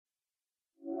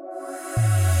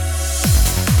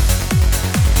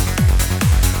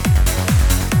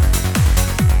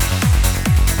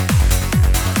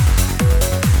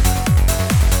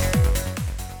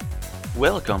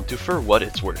Welcome to For What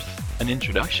It's Worth, an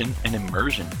introduction and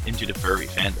immersion into the furry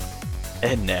fandom.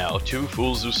 And now, two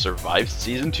fools who survived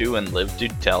Season 2 and lived to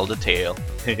tell the tale.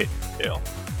 Hell.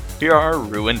 Here are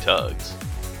Rue and Tugs.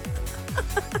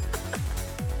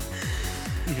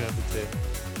 You have the tail.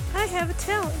 I have a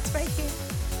tail. It's right here.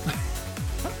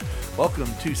 Welcome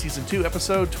to Season 2,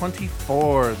 Episode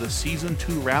 24, the Season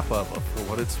 2 wrap-up of For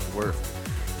What It's Worth.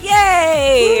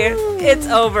 Yay! Woo! It's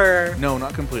over. No,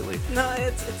 not completely. No,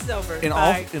 it's over.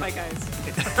 Bye,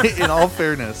 guys. In all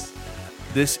fairness,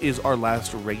 this is our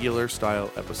last regular-style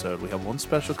episode. We have one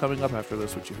special coming up after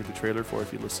this, which you heard the trailer for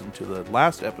if you listened to the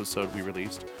last episode we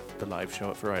released, the live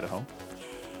show at For Idaho.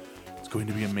 It's going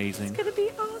to be amazing. It's going to be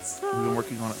awesome. We've been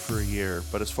working on it for a year,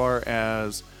 but as far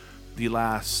as the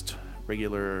last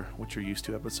regular, what you're used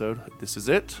to episode, this is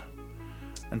it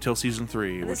until Season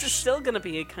 3. This is still going to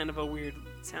be a kind of a weird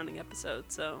sounding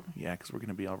episode, so. Yeah, because we're going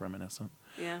to be all reminiscent.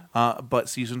 Yeah. But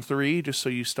Season 3, just so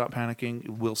you stop panicking,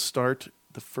 will start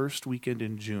the first weekend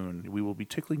in June. We will be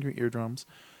tickling your eardrums.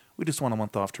 We just want a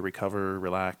month off to recover,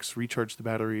 relax, recharge the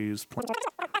batteries.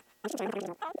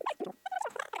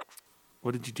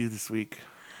 What did you do this week?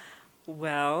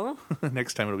 Well.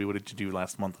 Next time it'll be what did you do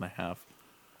last month and a half?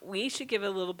 We should give a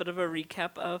little bit of a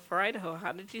recap of For Idaho.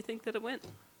 How did you think that it went?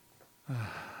 I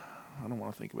don't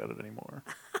want to think about it anymore.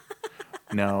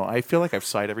 No, I feel like I've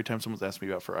sighed every time someone's asked me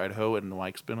about For Idaho and the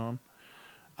mic's been on.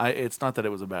 It's not that it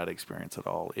was a bad experience at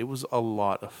all. It was a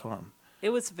lot of fun. It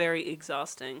was very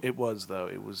exhausting. It was, though.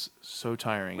 It was so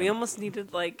tiring. We almost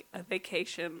needed, like, a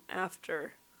vacation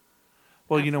after.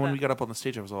 Well, you know, when we got up on the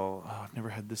stage, I was all, I've never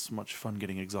had this much fun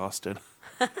getting exhausted.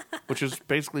 Which is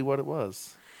basically what it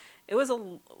was. It was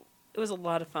a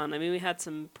lot of fun. I mean, we had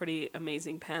some pretty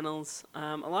amazing panels.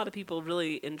 A lot of people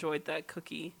really enjoyed that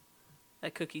cookie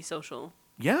social.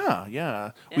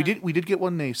 Yeah. We did get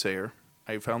one naysayer.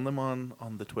 I found them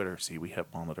on the Twitter. See, we have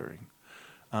monitoring.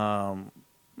 One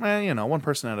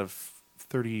person out of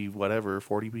 40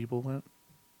 people went.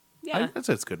 Yeah.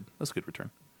 That's good. That's a good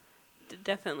return.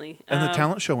 Definitely. And the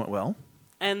talent show went well.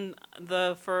 And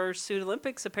the Fursuit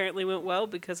Olympics apparently went well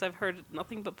because I've heard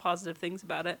nothing but positive things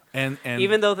about it. And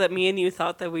even though that me and you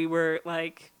thought that we were,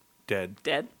 like... Dead.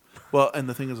 Well, and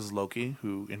the thing is Loki,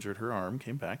 who injured her arm,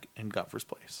 came back and got first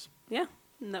place. Yeah,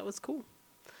 and that was cool.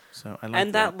 So I like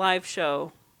and that live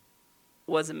show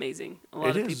was amazing. A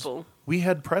lot of people. We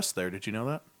had press there. Did you know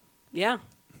that? Yeah.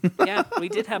 Yeah, we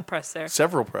did have press there.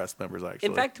 Several press members, actually.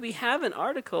 In fact, we have an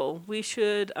article. We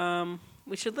should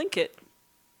link it.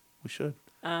 We should.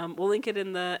 We'll link it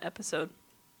in the episode.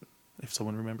 If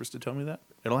someone remembers to tell me that,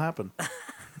 it'll happen.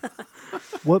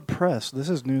 What press? This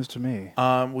is news to me.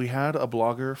 We had a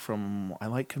blogger from I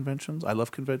Like Conventions. I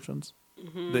Love Conventions.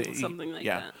 Mm-hmm, something like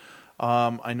that.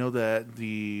 I know that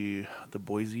the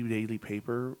Boise Daily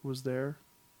Paper was there.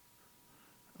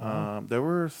 There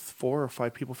were 4 or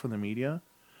 5 people from the media.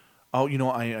 Oh,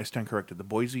 I stand corrected. The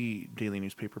Boise Daily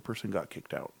newspaper person got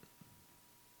kicked out.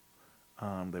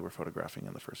 They were photographing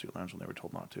in the Fursuit Lounge and they were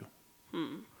told not to.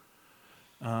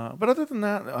 But other than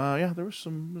that, there was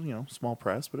some, small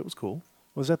press, but it was cool.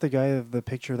 Was that the guy of the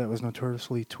picture that was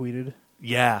notoriously tweeted?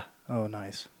 Yeah. Oh,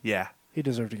 nice. Yeah. He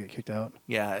deserved to get kicked out.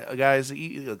 Yeah, guys,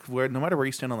 no matter where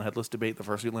you stand on the headless debate, the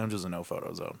Fursuit Lounge is a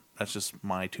no-photo zone. That's just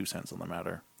my 2 cents on the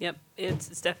matter. Yep,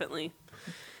 it's definitely...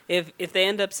 If they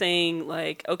end up saying,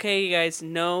 like, okay, you guys,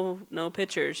 no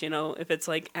pictures, if it's,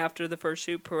 like, after the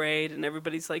Fursuit parade and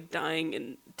everybody's, like, dying,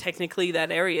 and technically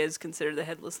that area is considered the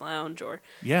Headless Lounge, or...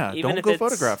 Yeah, even don't if go it's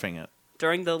photographing it.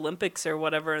 During the Olympics or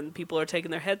whatever, and people are taking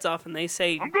their heads off, and they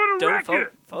say, don't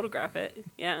photograph it.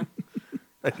 Yeah.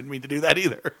 I didn't mean to do that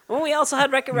either. Well, we also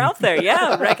had Wreck-It Ralph there.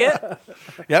 Yeah, Wreck-It.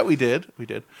 Yeah, we did.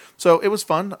 So it was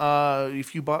fun.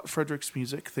 If you bought Frederick's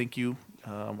music, thank you.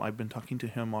 I've been talking to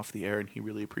him off the air, and he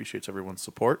really appreciates everyone's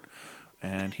support.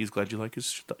 And he's glad you like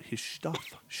his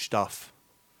stuff.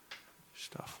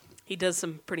 He does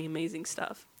some pretty amazing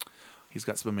stuff. He's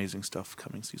got some amazing stuff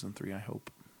coming Season 3, I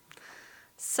hope.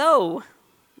 So,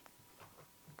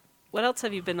 what else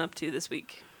have you been up to this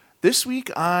week? This week,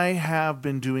 I have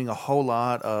been doing a whole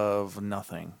lot of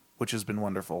nothing, which has been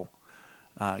wonderful.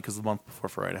 Because the month before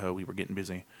For Idaho, we were getting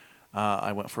busy.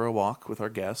 I went for a walk with our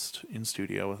guest in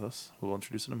studio with us, who we'll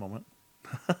introduce in a moment.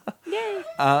 Yay!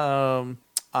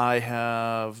 I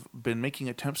have been making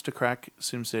attempts to crack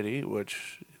SimCity,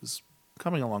 which is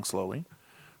coming along slowly.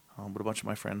 But a bunch of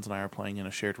my friends and I are playing in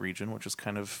a shared region, which is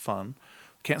kind of fun.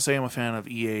 Can't say I'm a fan of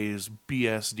EA's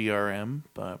BS DRM,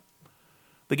 but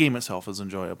the game itself is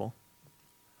enjoyable.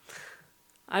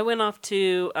 I went off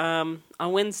to on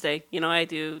Wednesday. You know, I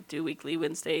do weekly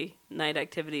Wednesday night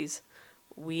activities.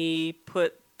 We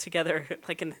put together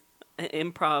like an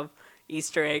improv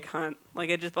Easter egg hunt.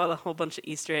 Like I just bought a whole bunch of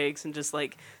Easter eggs and just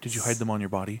like. Did you hide them on your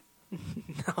body?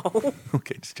 No.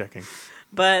 Okay, just checking.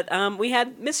 But we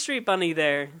had Mystery Bunny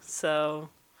there, so.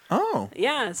 Oh.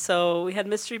 Yeah, so we had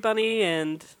Mystery Bunny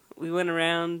and we went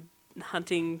around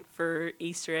hunting for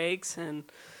Easter eggs and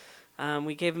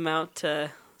we gave them out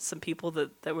to some people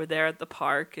that were there at the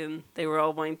park and they were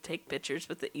all wanting to take pictures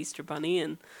with the Easter Bunny.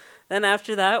 And then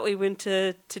after that, we went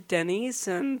to Denny's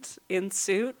and in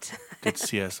suit. Did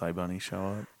CSI Bunny show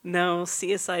up? No,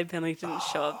 CSI Bunny didn't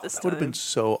show up this That time. would have been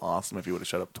so awesome if he would have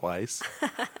showed up twice.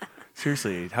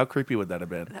 Seriously, how creepy would that have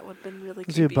been? That would have been really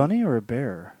Is creepy. he a bunny or a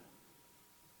bear?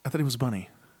 I thought he was a bunny.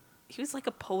 He was like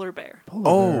a polar bear.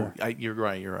 Polar bear. You're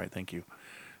right. Thank you.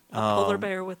 A polar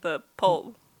bear with a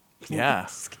pole. Yeah.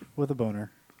 With a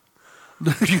boner.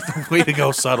 Way to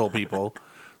go, subtle people.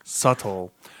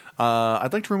 Subtle.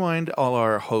 I'd like to remind all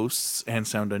our hosts and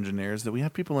sound engineers that we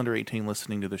have people under 18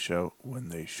 listening to the show when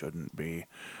they shouldn't be.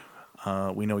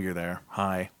 We know you're there.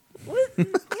 Hi. We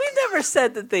never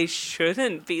said that they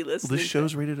shouldn't be listening. This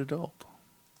show's rated adult.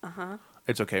 Uh-huh.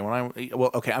 It's okay. I'm not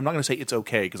going to say it's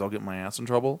okay because I'll get my ass in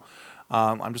trouble.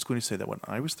 I'm just going to say that when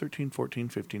I was 13, 14,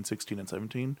 15, 16, and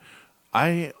 17,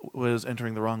 I was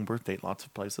entering the wrong birth date lots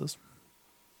of places.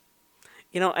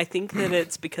 You know, I think that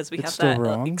it's because we It's have still that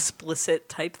wrong? explicit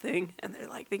type thing, and they're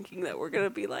like thinking that we're going to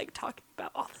be like talking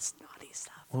about all this naughty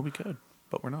stuff. Well, we could,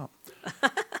 but we're not.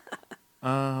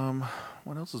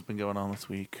 What else has been going on this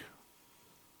week?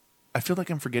 I feel like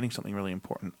I'm forgetting something really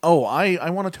important. Oh, I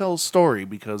want to tell a story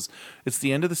because it's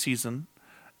the end of the season,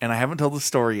 and I haven't told the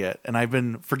story yet, and I've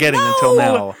been forgetting until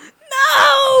now.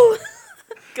 No!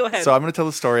 Go ahead. So I'm going to tell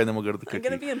the story, and then we'll go to the cookie. I'm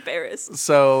going to be embarrassed.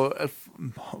 So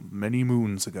many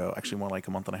moons ago, actually more like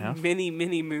a month and a half. Many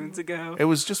moons ago. It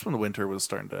was just when the winter was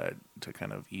starting to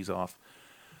kind of ease off.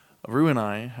 Rue and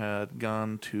I had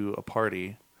gone to a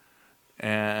party,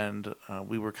 and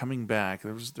we were coming back.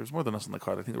 There's more than us in the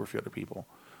car. I think there were a few other people.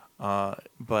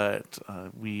 But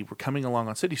we were coming along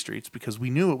on city streets because we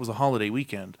knew it was a holiday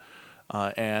weekend,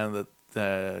 and that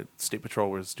the State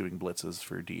Patrol was doing blitzes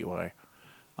for DUI.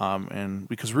 And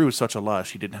because Rue was such a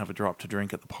lush, he didn't have a drop to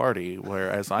drink at the party,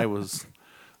 whereas I was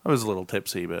a little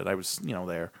tipsy, but I was,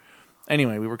 there.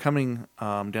 Anyway, we were coming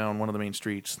down one of the main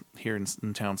streets here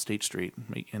in town, State Street,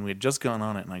 and we had just gone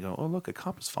on it, and I go, "Oh, look, a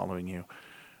cop is following you."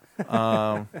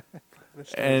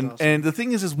 And the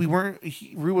thing is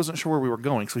Rue wasn't sure where we were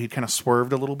going, so he kind of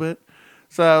swerved a little bit.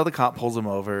 So the cop pulls him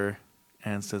over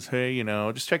and says, "Hey,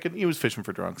 just checking." He was fishing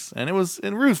for drunks, and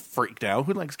Rue's freaked out.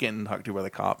 Who likes getting talked to by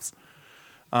the cops?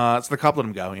 So the cop let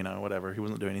him go, whatever. He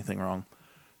wasn't doing anything wrong.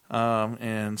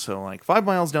 And so like 5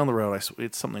 miles down the road,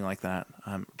 it's something like that.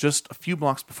 Just a few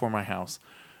blocks before my house.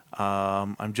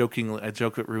 I joke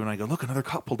at Rue and I go, "Look, another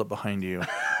cop pulled up behind you."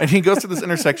 And he goes to this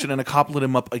intersection and a cop lit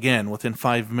him up again within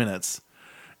 5 minutes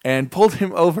and pulled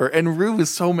him over. And Rue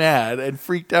was so mad and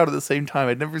freaked out at the same time.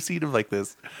 I'd never seen him like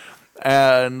this.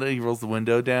 And he rolls the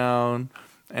window down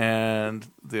and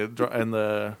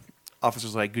the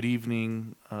officer's like, "Good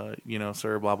evening,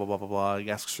 sir, blah, blah, blah, blah, blah." He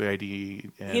asks for the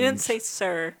ID. And He didn't say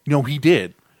sir. No, he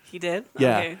did. He did?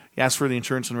 Yeah. Okay. He asked for the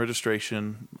insurance and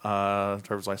registration,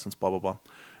 driver's license, blah, blah, blah.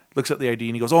 Looks at the ID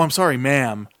and he goes, "Oh, I'm sorry,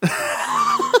 ma'am."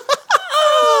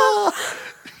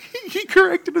 He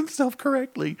corrected himself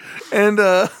correctly. And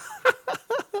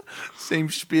same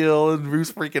spiel, and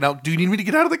Rue's freaking out. "Do you need me to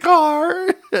get out of the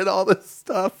car?" And all this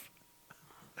stuff.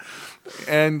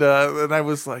 And I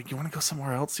was like, "You want to go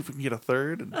somewhere else, see if we can get a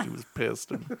third?" And he was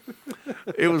pissed. And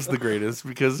it was the greatest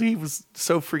because he was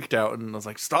so freaked out. And I was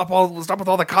like, stop with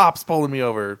all the cops pulling me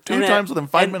over. Two times within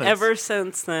 5 minutes. Ever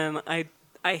since then,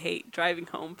 I hate driving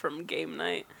home from game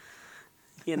night,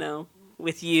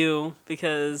 with you,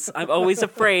 because I'm always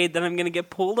afraid that I'm going to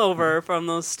get pulled over from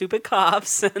those stupid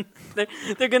cops. And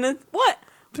they're going to, what?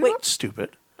 They're not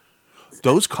stupid.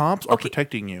 Those cops are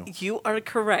protecting you. You are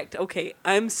correct. Okay,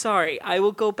 I'm sorry. I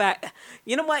will go back.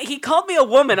 You know what? He called me a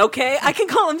woman, okay? I can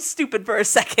call him stupid for a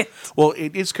second. Well,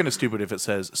 it is kind of stupid if it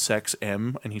says sex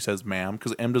M and he says ma'am,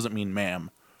 because M doesn't mean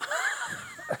ma'am.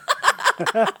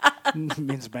 It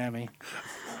means mammy.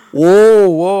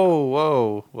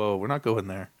 Whoa. We're not going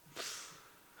there.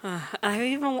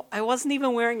 I wasn't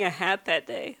even wearing a hat that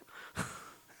day.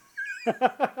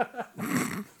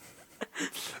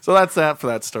 So that's that for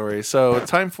that story. So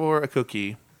time for a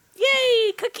cookie.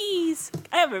 Yay, cookies!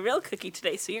 I have a real cookie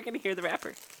today, so you're going to hear the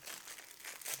wrapper.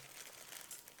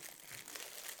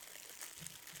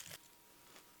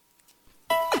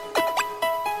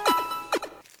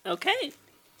 Okay.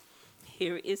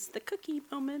 here is the cookie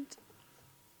moment.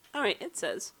 All right, it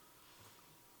says,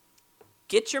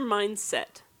 get your mind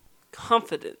set.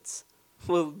 Confidence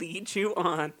will lead you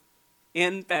on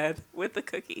in bed with the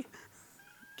cookie.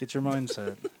 Get your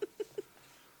mindset.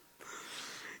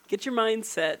 Get your mind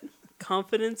set.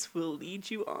 Confidence will lead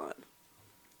you on.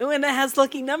 Oh, and it has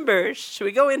lucky numbers. Should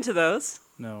we go into those?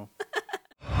 No.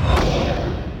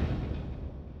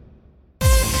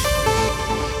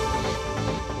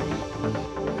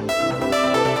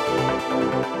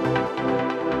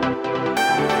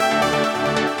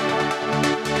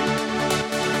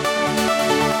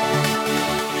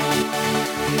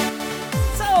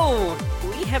 So,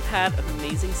 we have had an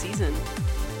amazing season.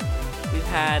 We've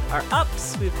had our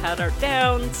ups, we've had our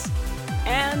downs,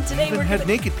 and today Even we're had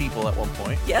gonna... naked people at one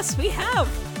point. Yes, we have.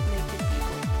 Naked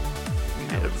people. You That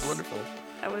did. It was- was wonderful.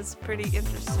 That was pretty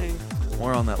interesting.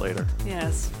 More on that later.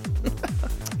 Yes.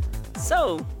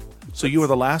 So, So you were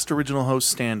the last original host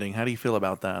standing. How do you feel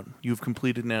about that? You've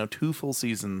completed now 2 full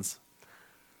seasons.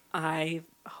 I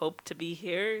hope to be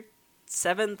here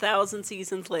 7,000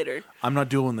 seasons later. I'm not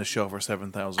doing this show for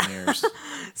 7,000 years.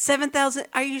 7,000?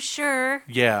 Are you sure?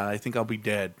 Yeah, I think I'll be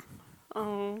dead.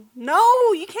 Oh,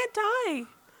 no, you can't die.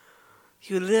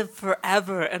 You live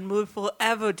forever and will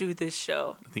forever do this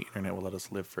show. The internet will let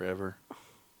us live forever.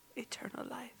 Eternal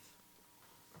life.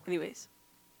 Anyways.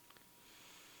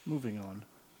 Moving on.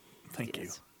 Thank you.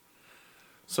 Yes.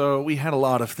 So we had a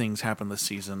lot of things happen this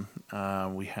season.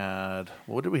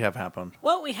 What did we have happen?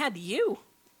 Well, we had you.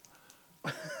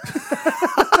 We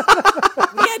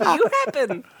had you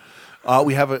happen.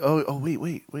 We have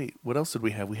wait. What else did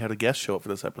we have? We had a guest show up for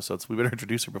this episode, so we better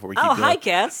introduce her before we keep Oh, going. hi,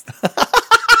 guest.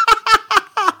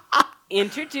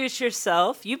 Introduce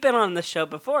yourself. You've been on the show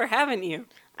before, haven't you?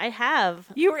 I have.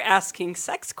 You were asking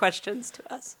sex questions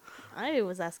to us. I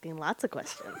was asking lots of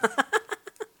questions.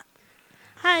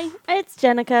 Hi, it's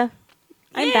Jenica.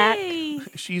 I'm back. Yay.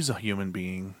 She's a human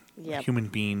being. Yep. Human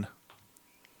bean.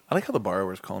 I like how the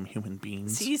borrowers call them human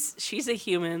beings. She's a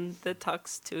human that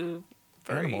talks to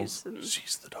Animals. furries. And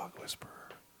She's the dog whisperer.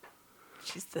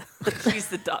 she's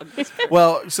the dog whisperer.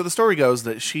 Well, so the story goes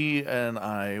that she and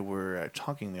I were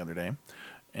talking the other day,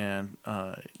 and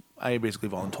I basically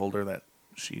voluntold her that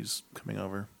she's coming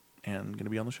over and going to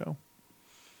be on the show.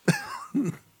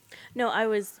 No, I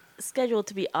was scheduled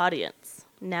to be audience.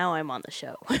 Now I'm on the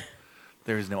show.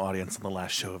 There is no audience on the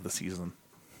last show of the season.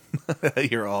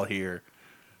 You're all here.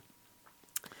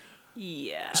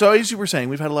 Yeah. So as you were saying,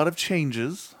 we've had a lot of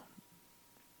changes.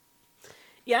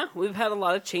 Yeah, we've had a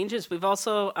lot of changes. We've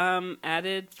also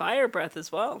added Fire Breath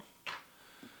as well.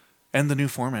 And the new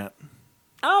format.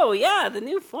 Oh, yeah, the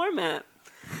new format.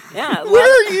 Yeah. Where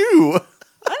are you?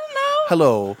 I don't know.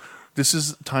 Hello. This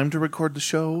is time to record the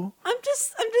show. I'm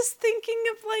just thinking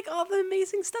of like all the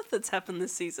amazing stuff that's happened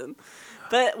this season.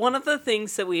 But one of the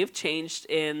things that we have changed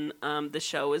in the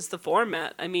show is the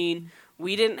format. I mean,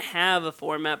 we didn't have a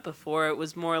format before. It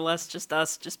was more or less just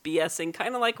us just BSing,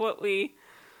 kind of like what we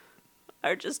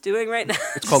are just doing right now.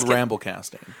 It's called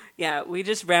Ramblecasting. Yeah, we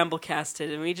just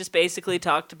ramblecasted, and we just basically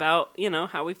talked about,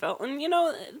 how we felt. And,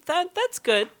 that's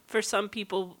good for some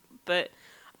people, but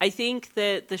I think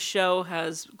that the show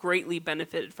has greatly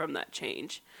benefited from that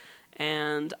change.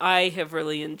 And I have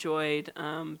really enjoyed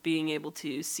being able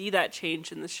to see that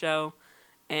change in the show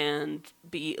and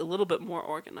be a little bit more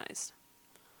organized.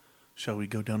 Shall we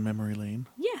go down memory lane?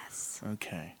 Yes.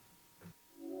 Okay.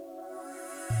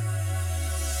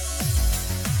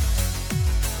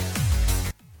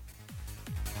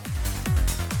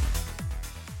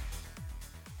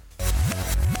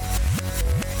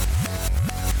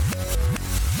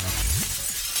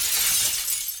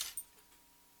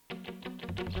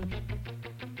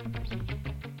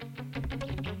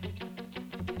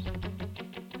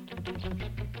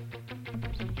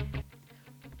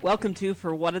 Welcome to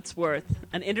For What It's Worth,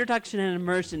 an introduction and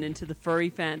immersion into the furry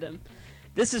fandom.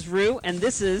 This is Rue, and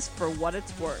this is For What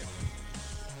It's Worth.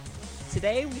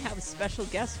 Today we have a special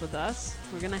guest with us.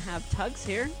 We're going to have Tugs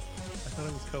here. I thought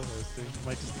I was co-hosting. I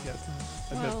might just be guessing.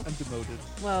 Well- I'm demoted.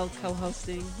 Well,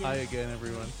 co-hosting. yeah. Hi again,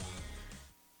 everyone.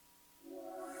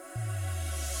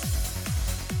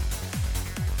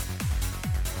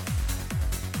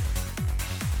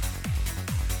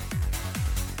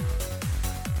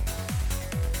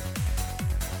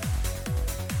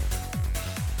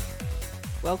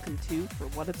 Welcome to For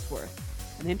What It's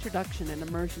Worth, an introduction and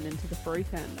immersion into the furry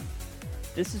fandom.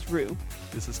 This is Rue,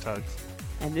 This is Tugs.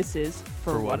 and this is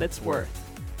For What It's Worth.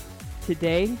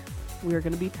 Today, we are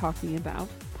going to be talking about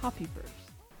Poppyverse.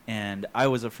 And I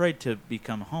was afraid to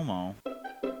become homo.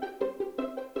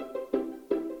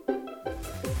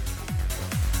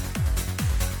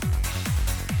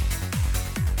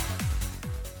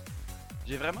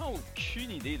 J'ai vraiment aucune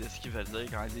idée de ce qu'ils veulent dire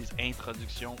quand ils disent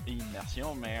introduction et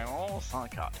immersion, mais on s'en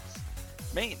casse.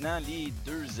 Maintenant, les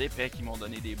deux épais qui m'ont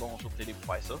donné des bons shows de télé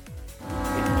pour faire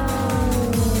ça.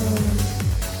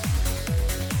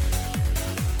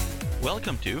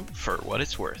 Welcome to For What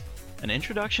It's Worth, an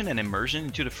introduction and immersion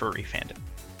into the furry fandom.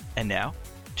 And now,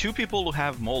 two people who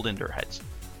have mold in their heads,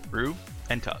 Rue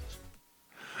and Tubbs.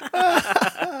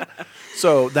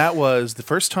 So that was the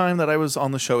first time that I was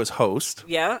on the show as host.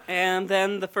 Yeah, and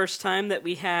then the first time that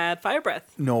we had Fire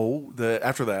Breath. No,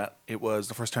 after that, it was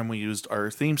the first time we used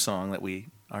our theme song that we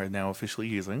are now officially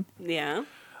using. Yeah.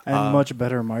 And much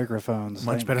better microphones.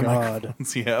 Much thank better God.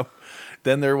 microphones, yeah.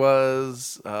 Then there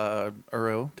was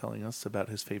Uro telling us about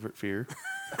his favorite fear.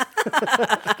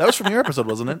 That was from your episode,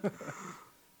 wasn't it?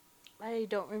 I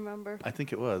don't remember. I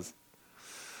think it was.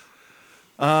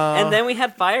 And then we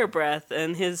had Fire Breath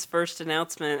and his first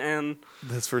announcement, and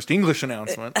His first English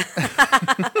announcement.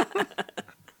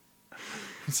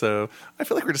 So I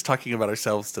feel like we're just talking about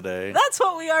ourselves today. that's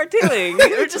what we are doing.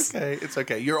 We're It's just okay. It's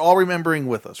okay. You're all remembering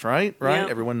with us, right? Right? Yep.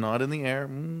 Everyone nod in the air.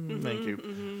 Thank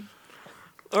you.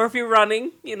 or if you're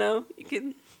running, you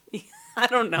can. I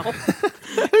don't know.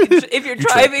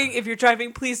 if you're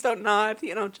driving, please don't nod.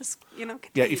 Just Yeah,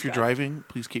 continue if you're driving. driving,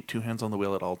 please keep two hands on the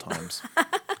wheel at all times.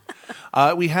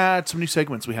 We had some new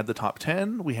segments. We had the top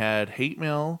 10. We had hate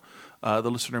mail, the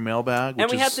listener mailbag. And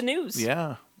which we had is- the news.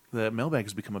 Yeah, the mailbag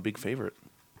has become a big favorite.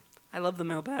 I love the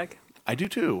mailbag. I do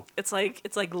too. It's like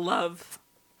love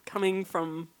coming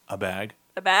from A bag.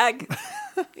 a bag.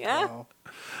 Yeah.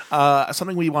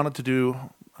 Something we wanted to do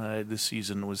this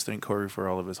season was thank Corey for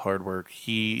all of his hard work.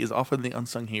 He is often the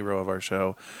unsung hero of our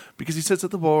show because he sits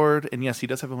at the board, and yes, he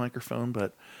does have a microphone,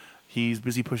 but he's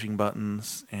busy pushing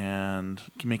buttons and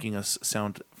making us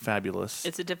sound fabulous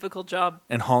It's a difficult job.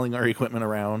 and hauling our equipment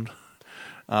around.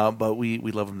 But we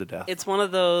love him to death. It's one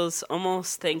of those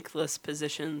almost thankless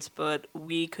positions, but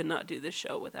we could not do this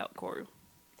show without Koru.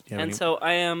 Yeah, when And you- so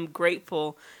I am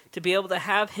grateful to be able to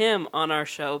have him on our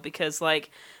show because,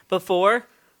 before,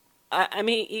 I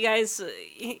mean, you guys,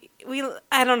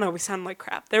 I don't know, we sound like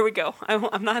crap. There we go.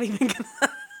 I'm not even going to.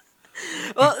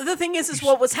 Well, the thing is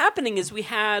what was happening is we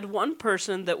had one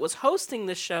person that was hosting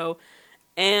the show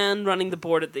and running the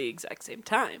board at the exact same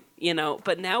time,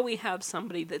 But now we have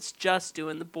somebody that's just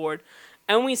doing the board,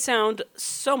 and we sound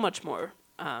so much more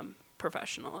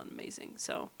professional and amazing.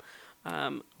 So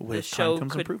with time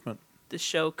comes improvement. the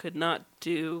show could not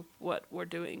do what we're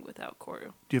doing without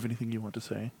Koru. Do you have anything you want to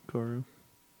say, Koru?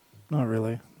 Not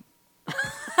really.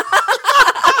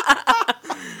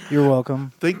 You're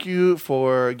welcome. Thank you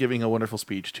for giving a wonderful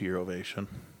speech to your ovation.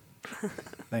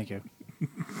 Thank you.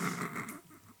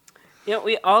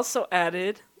 We also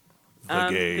added The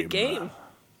the game. game.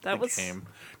 That The was game.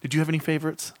 Did you have any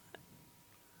favorites?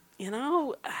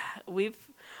 I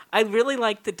really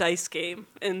like the dice game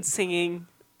and singing,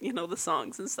 the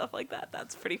songs and stuff like that.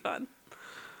 That's pretty fun.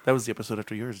 That was the episode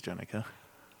after yours, Jenica.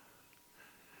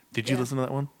 Did you Yeah. listen to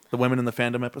that one? The Women in the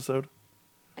Fandom episode?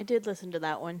 I did listen to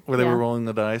that one. Where they Yeah. were rolling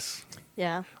the dice?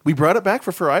 Yeah. We brought it back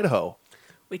for Idaho.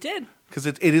 We did. Because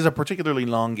it is a particularly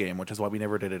long game, which is why we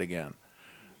never did it again.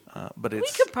 But We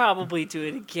it's... could probably do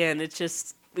it again. It's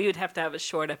just we would have to have a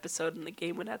short episode and the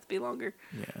game would have to be longer.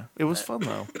 Yeah. It was fun,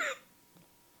 though.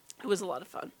 It was a lot of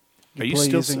fun. Are you play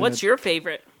still... using What's your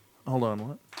favorite? Hold on,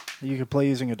 what? You could play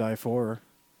using a die 4.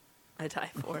 I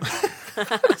die for.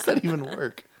 How does that even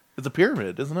work? It's a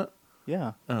pyramid, isn't it?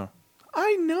 Yeah. Oh.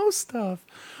 I know stuff.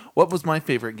 What was my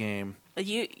favorite game?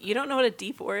 You don't know what a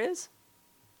D4 is?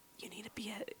 You need to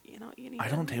be you need I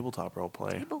don't tabletop role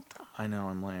play. tabletop. I know,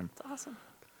 I'm lame. It's awesome.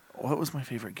 What was my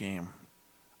favorite game?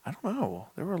 I don't know.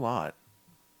 There were a lot.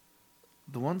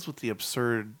 The ones with the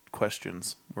absurd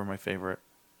questions were my favorite.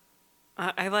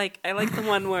 I like the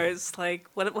one where it's like,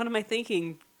 what am I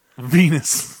thinking?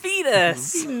 Venus.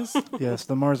 Fetus. Yes,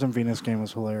 the Mars and Venus game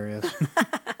was hilarious.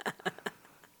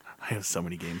 I have so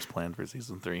many games planned for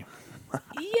season 3.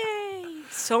 Yay!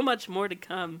 So much more to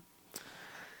come.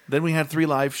 Then we had 3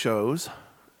 live shows.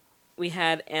 We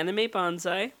had Anime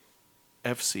Bonsai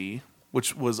FC,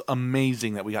 which was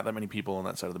amazing that we got that many people on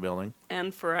that side of the building.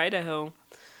 and for Idaho.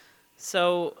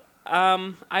 So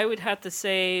I would have to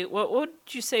say, what would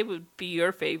you say would be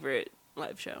your favorite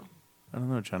live show? I don't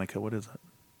know, Jenica, what is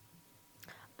it?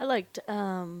 I liked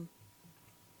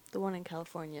the one in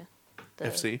California.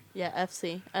 FC? Yeah,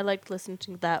 FC. I liked listening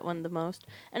to that one the most.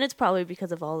 And it's probably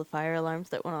because of all the fire alarms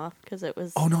that went off, because it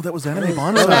was... Oh, no, that was Anime Was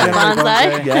Bonsai. that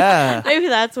Bonsai? Yeah. Maybe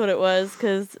that's what it was,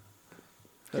 because...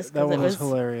 That one was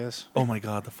hilarious. Oh, my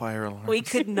God, the fire alarm. We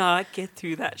could not get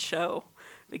through that show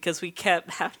because we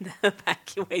kept having to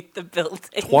evacuate the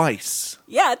building. Twice.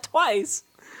 Yeah, twice.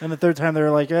 And the third time they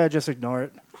were like, just ignore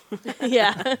it.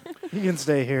 Yeah. You can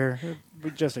stay here.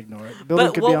 We just ignore it. The building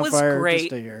But could what be on was fire. Just great,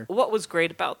 stay here. what was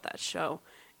great about that show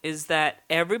is that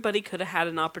everybody could have had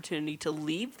an opportunity to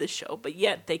leave the show, but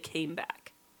yet they came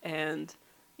back. And,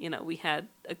 we had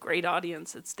a great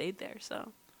audience that stayed there,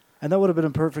 so. And that would have been a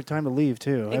perfect time to leave,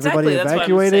 too. Exactly, Everybody that's what I'm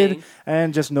evacuated, saying.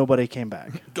 and just nobody came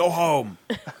back. Go home.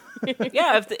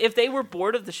 Yeah, if they were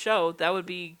bored of the show, that would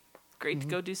be great to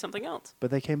go do something else. But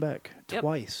they came back Yep.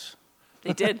 twice.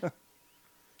 They did.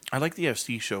 I like the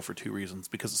FC show for two reasons.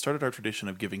 Because it started our tradition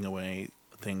of giving away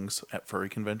things at furry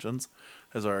conventions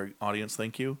as our audience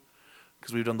thank you.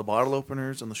 Because we've done the bottle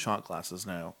openers and the shot glasses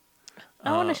now.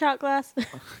 I want a shot glass.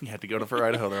 You had to go to Fur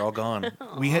Idaho. They're all gone.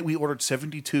 We ordered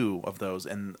 72 of those,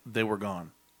 and they were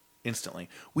gone instantly.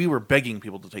 We were begging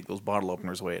people to take those bottle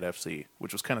openers away at FC,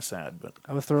 which was kind of sad. But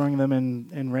I was throwing them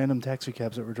in random taxi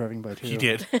cabs that were driving by, too. he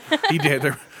did. He did.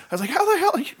 I was like, how the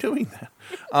hell are you doing that?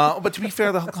 But to be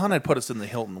fair, the con had put us in the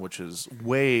Hilton, which is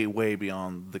way, way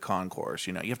beyond the concourse.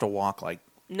 You have to walk like...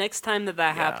 Next time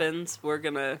that happens, we're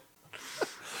going to...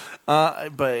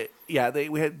 But yeah,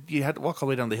 you had to walk all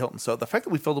the way down to the Hilton. So the fact that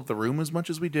we filled up the room as much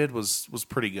as we did was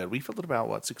pretty good. We filled it about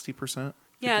 60%.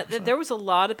 Yeah, there was a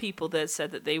lot of people that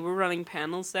said that they were running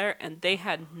panels there, and they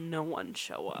had no one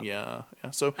show up. Yeah.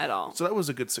 So At all. So that was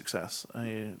a good success.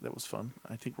 That was fun.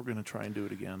 I think we're going to try and do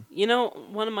it again.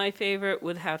 One of my favorite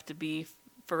would have to be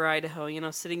for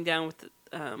Idaho. Sitting down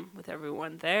with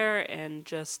everyone there and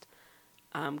just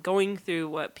going through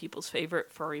what people's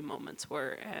favorite furry moments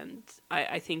were. And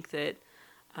I think that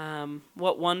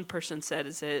what one person said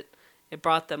is it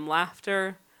brought them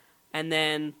laughter, and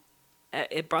then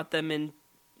it brought them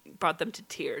to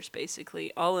tears,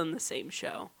 basically, all in the same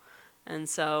show. And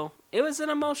so it was an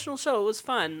emotional show. It was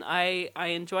fun. I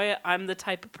enjoy it. I'm the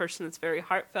type of person that's very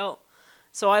heartfelt.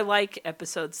 So I like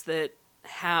episodes that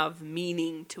have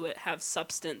meaning to it, have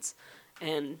substance,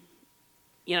 and,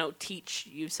 teach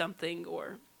you something,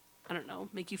 or, I don't know,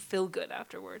 make you feel good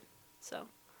afterward. So,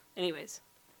 anyways.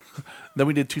 Then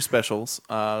we did two specials.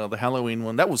 The Halloween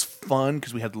one, that was fun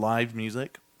because we had live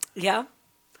music. Yeah.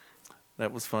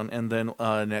 That was fun. And then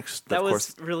next, That of was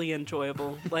course, really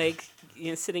enjoyable. Like,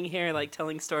 sitting here, like,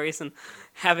 telling stories and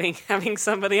having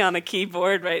studio on a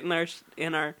keyboard right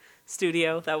in our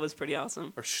studio. That was pretty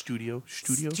awesome. our studio.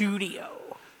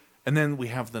 And then we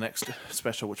have the next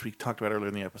special, which we talked about earlier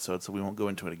in the episode, so we won't go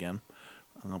into it again.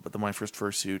 But the My First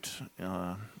Fursuit,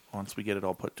 once we get it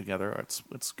all put together,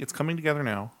 it's coming together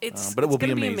now. But it will be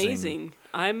amazing.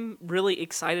 I'm really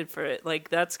excited for it. Like,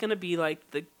 that's going to be like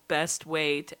the best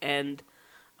way to end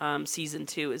season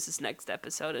 2 is this next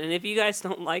episode. And if you guys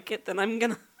don't like it, then I'm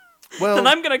gonna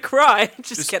cry.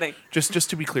 Just kidding.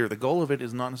 Just to be clear, the goal of it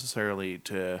is not necessarily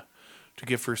to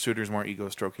give fursuiters more ego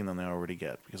stroking than they already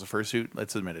get. Because a fursuit,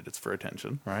 let's admit it, it's for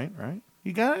attention, right?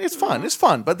 You got it. It's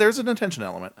fun, but there's an attention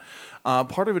element.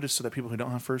 Part of it is so that people who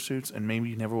don't have fursuits and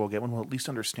maybe never will get one will at least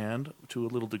understand to a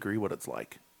little degree what it's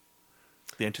like.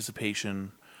 The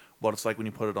anticipation, what it's like when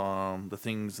you put it on, the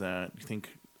things that you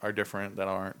think are different that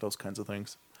aren't, those kinds of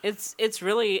things. It's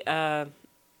really I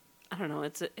don't know.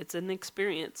 It's an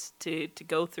experience to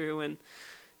go through, and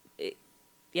it'll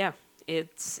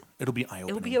be eye-opening.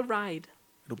 It'll be a ride.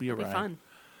 It'll be a It'll ride. be fun.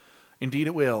 Indeed,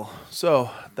 it will. So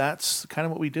that's kind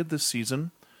of what we did this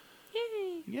season.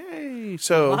 Yay!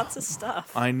 So Lots of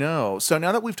stuff. I know. So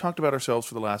now that we've talked about ourselves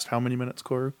for the last how many minutes,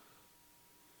 Koru?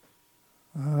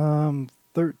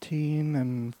 13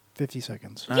 and 50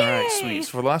 seconds. All right, sweet.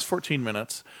 So for the last 14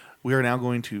 minutes, we are now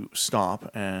going to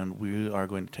stop, and we are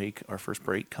going to take our first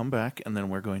break, come back, and then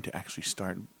we're going to actually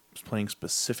start playing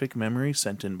specific memories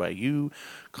sent in by you,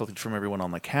 collected from everyone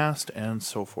on the cast, and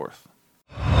so forth.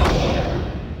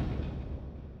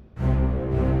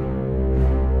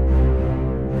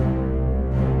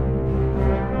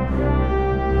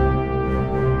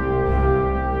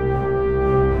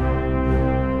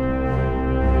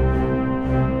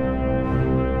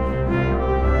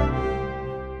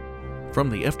 From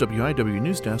the FWIW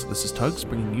News Desk, this is Tugs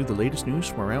bringing you the latest news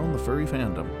from around the furry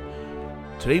fandom.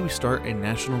 Today we start in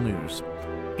national news.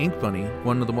 Ink Bunny,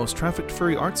 one of the most trafficked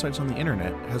furry art sites on the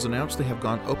internet, has announced they have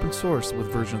gone open source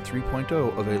with version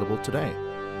 3.0 available today.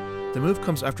 The move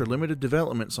comes after limited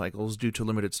development cycles due to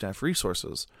limited staff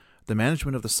resources. The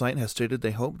management of the site has stated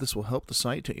they hope this will help the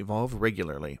site to evolve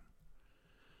regularly.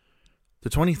 The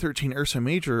 2013 Ursa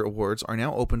Major Awards are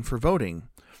now open for voting.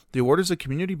 The award is a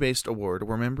community-based award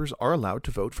where members are allowed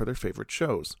to vote for their favorite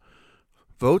shows.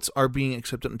 Votes are being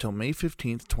accepted until May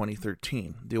 15,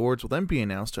 2013. The awards will then be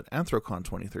announced at Anthrocon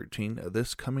 2013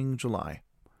 this coming July.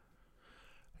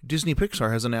 Disney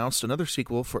Pixar has announced another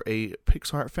sequel for a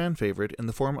Pixar fan favorite in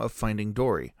the form of Finding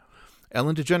Dory.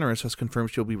 Ellen DeGeneres has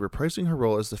confirmed she'll be reprising her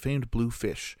role as the famed Blue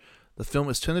Fish. The film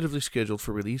is tentatively scheduled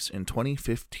for release in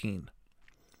 2015.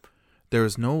 There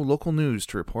is no local news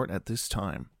to report at this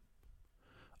time.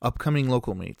 Upcoming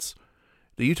local meets.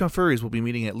 The Utah Furries will be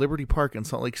meeting at Liberty Park in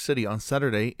Salt Lake City on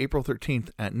Saturday, April 13th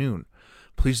at noon.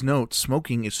 Please note,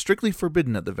 smoking is strictly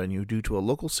forbidden at the venue due to a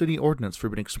local city ordinance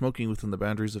forbidding smoking within the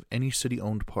boundaries of any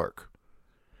city-owned park.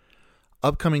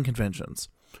 Upcoming conventions.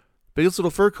 Biggest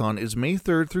Little FurCon is May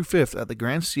 3rd through 5th at the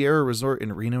Grand Sierra Resort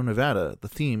in Reno, Nevada. The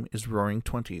theme is Roaring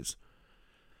Twenties.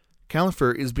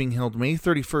 Califur is being held May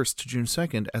 31st to June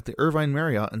 2nd at the Irvine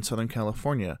Marriott in Southern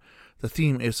California. The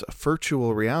theme is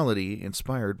virtual reality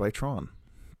inspired by Tron.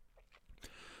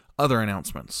 Other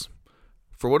announcements.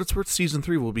 For What It's Worth Season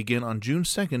 3 will begin on June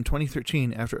 2nd,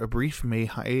 2013 after a brief May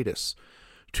hiatus.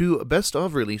 2 Best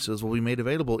Of releases will be made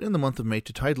available in the month of May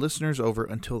to tide listeners over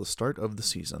until the start of the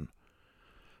season.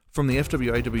 From the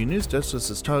FWIW News Desk, this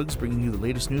is Tugs, bringing you the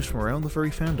latest news from around the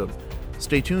furry fandom.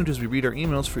 Stay tuned as we read our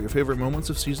emails for your favorite moments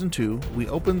of Season 2, we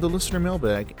open the listener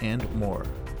mailbag, and more.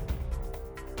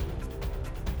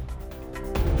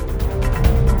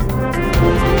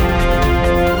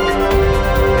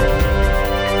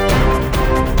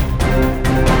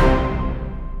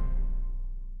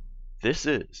 This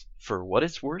is For What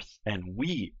It's Worth, and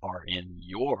we are in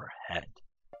your head.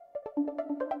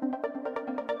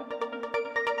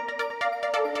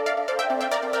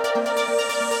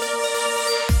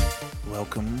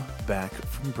 Welcome back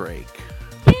from break.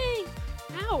 Yay!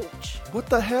 Ouch! What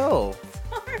the hell?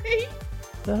 Sorry.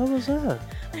 The hell was that?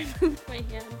 I moved my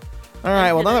hand. All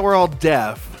right, well, now that we're all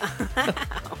deaf.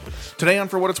 Today on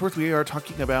For What It's Worth, we are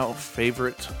talking about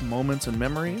favorite moments and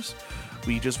memories.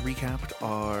 We just recapped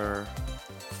our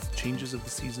changes of the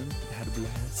season. We had a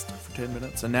blast for 10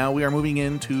 minutes. And now we are moving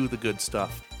into the good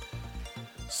stuff.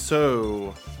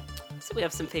 So we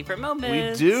have some favorite we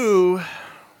moments. do.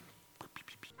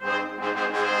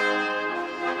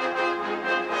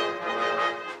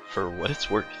 For What It's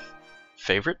Worth,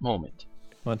 favorite moment.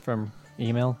 One from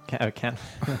email.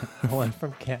 One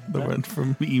from Canada. The one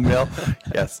from email.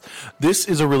 Yes. This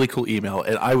is a really cool email,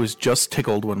 and I was just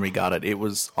tickled when we got it. It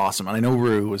was awesome. And I know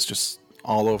Rue was just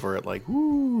all over it, like,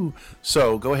 woo.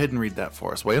 So go ahead and read that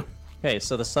for us, will you? Okay,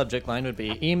 so the subject line would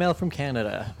be email from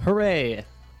Canada. Hooray!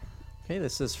 Okay,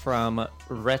 this is from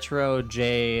Retro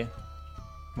J. I'm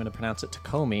going to pronounce it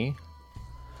Takomi.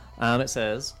 It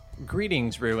says,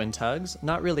 "Greetings, Rue and Tugs.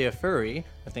 Not really a furry.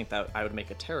 I think that I would make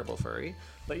a terrible furry.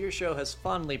 But your show has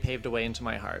fondly paved a way into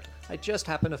my heart. I just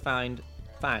happened to find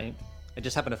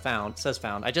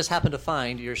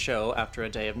your show after a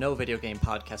day of no video game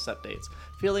podcast updates.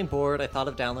 Feeling bored, I thought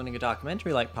of downloading a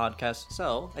documentary-like podcast,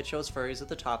 so I chose furries as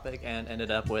the topic and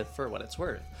ended up with For What It's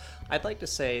Worth. I'd like to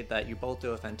say that you both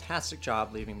do a fantastic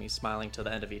job leaving me smiling till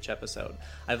the end of each episode.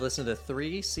 I've listened to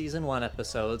 3 Season 1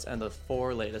 episodes and the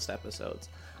 4 latest episodes.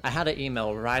 I had an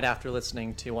email right after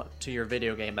listening to your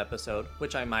video game episode,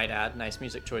 which I might add, nice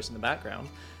music choice in the background,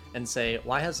 and say,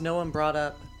 why has no one brought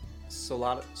up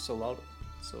Solata Robo?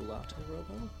 Is that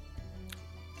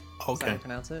how Okay. you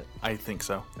pronounce it? I think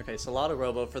so. Okay, Solata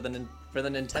Robo for the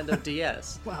Nintendo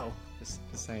DS. Wow. Just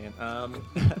saying.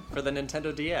 For the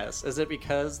Nintendo DS, is it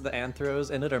because the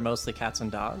anthros in it are mostly cats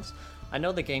and dogs? I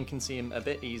know the game can seem a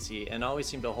bit easy and always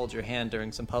seem to hold your hand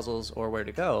during some puzzles or where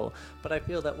to go, but I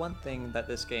feel that one thing that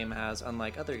this game has,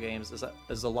 unlike other games,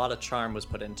 is a lot of charm was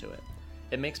put into it.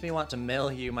 It makes me want to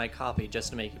mail you my copy just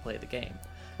to make you play the game.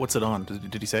 What's it on?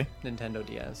 Did he say? Nintendo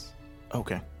DS.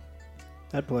 Okay.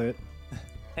 I'd play it.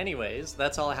 Anyways,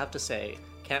 that's all I have to say.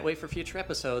 Can't wait for future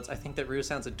episodes. I think that Rue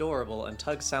sounds adorable and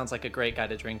Tug sounds like a great guy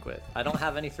to drink with. I don't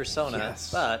have any persona,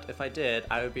 Yes. but if I did,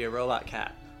 I would be a robot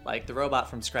cat. Like the robot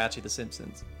from Scratchy the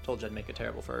Simpsons. Told you I'd make a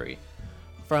terrible furry.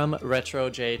 From Retro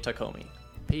J Takomi.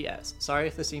 P.S. Sorry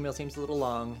if this email seems a little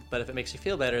long, but if it makes you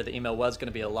feel better, the email was going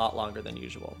to be a lot longer than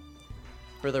usual.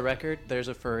 For the record, there's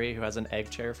a furry who has an egg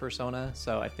chair persona,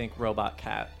 so I think robot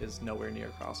cat is nowhere near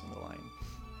crossing the line.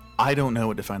 I don't know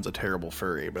what defines a terrible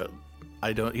furry, but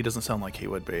he doesn't sound like he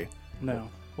would be. No.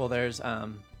 Well, there's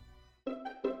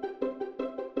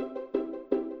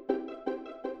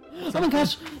Oh my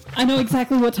gosh, I know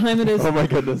exactly what time it is. Oh my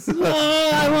goodness.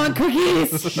 Oh, I want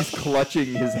cookies. He's clutching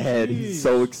his head. He's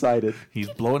so excited. He's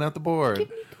blowing out the board.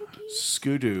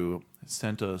 Scooodoo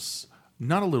sent us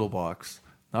not a little box,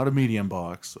 not a medium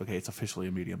box. Okay, it's officially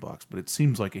a medium box, but it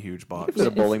seems like a huge box. Is it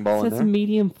a bowling ball in It's a there?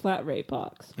 medium flat rate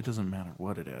box. It doesn't matter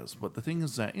what it is. But the thing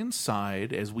is that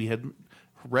inside, as we had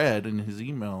read in his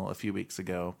email a few weeks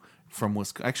ago from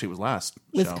actually it was last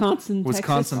Wisconsin, show.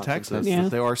 Wisconsin, Texas. Texas. Yeah.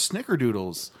 There are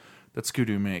snickerdoodles that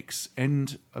Scooodoo makes,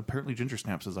 and apparently ginger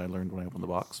snaps, as I learned when I opened the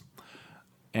box.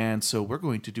 And so we're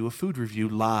going to do a food review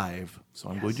live. So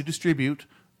I'm going to distribute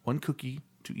one cookie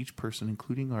to each person,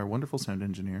 including our wonderful sound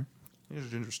engineer. Here's a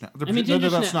ginger snap. Ginger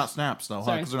That's snaps. not snaps, though, huh?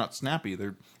 Sorry. Because they're not snappy.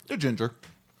 They're ginger.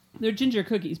 They're ginger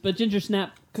cookies, but ginger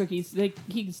snap cookies,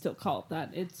 he can still call it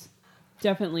that. It's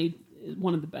definitely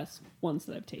one of the best ones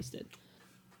that I've tasted.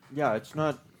 Yeah, it's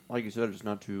not like you said. It's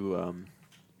not too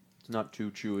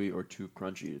chewy or too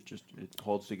crunchy. It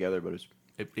holds together, but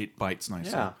It bites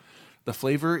nicely. Yeah. The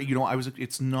flavor,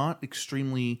 it's not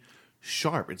extremely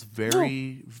sharp. It's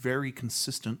very, very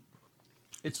consistent.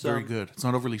 It's very good. It's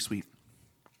not overly sweet.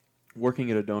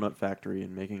 working at a donut factory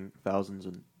and making thousands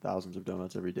and thousands of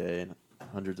donuts every day and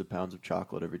hundreds of pounds of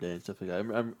chocolate every day and stuff like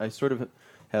that. I sort of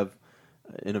have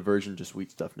an aversion to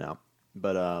sweet stuff now,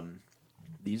 but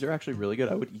these are actually really good.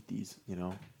 I would eat these.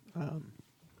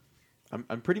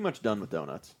 I'm pretty much done with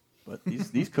donuts, but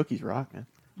these cookies rock, man.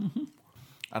 Mm-hmm.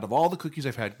 Out of all the cookies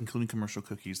I've had, including commercial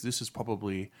cookies, this is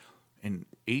probably an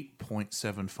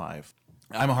 8.75.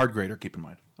 I'm a hard grader, keep in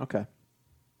mind. Okay.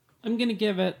 I'm going to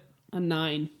give it a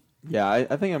 9. Yeah,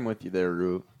 I think I'm with you there,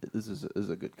 Rue. This is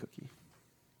a good cookie.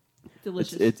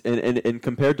 Delicious. It's and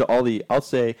compared to all the, I'll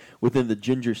say within the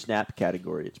ginger snap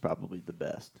category, it's probably the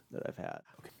best that I've had.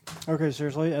 Okay,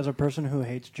 seriously, as a person who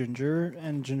hates ginger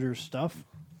and ginger stuff,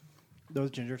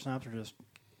 those ginger snaps are just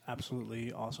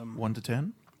absolutely awesome. 1 to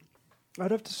 10?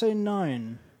 I'd have to say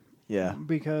 9. Yeah.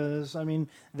 Because, I mean,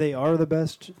 they are the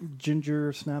best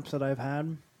ginger snaps that I've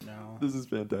had. No. This is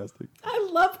fantastic. I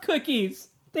love cookies.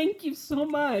 Thank you so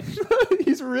much.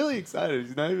 He's really excited.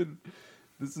 He's not even.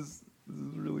 This is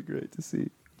really great to see.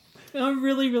 I'm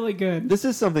really, really good. This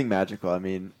is something magical. I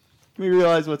mean, we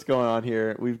realize what's going on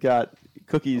here. We've got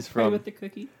cookies Pray from with the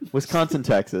cookie. Wisconsin,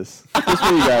 Texas. Just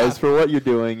for you guys, for what you're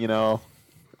doing,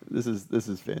 this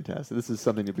is fantastic. This is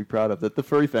something to be proud of that the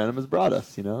furry fandom has brought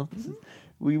us. Mm-hmm.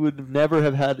 We would never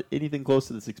have had anything close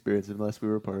to this experience unless we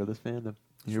were part of this fandom.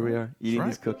 Here we are eating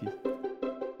these cookies.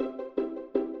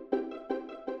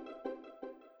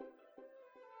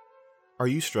 Are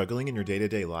you struggling in your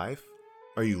day-to-day life?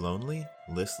 Are you lonely,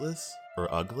 listless,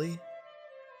 or ugly?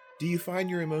 Do you find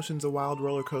your emotions a wild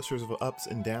roller coasters of ups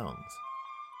and downs?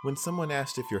 When someone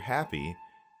asks if you're happy,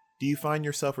 do you find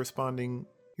yourself responding,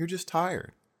 "You're just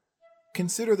tired"?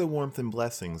 Consider the warmth and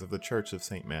blessings of the Church of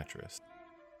St. Mattress.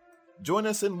 Join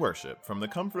us in worship from the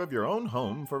comfort of your own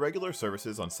home for regular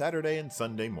services on Saturday and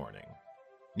Sunday morning.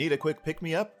 Need a quick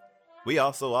pick-me-up? We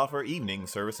also offer evening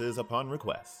services upon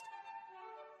request.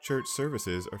 Church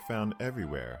services are found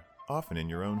everywhere, often in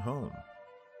your own home.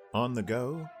 On the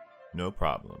go? No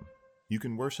problem. You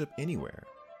can worship anywhere.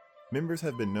 Members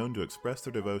have been known to express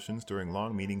their devotions during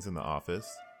long meetings in the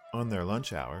office, on their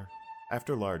lunch hour,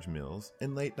 after large meals,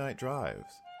 and late-night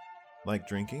drives. Like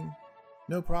drinking?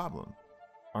 No problem.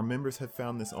 Our members have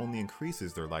found this only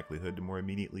increases their likelihood to more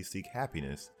immediately seek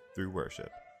happiness through worship.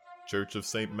 Church of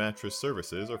St. Mattress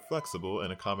services are flexible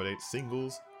and accommodate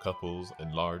singles, couples,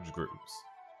 and large groups.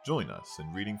 Join us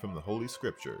in reading from the Holy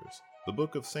Scriptures. The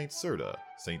Book of St. Serta,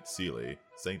 St. Seeley,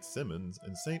 St. Simmons,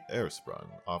 and St. Ersprung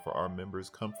offer our members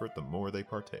comfort the more they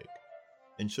partake.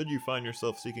 And should you find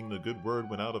yourself seeking the good word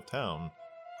when out of town,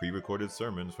 pre-recorded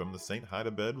sermons from the St.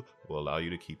 Hide-a-Bed will allow you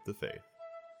to keep the faith.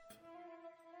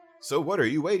 So what are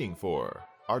you waiting for?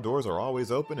 Our doors are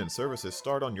always open and services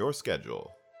start on your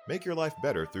schedule. Make your life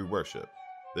better through worship.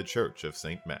 The Church of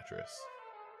St. Mattress.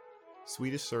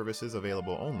 Swedish services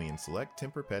available only in select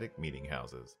Tempur-Pedic meeting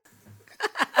houses.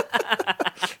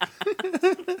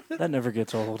 That never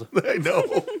gets old. I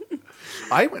know.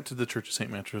 I went to the Church of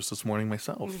St. Mattress this morning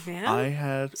myself. Yeah? I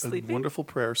had Sleeping? a wonderful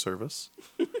prayer service.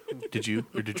 Did you?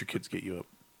 Or did your kids get you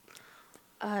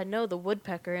up? No, the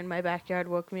woodpecker in my backyard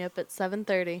woke me up at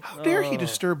 7:30. How dare he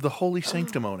disturb the holy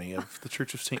sanctimony of the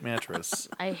Church of St. Mattress?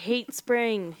 I hate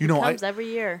spring. You It know, comes every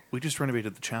year. We just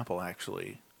renovated the chapel,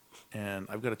 actually. And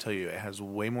I've got to tell you, it has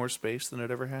way more space than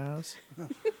it ever has.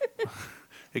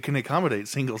 It can accommodate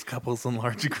singles, couples, and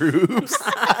large groups.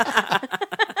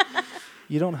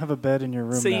 You don't have a bed in your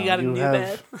room So now. you got a new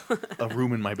bed? A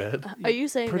room in my bed. Are you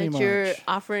saying Pretty that you're much.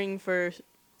 offering for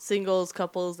singles,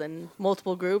 couples, and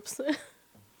multiple groups?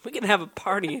 We can have a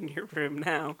party in your room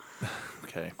now.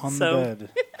 Okay. On So- the bed.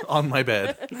 On my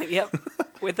bed. Yep,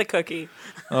 with a cookie.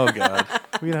 Oh, God.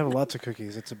 We can have lots of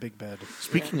cookies. It's a big bed.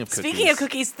 Speaking of cookies. Speaking of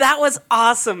cookies, that was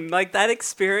awesome. Like that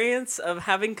experience of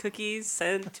having cookies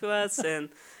sent to us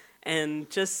and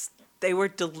just they were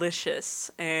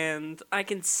delicious. And I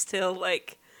can still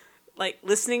like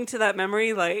listening to that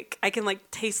memory, like I can like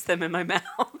taste them in my mouth.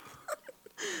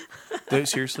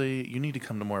 Seriously, you need to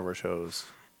come to more of our shows.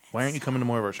 Why aren't you coming to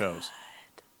more of our shows?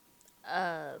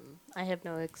 I have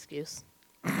no excuse.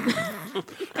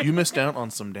 You missed out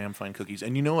on some damn fine cookies.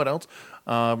 And you know what else?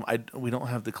 We don't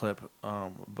have the clip,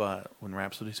 but when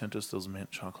Rhapsody sent us those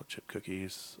mint chocolate chip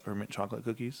cookies, or mint chocolate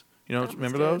cookies, you know, That was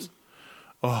remember good. those?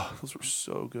 Oh, those were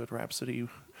so good, Rhapsody.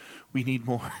 We need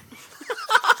more.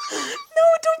 No,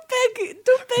 don't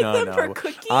beg them for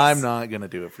cookies. I'm not going to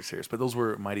do it for serious, but those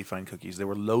were mighty fine cookies. They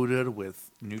were loaded with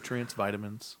nutrients,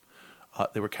 vitamins.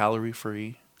 They were calorie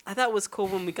free. I thought it was cool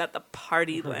when we got the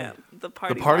party lamp. The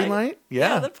party light?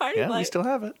 Yeah. Yeah, the party Yeah, we light. still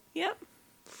have it. Yep.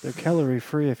 They're calorie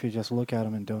free if you just look at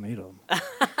them and don't eat them.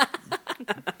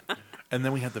 And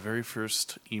then we had the very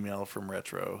first email from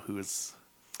Retro, who is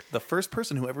the first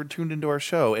person who ever tuned into our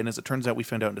show. And as it turns out, we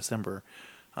found out in December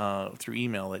through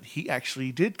email that he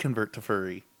actually did convert to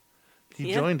furry. He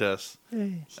Yeah. joined us.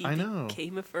 Hey. He I know.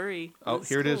 became a furry. Oh, That's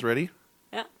here it is. cool. Ready?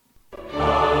 Yeah.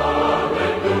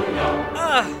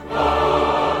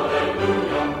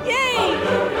 Yay!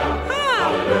 Ha!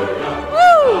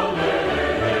 Woo!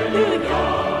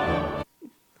 Hallelujah.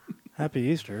 Happy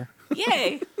Easter.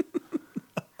 Yay!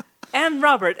 And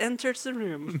Robert enters the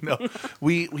room. No,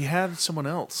 we had someone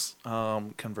else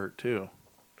convert too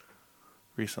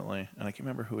recently, and I can't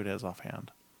remember who it is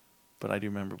offhand, but I do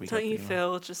remember we. got Don't the you email.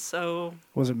 feel just so...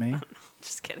 Was it me?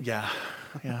 Just kidding. Yeah,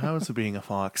 how is it being a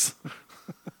fox?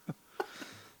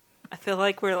 I feel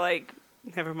like we're like...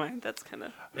 Never mind. That's kind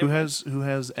of... Who has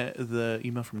the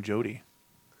email from Jody?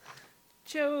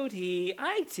 Jody.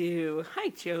 I do. Hi,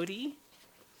 Jody.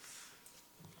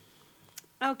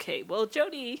 Okay, well,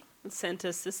 Jody sent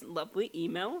us this lovely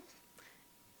email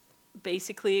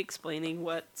basically explaining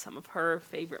what some of her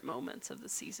favorite moments of the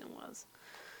season was.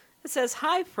 It says,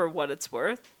 "Hi, for what it's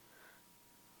worth.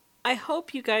 I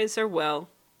hope you guys are well.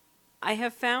 I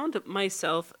have found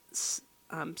myself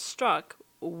struck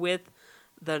with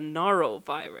the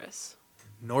norovirus."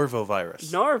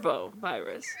 Norvovirus.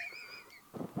 Norvovirus.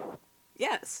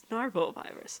 Yes,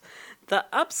 Norvovirus. The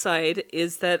upside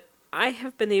is that I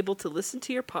have been able to listen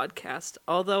to your podcast,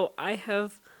 although I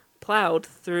have plowed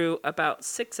through about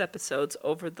 6 episodes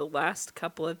over the last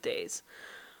couple of days.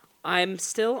 I'm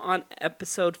still on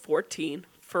episode 14,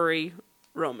 Furry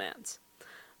Romance.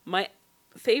 My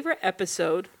favorite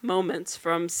episode moments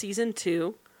from season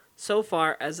 2 so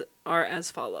far are as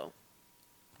follow.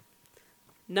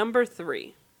 Number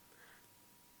 3.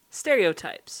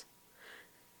 Stereotypes.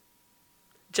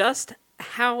 Just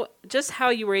how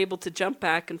you were able to jump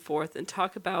back and forth and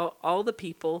talk about all the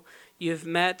people you've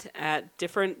met at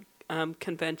different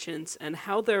conventions and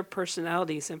how their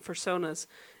personalities and personas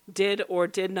did or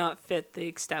did not fit the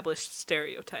established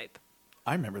stereotype.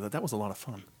 I remember that. That was a lot of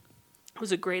fun. It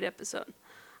was a great episode.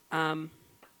 2,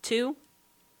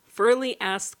 Furly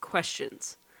asked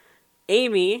questions.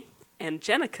 Amy and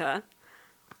Jenica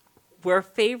were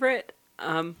fantastic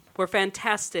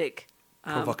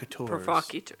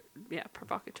provocateurs.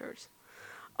 Provocateurs.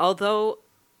 Although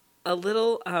a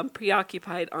little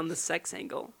preoccupied on the sex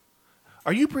angle.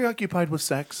 Are you preoccupied with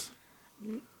sex?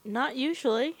 Not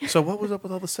usually. So what was up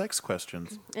with all the sex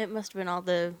questions? It must have been all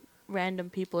the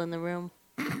random people in the room.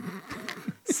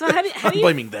 So how do I'm you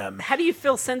blaming them. How do you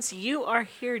feel since you are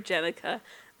here, Jenica,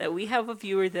 that we have a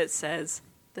viewer that says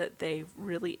that they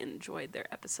really enjoyed their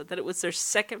episode, that it was their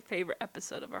second favorite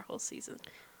episode of our whole season?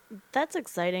 That's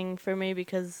exciting for me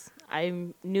because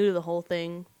I'm new to the whole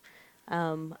thing.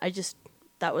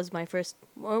 That was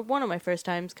one of my first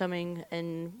times coming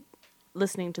and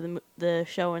listening to the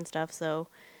show and stuff. So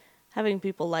having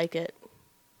people like it,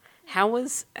 How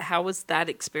was that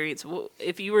experience? Well,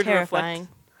 if you were terrifying.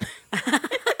 to reflect,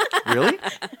 Really?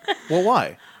 Well,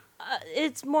 why?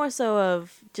 It's more so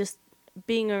of just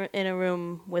being in a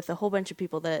room with a whole bunch of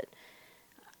people that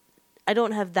I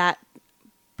don't have that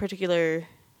particular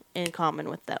in common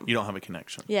with them. You don't have a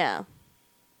connection. Yeah.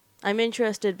 I'm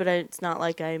interested, but it's not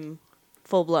like I'm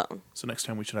full blown. So next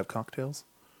time we should have cocktails.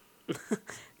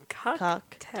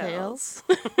 cocktails.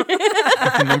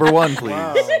 Number 1,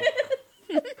 please.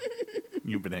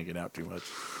 You've been hanging out too much.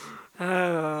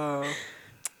 Oh.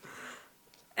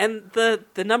 And the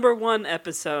number 1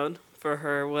 episode for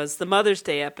her was the Mother's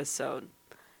Day episode.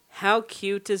 How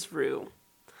cute is Rue?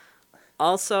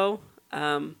 Also,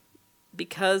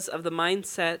 because of the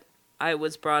mindset I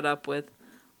was brought up with,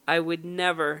 I would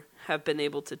never have been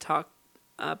able to talk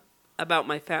about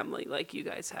my family like you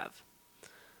guys have.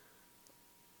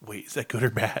 Wait, is that good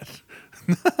or bad?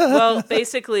 Well,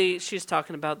 basically, she's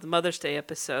talking about the Mother's Day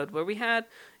episode where we had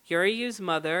Yuri's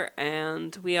mother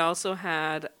and we also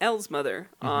had Elle's mother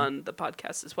on the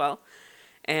podcast as well.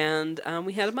 And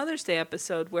we had a Mother's Day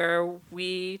episode where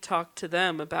we talked to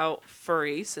them about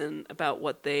furries and about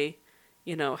what they,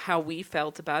 how we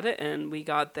felt about it. And we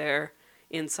got their,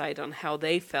 insight on how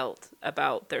they felt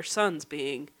about their sons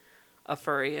being a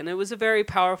furry, and it was a very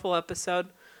powerful episode.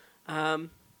 I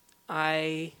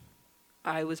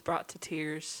was brought to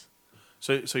tears.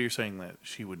 So you're saying that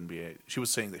she was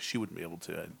saying that she wouldn't be able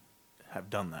to have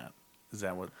done that. Is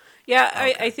that what? Yeah,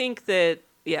 Okay. I think that,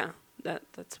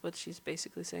 that's what she's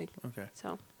basically saying. Okay.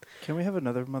 So, Can we have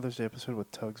another Mother's Day episode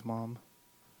with Tug's mom?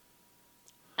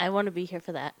 I want to be here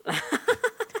for that. Oh,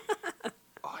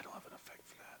 I don't have an effect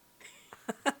for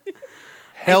that.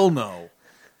 Hell no.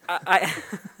 I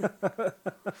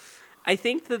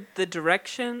think that the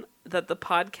direction that the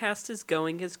podcast is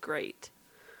going is great.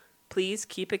 Please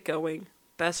keep it going.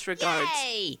 Best regards,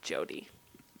 Jody.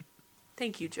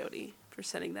 Thank you, Jody, for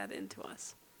sending that in to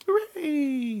us.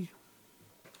 Hooray!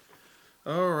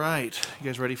 All right. You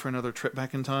guys ready for another trip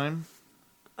back in time?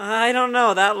 I don't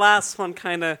know. That last one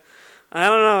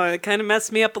it kind of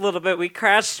messed me up a little bit. We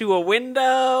crashed through a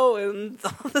window and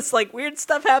all this weird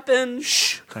stuff happened.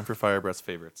 Shh. Time for Firebreath's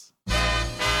favorites.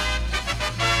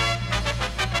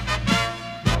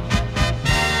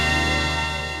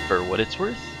 For what it's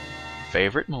worth,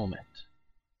 favorite moment.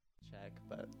 Check,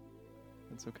 but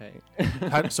it's okay.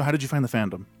 So how did you find the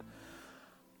fandom?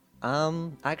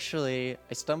 Actually,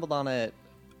 I stumbled on it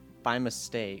by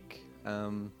mistake.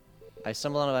 And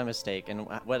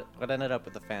what ended up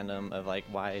with the fandom of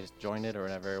why I joined it or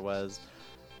whatever was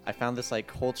I found this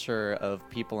culture of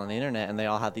people on the internet, and they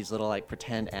all had these little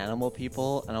pretend animal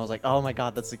people, and I was like, oh my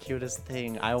god, that's the cutest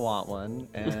thing, I want one.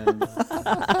 And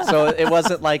so it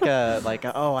wasn't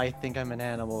oh, I think I'm an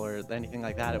animal or anything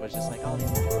like that. It was just oh,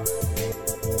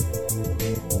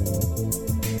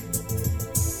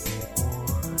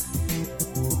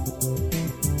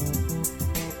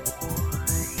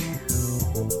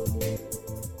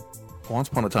 Once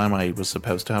upon a time, I was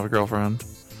supposed to have a girlfriend.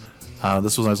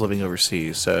 This was when I was living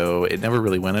overseas, so it never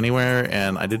really went anywhere,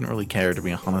 and I didn't really care, to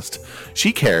be honest.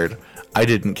 She cared. I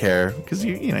didn't care, because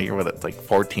you're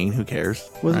 14, who cares?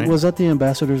 Right? Was that the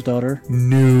ambassador's daughter?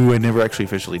 No, I never actually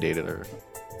officially dated her.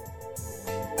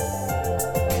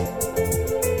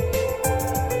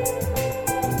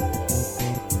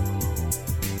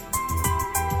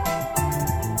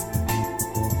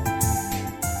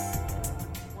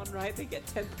 One right, they get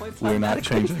 10 points. We're not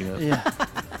changing it. Yeah.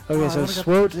 Okay, so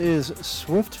SWOT is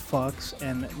Swift Fox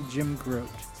and Jim Groat.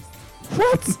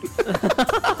 What?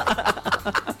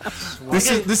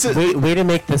 This is way to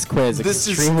make this quiz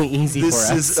extremely easy for us.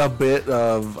 This is a bit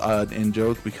of an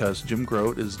in-joke because Jim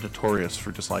Groat is notorious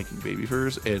for disliking baby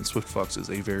furs, and Swift Fox is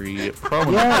a very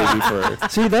prominent baby fur.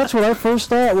 See, that's what I first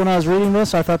thought when I was reading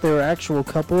this. I thought they were actual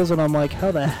couples, and I'm like,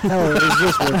 how the hell is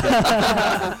this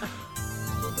working?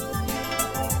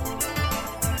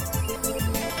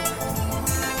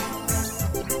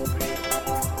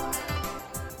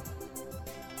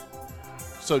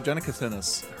 So Jenica sent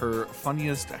us her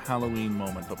funniest Halloween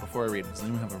moment, but before I read it, does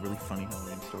anyone have a really funny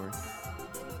Halloween story?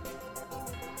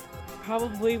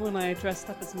 Probably when I dressed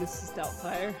up as Mrs.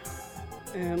 Doubtfire,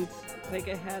 and I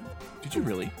had... Did you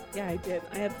really? Yeah, I did.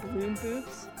 I had balloon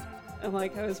boobs, and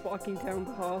I was walking down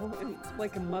the hall, and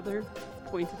a mother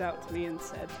pointed out to me and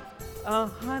said, "Oh,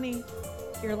 honey,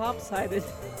 you're lopsided."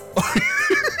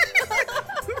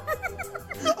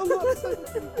 I'm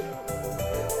lopsided.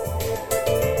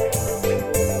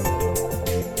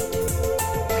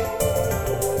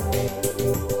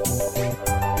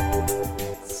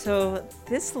 So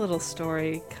this little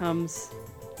story comes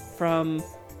from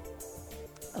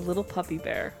a little puppy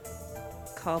bear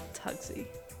called Tugsy.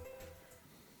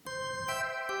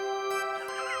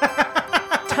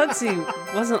 Tugsy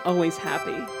wasn't always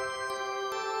happy.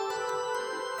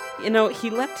 He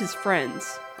left his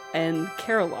friends and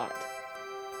care a lot,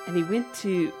 and he went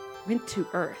to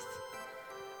Earth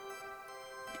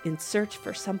in search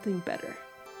for something better.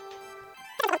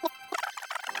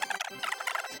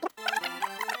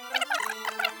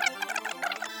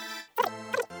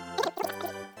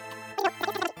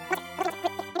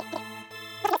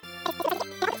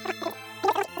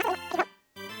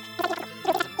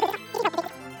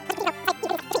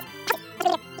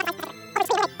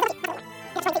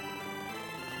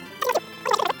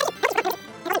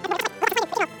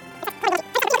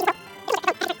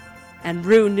 And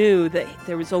Rue knew that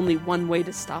there was only one way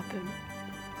to stop him.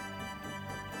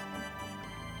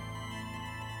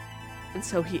 And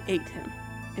so he ate him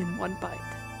in one bite.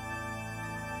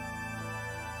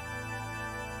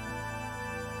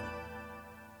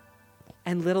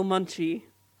 And little Munchie,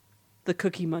 the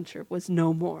cookie muncher, was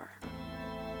no more.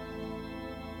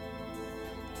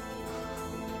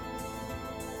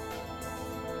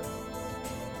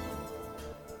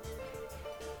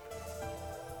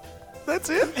 That's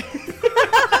it?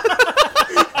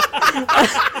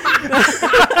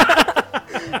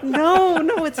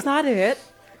 No, it's not it.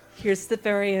 Here's the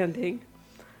very ending.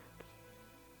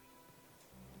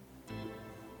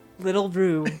 Little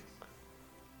Roo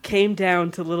came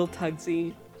down to little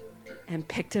Tugsy and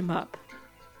picked him up.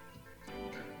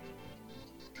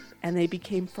 And they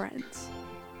became friends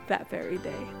that very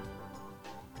day.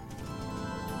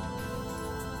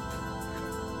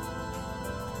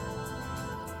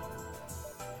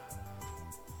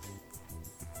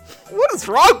 What is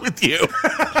wrong with you?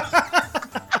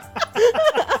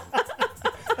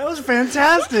 That was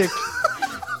fantastic.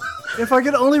 If I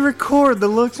could only record the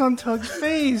looks on Tug's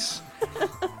face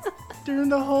during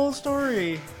the whole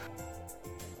story.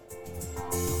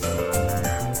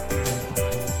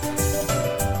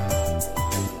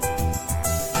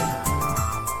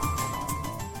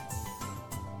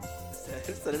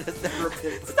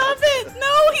 Stop it!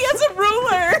 No, he has a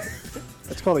ruler!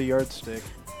 That's called a yardstick.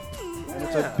 And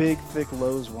it's a big, thick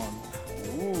Lowe's one.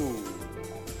 Ooh.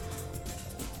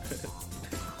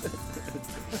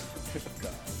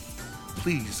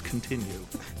 Please continue.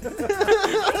 No!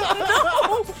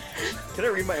 Can I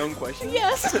read my own question?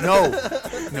 Yes.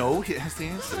 No, he has the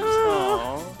answers.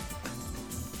 Aww.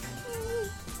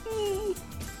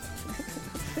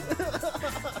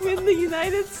 When the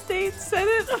United States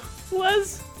Senate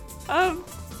was,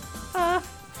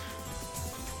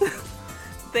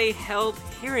 they held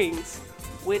hearings,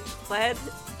 which led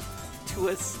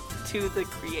to the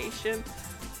creation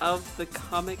of the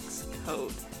Comics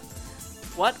Code.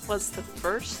 What was the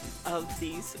first of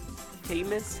these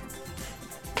famous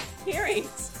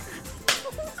hearings?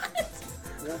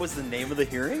 What was the name of the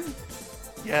hearing?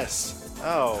 Yes.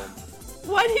 Oh.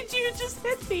 Why did you just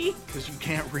hit me? Because you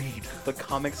can't read. The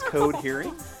Comics Code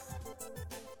hearing?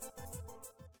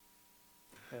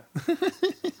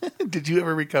 Did you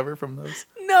ever recover from those?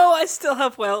 No, I still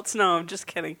have welts. No, I'm just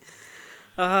kidding.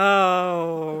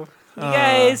 Oh. You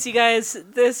guys,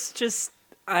 this just,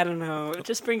 I don't know, it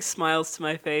just brings smiles to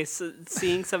my face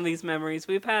seeing some of these memories.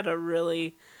 We've had a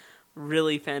really,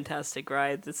 really fantastic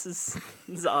ride. This is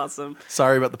awesome.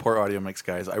 Sorry about the poor audio mix,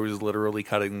 guys. I was literally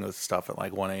cutting this stuff at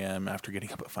like 1 a.m. after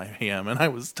getting up at 5 a.m. and I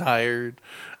was tired.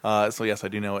 So yes, I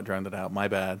do know it drowned it out. My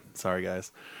bad. Sorry,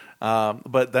 guys.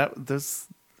 But there's,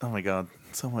 oh my God,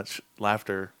 so much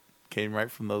laughter came right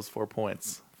from those 4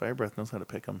 points. Fire Breath knows how to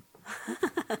pick them.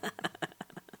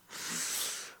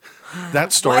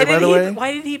 That story, by the way.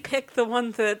 Why did he pick the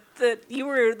one that you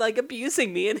were like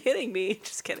abusing me and hitting me?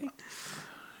 Just kidding.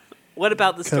 What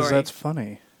about the story? Because that's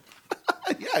funny.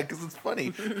 Yeah, because it's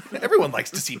funny. Everyone likes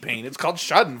to see pain. It's called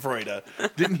Schadenfreude.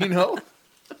 Didn't you know?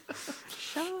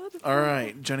 All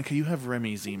right, Jenica, you have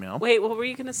Remy's email. Wait, what were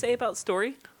you going to say about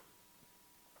story?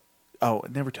 Oh,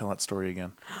 never tell that story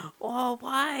again. Oh,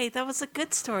 why? That was a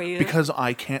good story. Because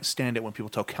I can't stand it when people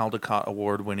tell Caldecott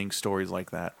award-winning stories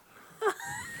like that.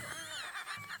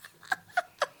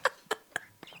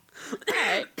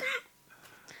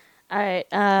 All right.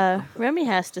 Remy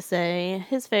has to say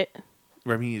his favorite.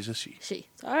 Remy is just she. She.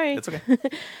 Sorry. It's okay.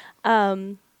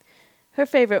 Her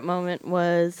favorite moment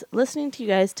was listening to you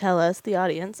guys tell us, the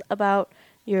audience, about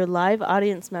your live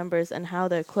audience members and how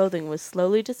their clothing was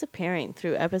slowly disappearing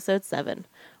through episode 7.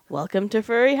 Welcome to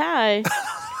Furry High.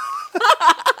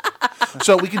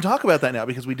 So we can talk about that now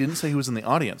because we didn't say who was in the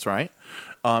audience, right?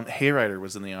 Hayrider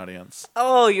was in the audience.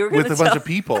 Oh, you were going to with a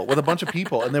bunch of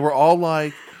people, and they were all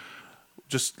like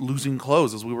just losing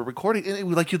clothes as we were recording. And it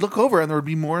was like you'd look over and there would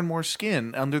be more and more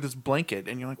skin under this blanket,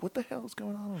 and you're like, "What the hell is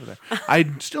going on over there?" I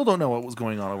still don't know what was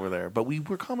going on over there, but we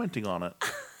were commenting on it.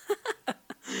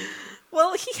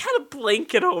 Well, he had a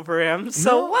blanket over him,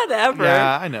 so whatever.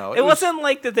 Yeah, I know. It wasn't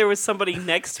like that there was somebody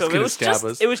next to him. It was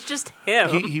just him.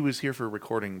 He was here for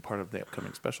recording part of the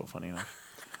upcoming special, funny enough.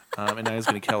 And now he's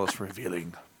going to kill us for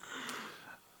revealing.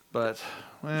 But,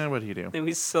 what do you do? And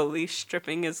he's slowly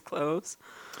stripping his clothes.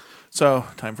 So,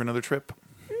 time for another trip.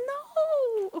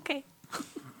 No! Okay.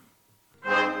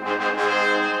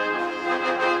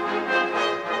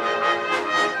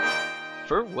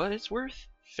 For what it's worth,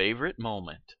 favorite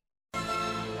moment.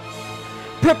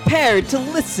 Prepared to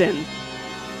listen.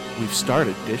 We've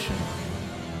started dishing.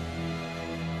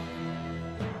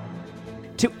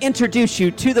 To introduce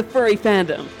you to the furry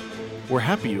fandom. We're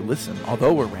happy you listen,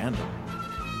 although we're random.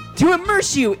 To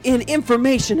immerse you in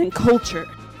information and culture.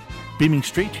 Beaming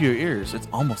straight to your ears, it's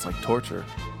almost like torture.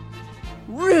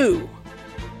 Roo.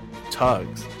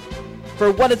 Tugs.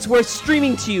 For what it's worth,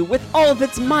 streaming to you with all of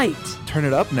its might. Turn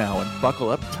it up now and buckle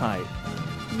up tight.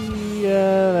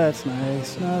 Yeah, that's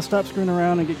nice. Now stop screwing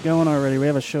around and get going already. We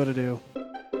have a show to do.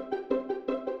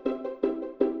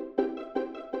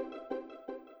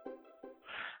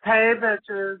 Hey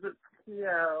bitches, it's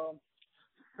Yo.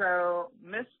 So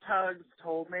Miss Tugs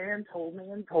told me I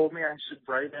should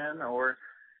write in or,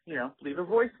 leave a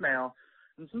voicemail.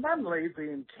 And since I'm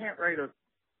lazy and can't write a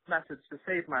message to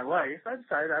save my life, I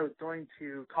decided I was going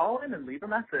to call in and leave a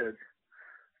message.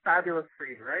 Fabulous for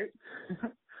you, right?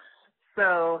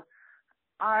 So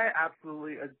I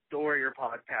absolutely adore your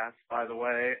podcast, by the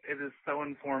way. It is so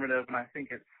informative, and I think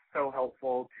it's so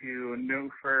helpful to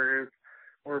new furs,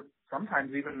 or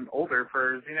sometimes even older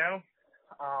furs,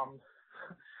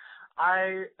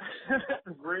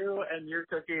 Rue and your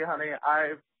cookie, honey,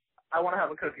 I want to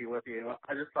have a cookie with you.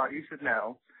 I just thought you should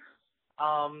know.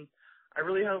 I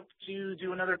really hope to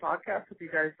do another podcast with you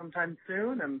guys sometime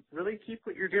soon, and really keep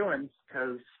what you're doing,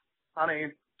 because, honey,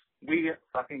 we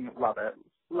fucking love it.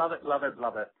 Love it, love it,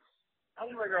 love it.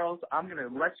 Anyway, girls, I'm going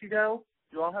to let you go.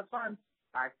 You all have fun.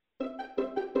 Bye.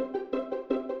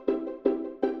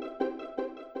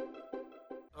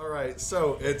 All right,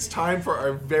 so it's time for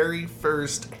our very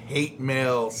first hate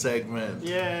mail segment.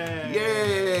 Yay!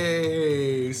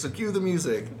 Yay! So cue the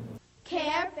music.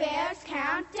 Care Bears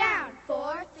Countdown.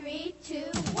 4, 3, 2,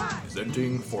 1.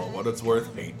 Presenting For What It's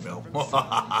Worth hate mail.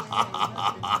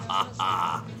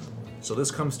 So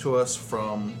this comes to us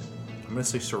from, I'm going to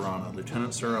say Serrana,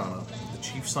 Lieutenant Serrana, the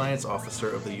Chief Science Officer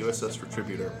of the USS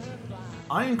Retributor.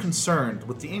 I am concerned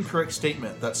with the incorrect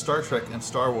statement that Star Trek and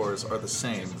Star Wars are the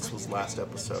same. This was last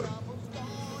episode.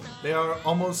 They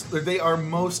are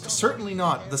most certainly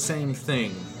not the same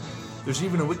thing. There's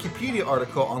even a Wikipedia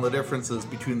article on the differences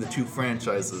between the two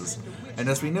franchises. And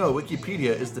as we know, Wikipedia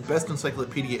is the best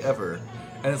encyclopedia ever.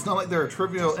 And it's not like there are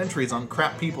trivial entries on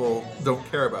crap people don't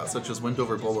care about, such as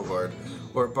Wendover Boulevard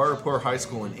or Barapur High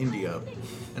School in India,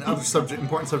 and other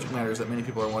important subject matters that many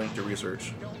people are wanting to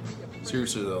research.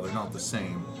 Seriously though, they're not the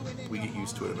same. We get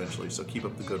used to it eventually, so keep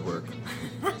up the good work.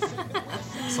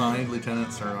 Signed,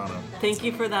 Lieutenant Serrano. Thank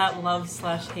you for that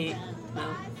love/hate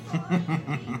mail.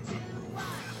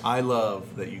 I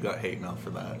love that you got hate mail for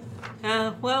that.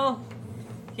 Well,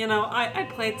 I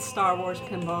played Star Wars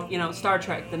pinball. Star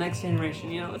Trek, The Next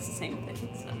Generation. It's the same thing.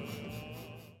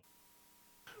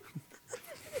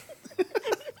 So.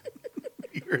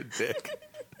 You're a dick.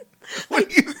 What are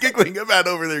you giggling about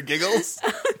over there, Giggles?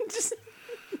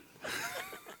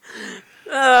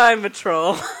 I'm a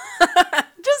troll.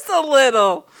 Just a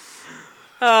little.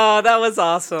 Oh, that was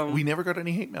awesome. We never got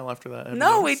any hate mail after that.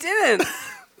 No, we didn't.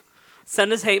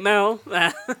 Send us hate mail.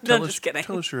 Just kidding.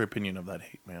 Tell us your opinion of that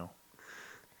hate mail.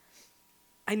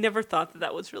 I never thought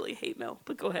that was really hate mail,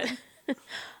 but go ahead.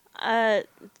 I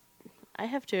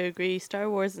have to agree. Star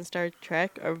Wars and Star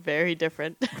Trek are very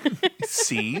different.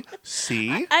 See?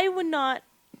 I would not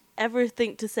ever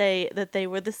think to say that they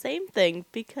were the same thing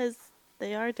because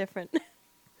they are different.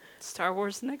 Star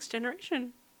Wars: The Next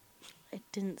Generation. I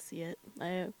didn't see it.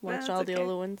 I watched all the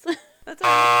older ones. That's all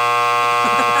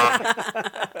right.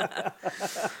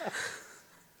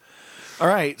 All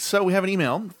right, so we have an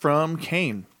email from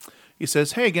Kane. He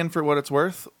says, "Hey again, for what it's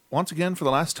worth. Once again, for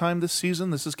the last time this season,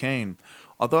 this is Kane.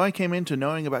 Although I came into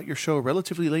knowing about your show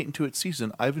relatively late into its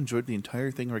season, I've enjoyed the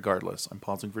entire thing regardless." I'm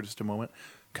pausing for just a moment.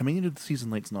 Coming into the season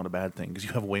late is not a bad thing because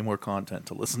you have way more content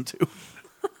to listen to.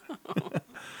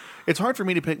 It's hard for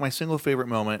me to pick my single favorite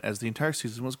moment as the entire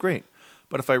season was great.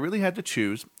 But if I really had to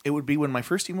choose, it would be when my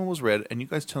first email was read and you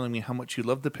guys telling me how much you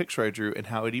loved the picture I drew and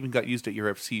how it even got used at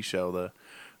your FC show,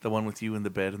 the one with you in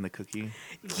the bed and the cookie.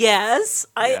 Yes,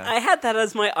 yeah. I had that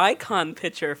as my icon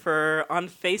picture on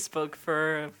Facebook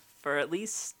for at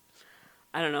least,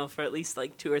 I don't know, for at least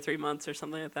like 2 or 3 months or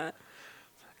something like that.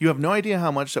 You have no idea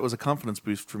how much that was a confidence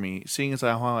boost for me, seeing as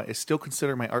how I still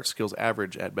consider my art skills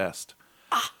average at best.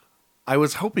 I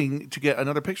was hoping to get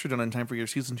another picture done in time for your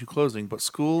Season 2 closing, but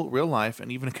school, real life,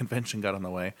 and even a convention got in the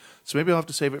way, so maybe I'll have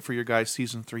to save it for your guys'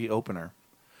 Season 3 opener.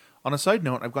 On a side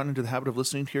note, I've gotten into the habit of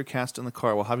listening to your cast in the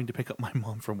car while having to pick up my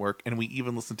mom from work, and we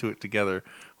even listen to it together.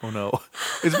 Oh no.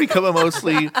 It's become a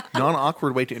mostly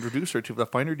non-awkward way to introduce her to the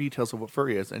finer details of what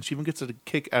furry is, and she even gets a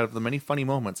kick out of the many funny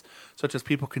moments, such as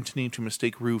people continuing to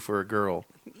mistake Rue for a girl.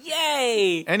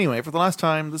 Yay! Anyway, for the last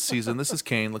time this season, this is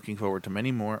Kane, looking forward to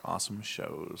many more awesome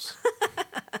shows.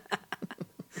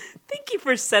 Thank you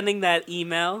for sending that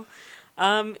email.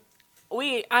 I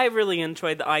really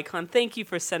enjoyed the icon. Thank you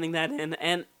for sending that in.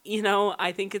 And,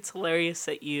 I think it's hilarious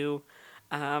that you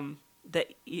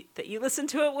listen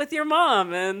to it with your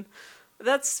mom. And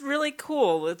that's really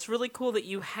cool. It's really cool that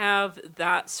you have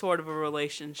that sort of a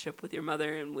relationship with your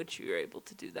mother in which you're able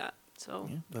to do that. So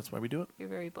yeah, that's why we do it. You're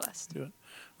very blessed. Do it.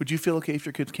 Would you feel okay if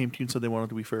your kids came to you and said they wanted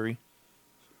to be furry?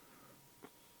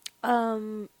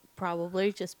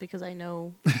 Probably, just because I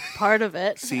know part of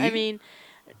it. See? I mean,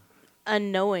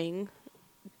 unknowing.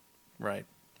 Right.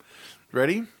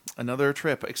 Ready? Another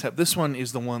trip, except this one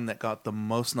is the one that got the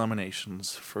most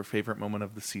nominations for favorite moment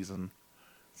of the season.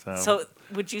 So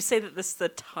would you say that this is the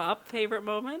top favorite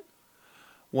moment?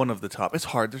 One of the top. It's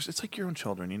hard. It's like your own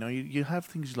children. You know, you have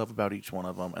things you love about each one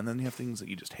of them, and then you have things that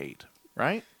you just hate.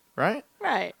 Right? Right?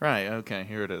 Right. Right. Okay,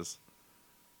 here it is.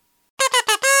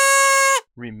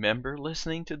 Remember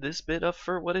listening to this bit of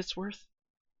For What It's Worth?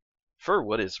 For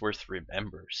What It's Worth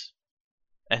remembers.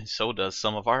 And so does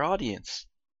some of our audience.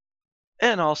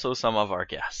 And also some of our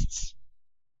guests.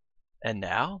 And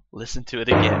now, listen to it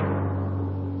again.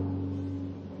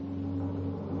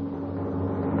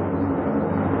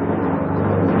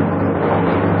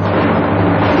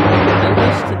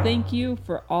 Thank you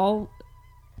for all.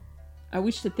 I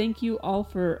wish to thank you all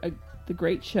for the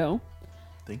great show.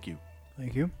 Thank you.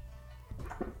 Thank you.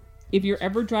 If you're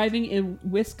ever driving in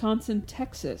Wisconsin,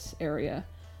 Texas area,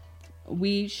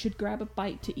 we should grab a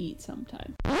bite to eat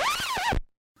sometime.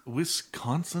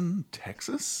 Wisconsin,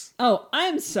 Texas? Oh,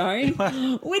 I'm sorry.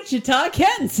 Wichita,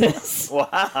 Kansas. Wow.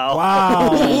 Wow.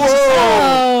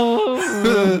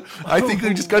 Whoa. I think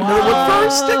we just got another one for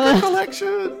our sticker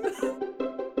collection.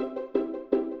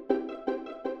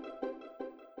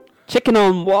 Chicken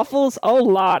on waffles, oh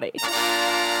lottie.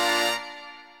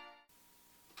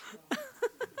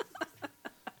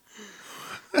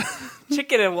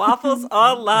 Chicken and waffles,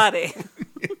 oh lottie.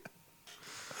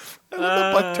 I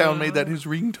love that Bucktown made that his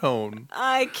ringtone.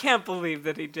 I can't believe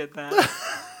that he did that.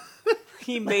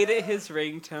 He made it his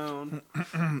ringtone.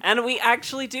 And we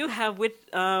actually do have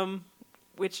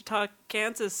Wichita,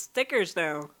 Kansas stickers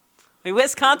now. I mean,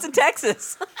 Wisconsin,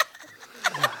 Texas.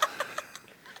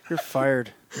 You're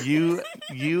fired.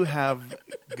 You have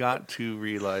got to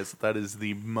realize that is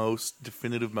the most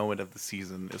definitive moment of the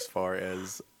season as far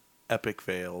as epic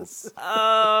fails.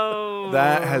 Oh.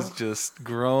 That has just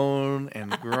grown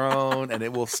and grown, and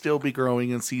it will still be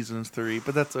growing in seasons 3,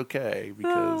 but that's okay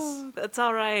because that's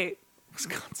all right.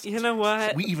 Wisconsin, you know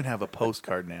what? We even have a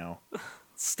postcard now.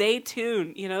 Stay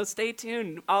tuned. Stay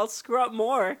tuned. I'll screw up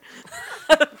more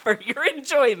for your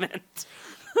enjoyment.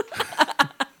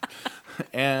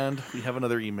 And we have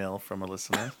another email from a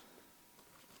listener.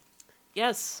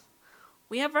 Yes,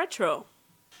 we have Retro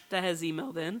that has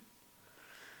emailed in.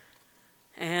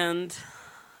 And,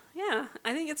 yeah,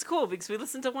 I think it's cool because we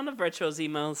listened to one of Retro's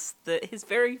emails, his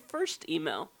very first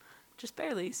email. Just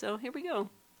barely, so here we go.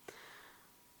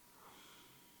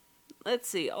 Let's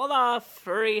see. Hola,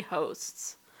 furry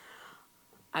hosts.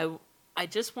 I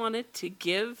just wanted to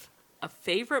give a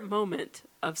favorite moment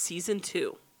of Season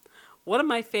 2. One of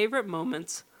my favorite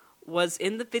moments was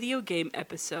in the video game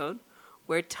episode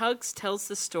where Tugs tells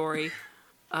the story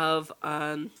of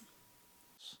I'm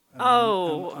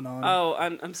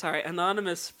sorry,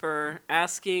 Anonymous for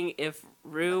asking if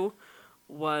Rue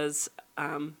was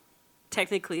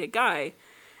technically a guy,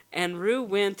 and Rue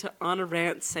went on a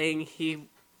rant saying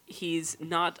he's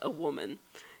not a woman,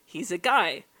 he's a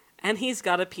guy, and he's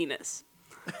got a penis.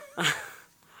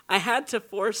 I had to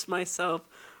force myself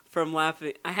from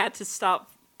laughing. I had to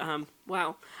stop. I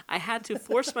had to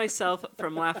force myself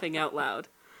from laughing out loud.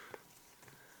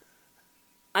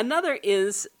 Another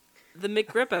is the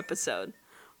McRib episode.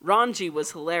 Ranji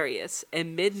was hilarious,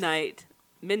 and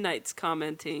Midnight's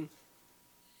commenting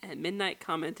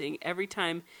every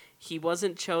time he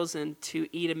wasn't chosen to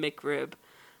eat a McRib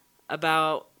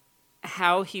about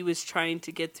how he was trying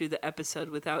to get through the episode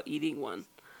without eating one.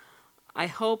 I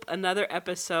hope another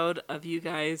episode of you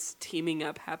guys teaming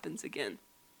up happens again.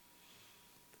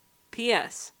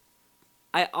 P.S.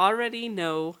 I already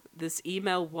know this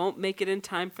email won't make it in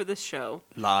time for the show.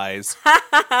 Lies.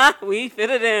 We fit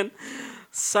it in.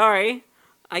 Sorry,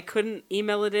 I couldn't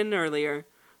email it in earlier,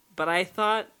 but I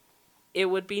thought it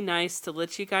would be nice to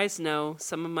let you guys know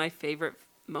some of my favorite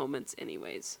moments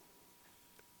anyways.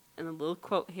 And the little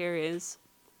quote here is,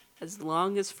 as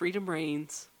long as freedom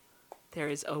reigns,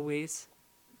 there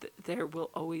will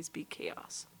always be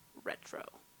chaos. Retro.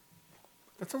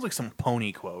 That sounds like some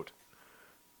pony quote.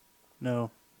 No.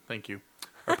 Thank you.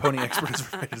 Our pony expert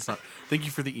is right. It's not. Thank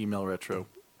you for the email, Retro.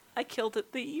 I killed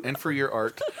it, the email. And for your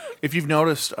art. If you've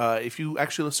noticed, if you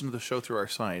actually listen to the show through our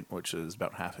site, which is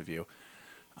about half of you,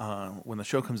 when the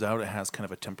show comes out, it has kind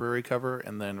of a temporary cover,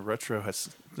 and then Retro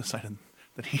has decided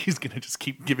that he's going to just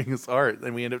keep giving us art,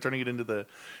 and we end up turning it into the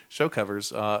show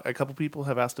covers. A couple people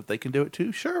have asked if they can do it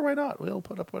too. Sure, why not? We'll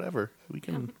put up whatever we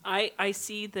can. I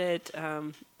see that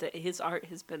that his art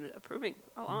has been improving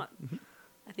a lot. Mm-hmm.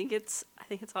 I think it's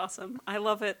awesome. I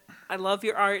love it. I love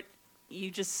your art.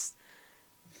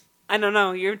 I don't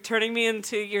know. You're turning me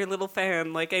into your little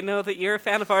fan. Like, I know that you're a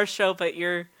fan of our show, but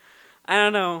I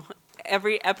don't know.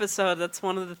 Every episode, that's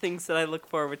one of the things that I look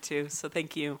forward to. So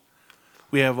thank you.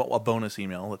 We have a bonus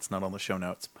email that's not on the show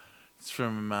notes. It's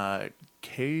from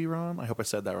Kron. I hope I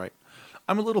said that right.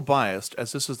 I'm a little biased,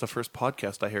 as this is the first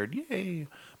podcast I heard. Yay!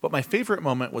 But my favorite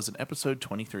moment was in episode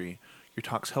 23. Your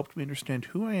talks helped me understand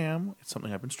who I am. It's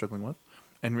something I've been struggling with.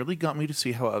 And really got me to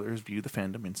see how others view the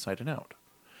fandom inside and out.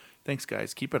 Thanks,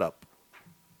 guys. Keep it up.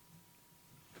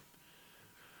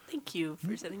 Thank you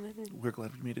for sending that in. We're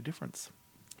glad we made a difference.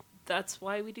 That's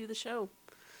why we do the show.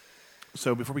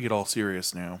 So before we get all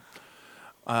serious now,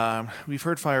 we've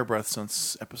heard Fire Breath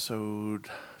since episode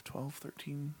 12,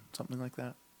 13, something like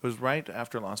that. It was right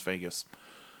after Las Vegas.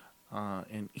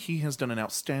 And he has done an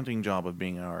outstanding job of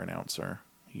being our announcer.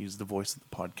 He's the voice of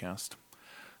the podcast.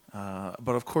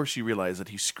 But of course you realize that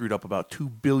he screwed up about 2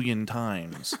 billion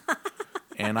times.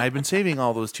 And I've been saving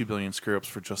all those 2 billion screw-ups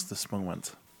for just this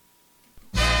moment.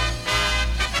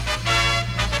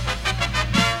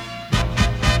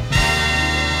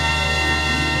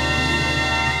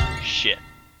 Shit.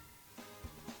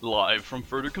 Live from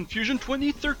Further Confusion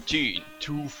 2013,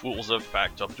 two fools have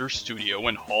packed up their studio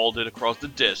and hauled it across the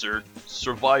desert,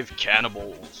 survived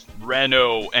cannibals,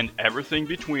 Renault, and everything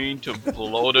between to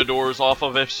blow the doors off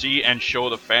of FC and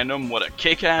show the fandom what a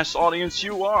kick-ass audience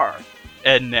you are.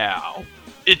 And now,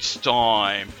 it's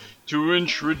time to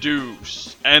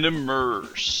introduce and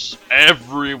immerse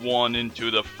everyone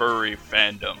into the furry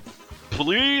fandom.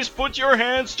 Please put your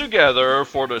hands together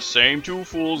for the same two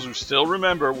fools who still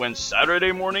remember when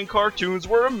Saturday morning cartoons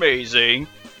were amazing.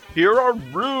 Here are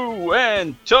Rue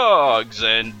and Tugs,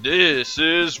 and this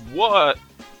is what...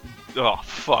 Oh,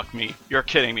 fuck me. You're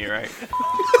kidding me, right?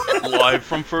 Live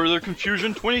from Further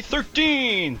Confusion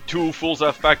 2013, two fools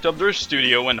have packed up their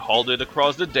studio and hauled it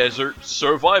across the desert,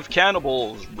 survived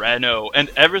cannibals, Renault, and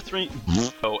everything...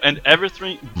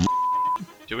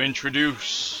 to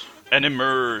introduce and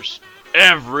immerse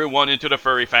everyone into the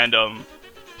furry fandom.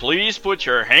 Please put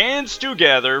your hands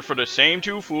together for the same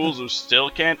two fools who still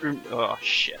can't oh,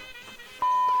 shit.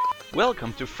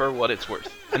 Welcome to For What It's Worth,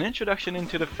 an introduction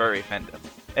into the furry fandom.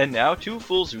 And now two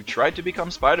fools who tried to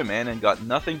become Spider-Man and got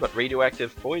nothing but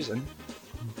radioactive poison.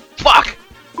 Fuck!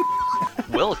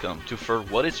 Welcome to For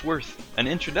What It's Worth, an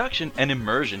introduction and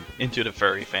immersion into the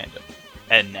furry fandom.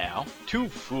 And now, two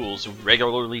fools who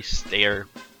regularly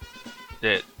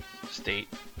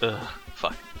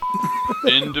fuck.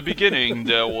 In the beginning,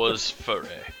 there was furry.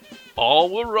 All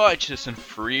were righteous and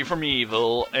free from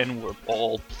evil, and were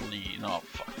all pleased. Oh,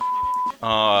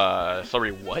 fuck.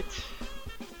 Sorry, what?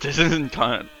 This isn't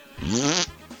kind of...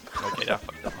 Okay, that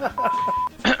fucked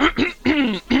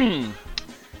up.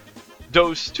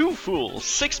 Those two fools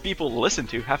 6 people listen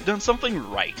to have done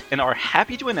something right, and are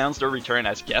happy to announce their return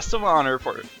as guests of honor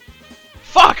for...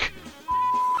 Fuck!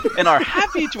 And are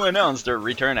happy to announce their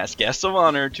return as guests of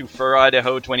honor to Fur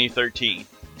Idaho 2013.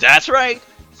 That's right!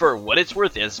 For What It's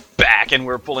Worth is back, and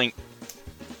we're pulling...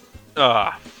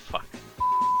 fuck.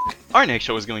 Our next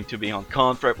show is going to be on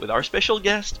Confrep with our special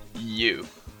guest, you.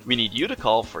 We need you to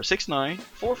call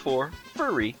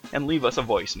 469-44-FURRY and leave us a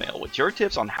voicemail with your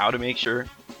tips on how to make sure...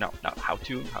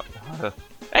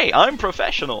 Hey, I'm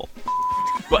professional!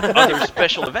 But other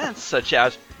special events, such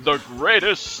as the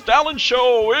greatest stallion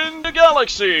show in the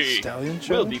galaxy, Stallion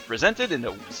show? will be presented in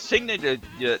the signature...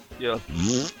 Okay,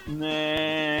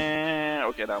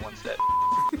 that one's dead.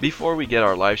 Before we get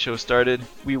our live show started,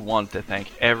 we want to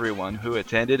thank everyone who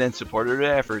attended and supported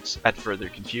our efforts at Further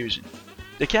Confusion.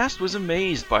 The cast was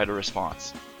amazed by the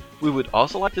response. We would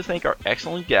also like to thank our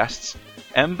excellent guests,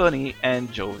 M. Bunny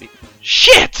and Joey.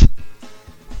 Shit!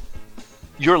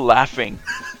 You're laughing.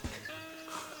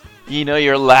 You know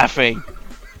you're laughing.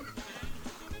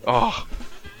 Oh.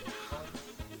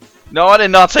 No, I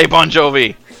did not say Bon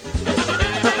Jovi.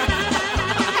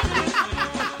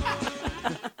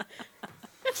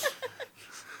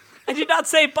 I did not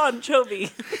say Bon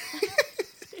Jovi.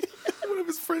 One of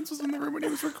his friends was in the room when he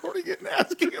was recording it and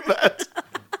asking him that.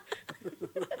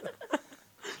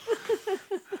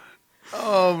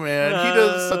 Oh man, he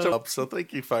does such a help. So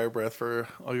thank you, Fire Breath, for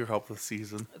all your help this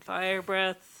season. Fire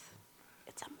Breath,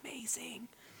 it's amazing.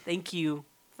 Thank you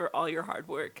for all your hard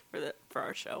work for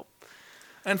our show.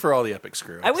 And for all the epic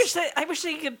screw-ups. I wish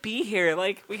they could be here.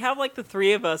 Like, we have like the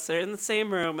 3 of us are in the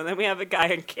same room, and then we have a guy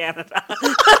in Canada.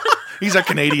 He's a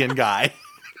Canadian guy.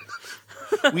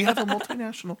 We have a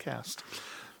multinational cast.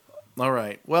 All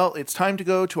right. Well, it's time to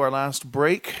go to our last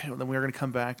break. And then we're going to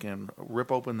come back and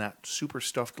rip open that super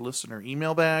stuffed listener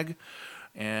email bag.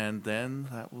 And then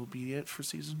that will be it for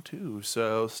season 2.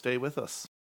 So stay with us.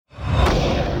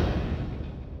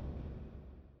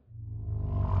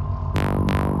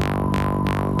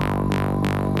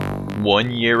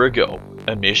 One year ago,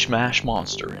 A mishmash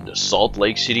monster in the Salt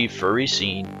Lake City furry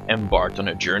scene embarked on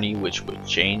a journey which would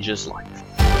change his life.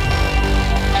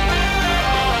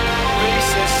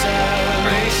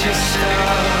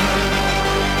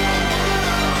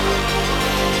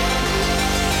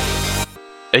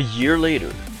 A year later,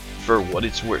 For What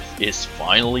It's Worth is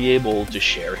finally able to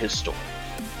share his story.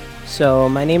 So,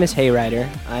 my name is Hayrider.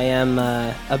 I am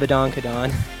a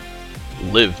Badonkadon.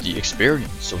 Live the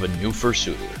experience of a new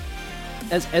fursuiter.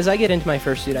 As I get into my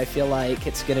fursuit, I feel like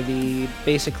it's going to be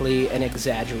basically an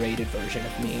exaggerated version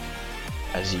of me.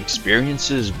 As he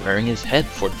experiences wearing his head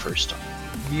for the first time.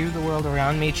 View the world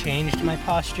around me changed my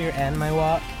posture and my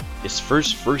walk. His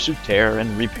first fursuit tear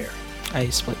and repair. I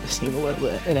split the seam a little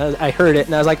bit, and I heard it,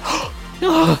 and I was like,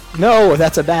 oh, no,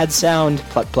 that's a bad sound.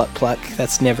 Pluck, pluck, pluck.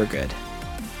 That's never good.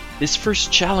 His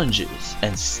first challenges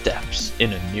and steps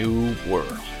in a new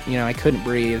world. You know, I couldn't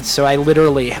breathe, so I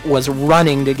literally was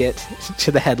running to get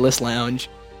to the Headless Lounge.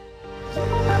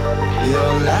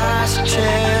 Your last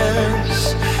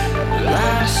chance,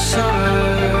 last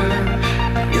summer,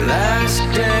 your last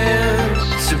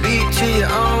dance, to beat to your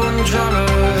own drummer.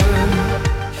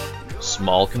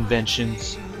 Small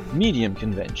conventions, medium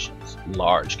conventions,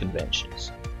 large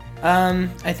conventions.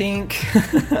 I think,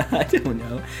 I don't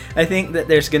know. I think that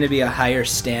there's going to be a higher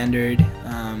standard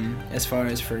as far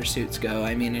as fursuits go.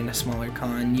 I mean, in a smaller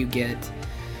con, you get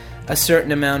a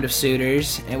certain amount of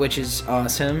suitors, which is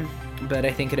awesome. But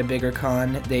I think at a bigger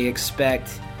con, they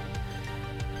expect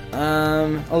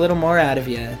a little more out of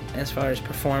you as far as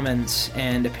performance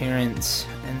and appearance.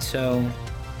 And so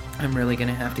I'm really going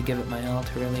to have to give it my all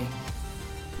to really...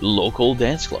 Local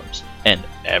dance clubs, and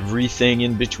everything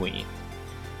in between.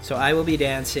 So I will be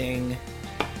dancing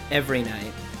every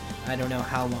night. I don't know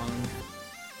how long.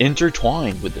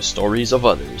 Intertwined with the stories of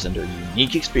others and their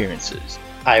unique experiences.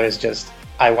 I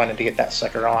wanted to get that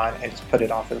sucker on and just put it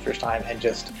on for the first time and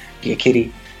just be a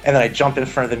kitty. And then I jump in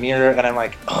front of the mirror and I'm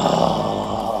like,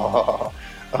 oh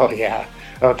yeah,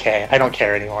 okay, I don't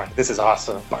care anymore. This is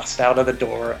awesome. Bust out of the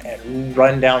door and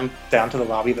run down to the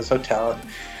lobby of this hotel. And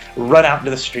run out into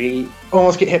the street,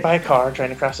 almost get hit by a car trying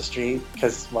to cross the street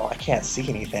because, well, I can't see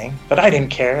anything. But I didn't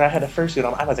care. I had a fursuit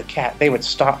on. I was a cat. They would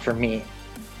stop for me.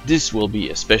 This will be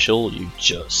a special you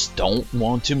just don't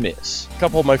want to miss. A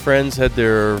couple of my friends had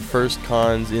their first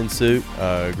cons in suit,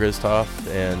 Gristoff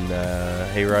and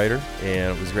Hayrider,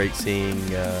 and it was great seeing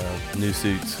new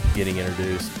suits getting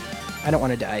introduced. I don't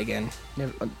want to die again.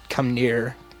 Never come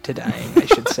near to dying, I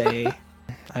should say.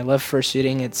 I love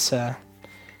fursuiting.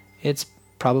 It's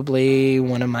probably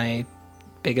one of my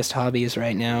biggest hobbies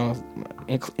right now,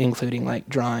 including like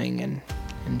drawing and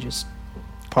just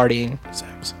partying.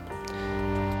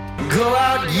 Go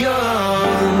out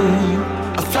young,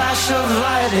 a flash of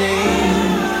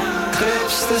lightning,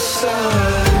 clips the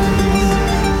sun,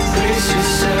 brace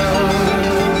yourself,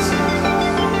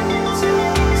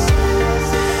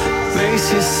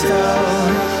 brace yourself.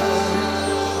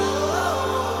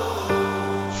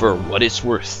 For What It's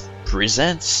Worth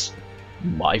presents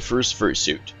My First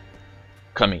Fursuit,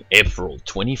 coming April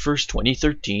 21st,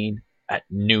 2013 at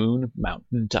noon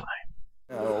Mountain Time.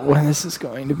 Oh, this is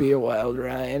going to be a wild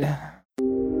ride.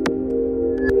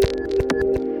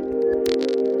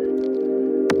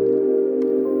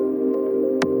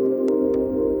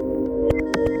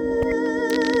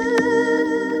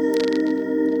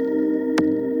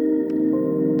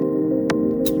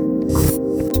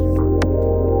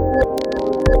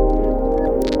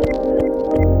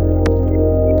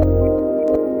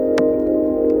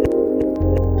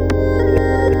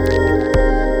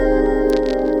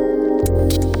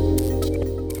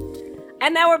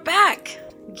 And now we're back!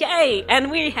 Yay! And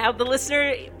we have the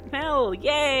listener mail.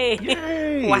 Yay!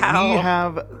 Yay! Wow. We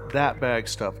have that bag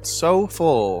stuffed so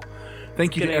full.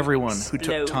 Thank you to Gonna everyone who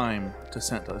explode. took time to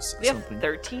send us We have something.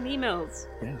 13 emails.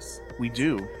 Yes, we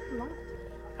do.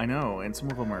 I know, and some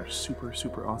of them are super,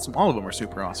 super awesome. All of them are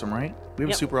super awesome, right? We have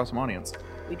Yep. a super awesome audience.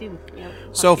 We do. Yep.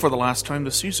 So, for the last time, the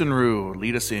Susanru,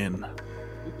 lead us in.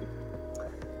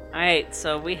 Alright,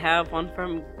 so we have one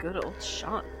from good old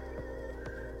Sean.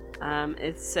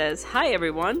 It says, "Hi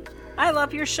everyone, I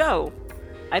love your show.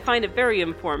 I find it very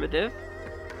informative.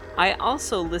 I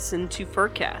also listen to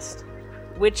Furcast,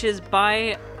 which is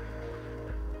by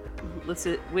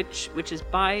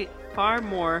far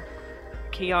more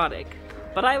chaotic,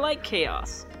 but I like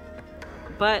chaos.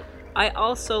 But I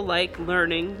also like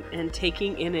learning and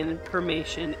taking in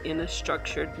information in a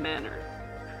structured manner.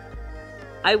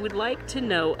 I would like to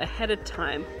know ahead of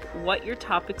time what your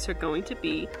topics are going to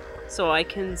be so I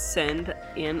can send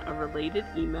in a related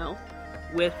email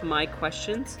with my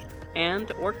questions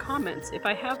and or comments if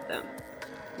I have them.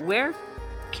 Where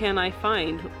can I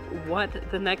find what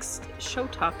the next show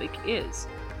topic is,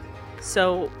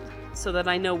 so that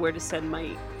I know where to send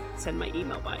my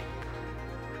email by.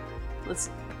 Let's.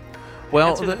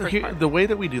 Well, answer the first part. the way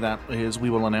that we do that is we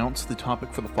will announce the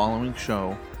topic for the following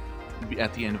show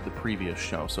at the end of the previous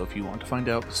show. So if you want to find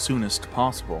out the soonest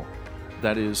possible,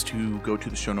 that is to go to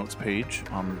the show notes page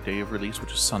on the day of release,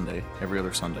 which is Sunday, every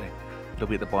other Sunday. It'll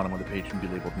be at the bottom of the page and be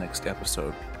labeled next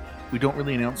episode. We don't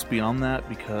really announce beyond that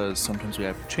because sometimes we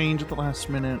have to change at the last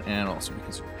minute, and also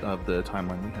because of the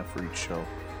timeline we have for each show.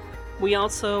 We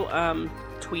also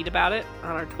tweet about it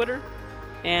on our Twitter,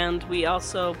 and we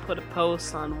also put a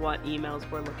post on what emails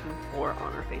we're looking for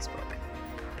on our Facebook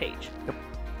page. Yep.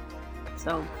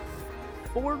 So,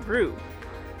 for Rue,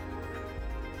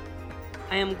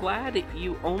 I am glad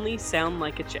you only sound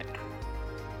like a chick.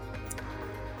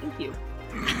 Thank you.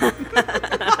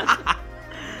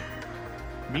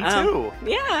 Me too.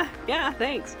 Yeah,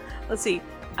 thanks. Let's see.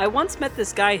 I once met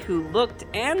this guy who looked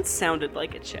and sounded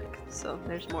like a chick, so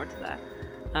there's more to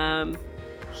that.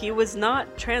 He was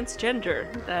not transgender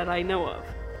that I know of.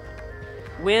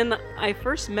 When I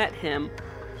first met him,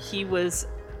 he was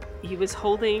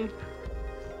holding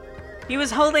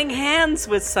hands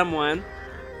with someone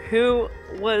who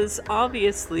was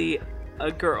obviously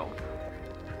a girl.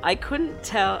 I could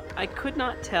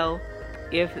not tell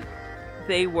if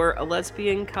they were a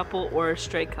lesbian couple or a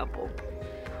straight couple.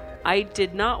 I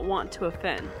did not want to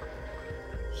offend.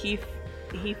 He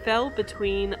fell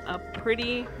between a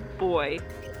pretty boy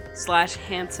 /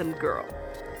 handsome girl.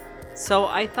 So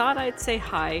I thought I'd say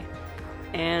hi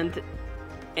and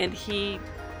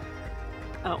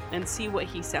see what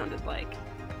he sounded like.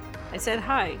 I said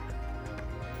hi.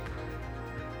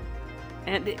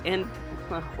 And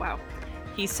wow.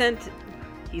 He said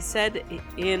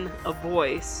in a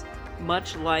voice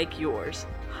much like yours,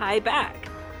 "Hi back."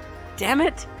 Damn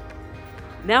it!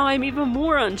 Now I'm even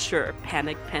more unsure.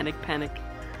 Panic.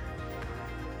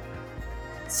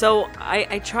 So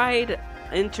I tried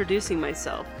introducing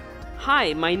myself.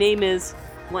 "Hi, my name is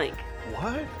blank."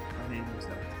 What? My name is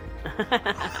that.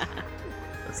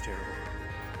 That's terrible.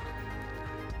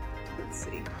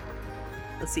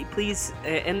 Let's see. Please,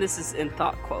 and this is in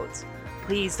thought quotes.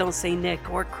 Please don't say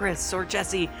Nick or Chris or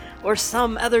Jesse or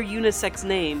some other unisex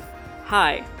name.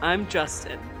 Hi, I'm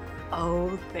Justin.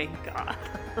 Oh, thank God.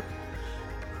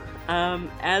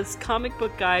 As Comic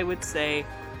Book Guy would say,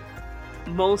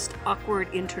 most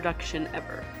awkward introduction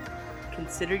ever.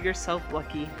 Consider yourself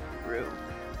lucky, Rue.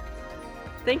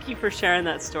 Thank you for sharing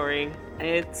that story.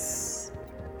 It's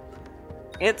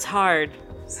hard.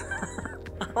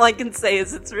 All I can say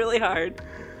is it's really hard.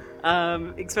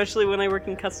 Especially when I work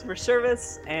in customer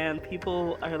service and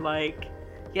people are like,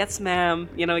 "Yes, ma'am."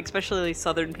 You know, especially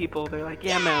Southern people, they're like,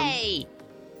 "Yeah, ma'am."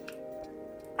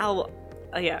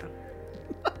 Yeah.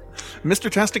 Mr.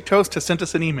 Tastic Toast has sent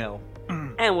us an email.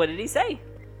 And what did he say?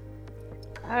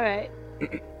 All right.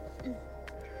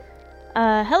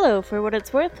 Hello, for what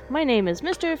it's worth. My name is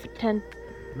Mr.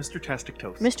 Tastic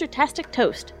Toast. Mr. Tastic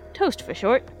Toast. Toast for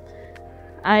short.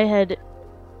 I had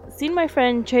seen my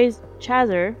friend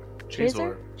Chazor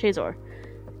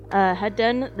had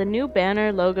done the new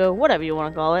banner, logo, whatever you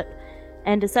want to call it,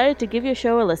 and decided to give your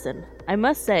show a listen. I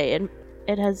must say,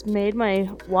 it has made my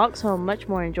walks home much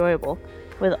more enjoyable,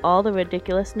 with all the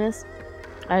ridiculousness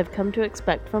I've come to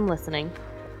expect from listening.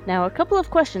 Now, a couple of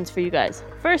questions for you guys.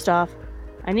 First off,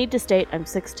 I need to state I'm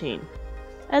 16,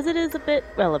 as it is a bit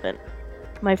relevant.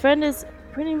 My friend is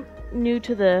pretty new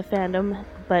to the fandom,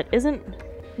 but isn't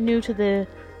new to the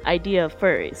idea of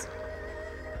furries.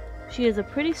 She is a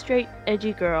pretty straight,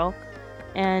 edgy girl,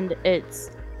 and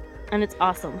it's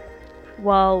awesome.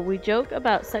 While we joke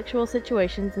about sexual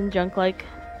situations and junk like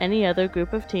any other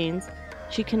group of teens,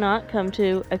 she cannot come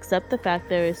to accept the fact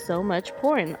there is so much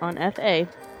porn on FA.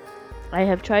 I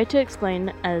have tried to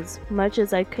explain as much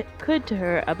as I could to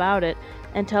her about it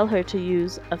and tell her to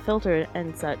use a filter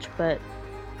and such, but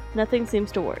nothing seems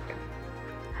to work.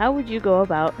 How would you go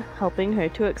about helping her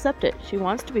to accept it? She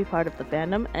wants to be part of the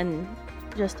fandom and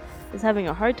just is having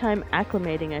a hard time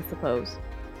acclimating, I suppose.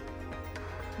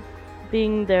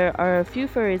 Being there are a few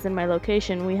furries in my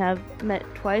location, we have met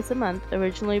twice a month,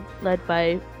 originally led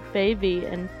by Faye V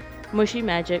and Mushy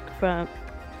Magic from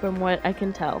what I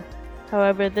can tell.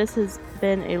 However, this has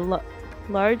been a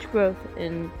large growth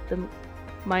in the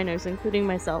minors, including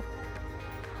myself.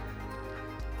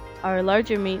 Our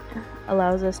larger meet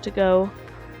allows us to go,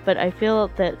 but I feel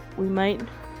that we might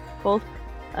both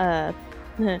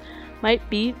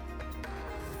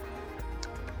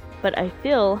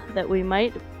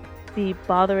be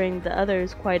bothering the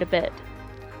others quite a bit,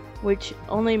 which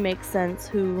only makes sense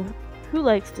who who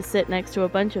likes to sit next to a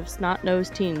bunch of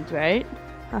snot-nosed teens, right?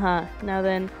 Haha, now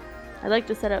then, I'd like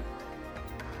to set up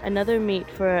another meet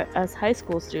for us high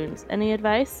school students. Any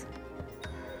advice?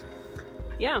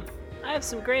 Yeah, I have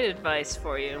some great advice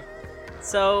for you.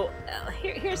 So,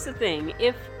 here's the thing.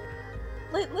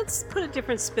 Let's put a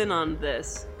different spin on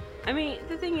this. I mean,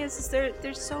 the thing is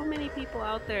there's so many people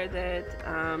out there that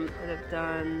have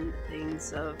done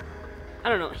things of, I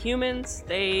don't know, humans,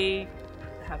 they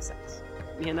have sex.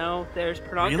 You know, there's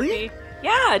pornography. Really?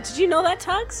 Yeah, did you know that,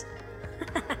 Tugs?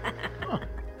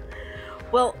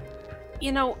 Well,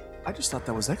 you know, I just thought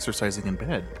that was exercising in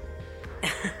bed.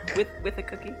 with a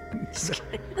cookie. Just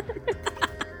kidding.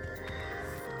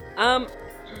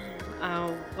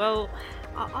 Well,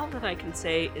 all that I can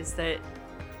say is that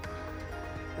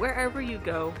wherever you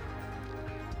go,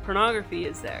 pornography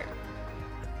is there.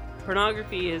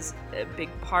 Pornography is a big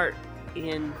part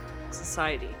in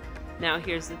society. Now,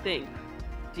 here's the thing.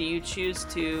 Do you choose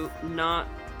to not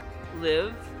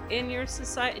live in your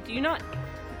society? Do you not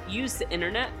use the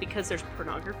internet because there's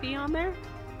pornography on there?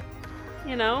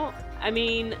 You know, I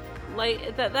mean,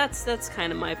 like that's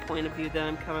kind of my point of view that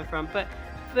I'm coming from.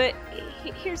 But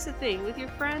here's the thing with your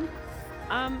friend.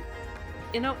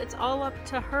 You know, it's all up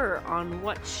to her on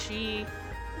what she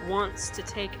wants to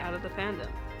take out of the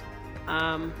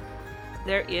fandom.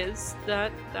 There is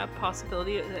that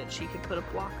possibility that she could put a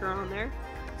blocker on there,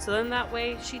 so then that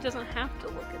way she doesn't have to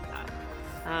look at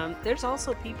that. There's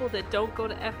also people that don't go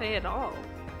to FA at all,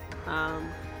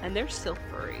 and they're still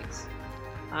furries.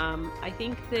 I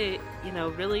think that, you know,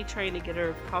 really trying to get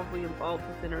her probably involved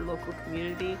within her local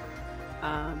community.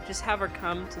 Just have her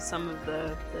come to some of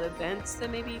the events that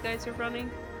maybe you guys are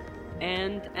running,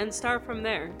 and start from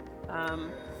there.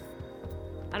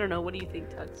 I don't know. What do you think,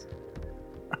 Tugs?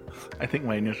 I think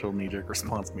my initial knee-jerk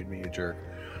response made me a jerk.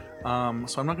 So I'm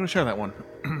not going to share that one.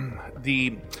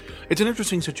 It's an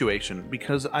interesting situation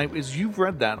because as you've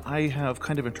read that, I have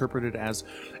kind of interpreted as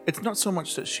it's not so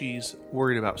much that she's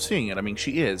worried about seeing it. I mean,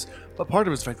 she is, but part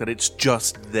of it's the fact that it's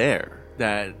just there.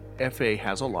 That FA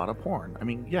has a lot of porn. I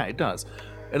mean, yeah, it does.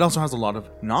 It also has a lot of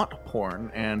not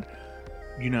porn, and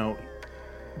you know,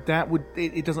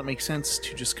 it doesn't make sense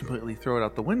to just completely throw it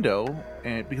out the window,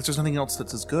 and because there's nothing else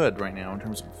that's as good right now in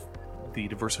terms of the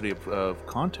diversity of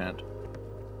content.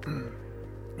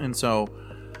 And so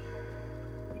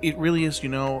it really is, you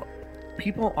know,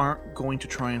 people aren't going to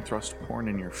try and thrust porn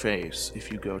in your face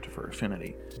if you go to Fur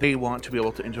Affinity. They want to be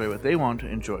able to enjoy what they want to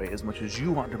enjoy as much as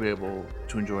you want to be able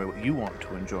to enjoy what you want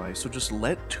to enjoy. So just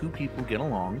let two people get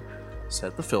along,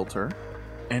 set the filter,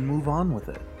 and move on with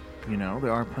it. You know,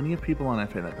 there are plenty of people on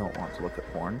FA that don't want to look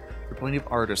at porn. There are plenty of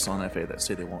artists on FA that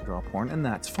say they won't draw porn, and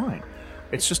that's fine.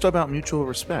 It's just about mutual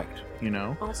respect, you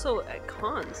know? Also, at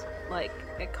cons, right.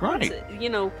 You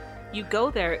know, you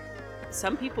go there,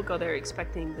 some people go there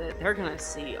expecting that they're gonna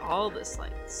see all this,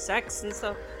 like, sex and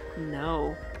stuff.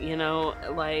 No, you know,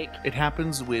 like... It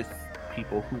happens with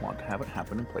people who want to have it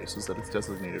happen in places that it's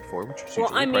designated for, which is well,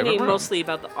 usually I'm private meaning rooms. mostly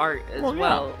about the art as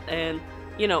well. And,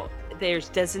 you know, there's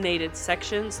designated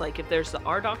sections, like if there's the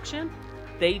art auction,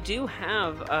 they do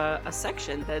have a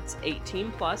section that's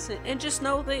 18 plus, and just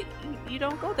know that you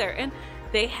don't go there. And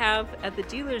they have, at the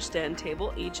dealer's den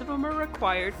table, each of them are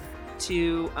required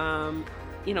to,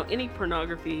 you know, any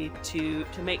pornography to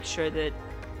make sure that,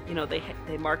 you know, they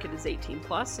mark it as 18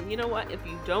 plus. And you know what? If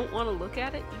you don't want to look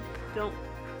at it, you don't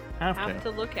have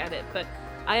to look at it. But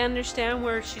I understand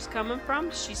where she's coming from.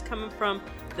 She's coming from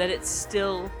that it's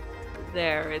still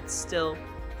there. It's still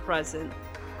present.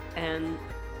 And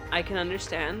I can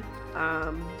understand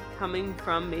coming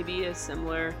from maybe a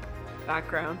similar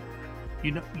background.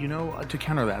 You know, to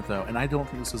counter that though, and I don't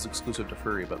think this is exclusive to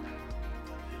furry, but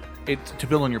to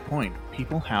build on your point,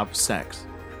 people have sex.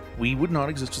 We would not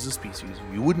exist as a species.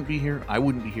 You wouldn't be here. I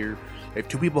wouldn't be here if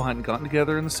two people hadn't gotten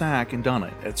together in the sack and done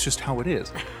it. It's just how it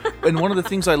is. And one of the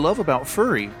things I love about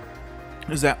furry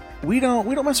is that we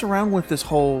don't mess around with this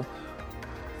whole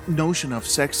notion of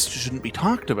sex shouldn't be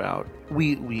talked about.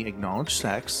 We acknowledge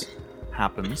sex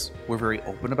happens. We're very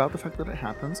open about the fact that it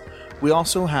happens. We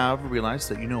also have realized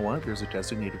that, you know what, there's a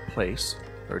designated place.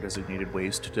 There are designated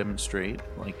ways to demonstrate.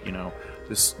 Like, you know,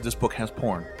 this book has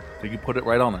porn. So you put it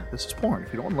right on there. This is porn.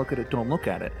 If you don't want to look at it, don't look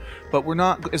at it. But we're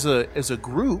not, as a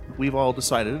group, we've all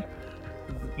decided,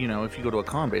 you know, if you go to a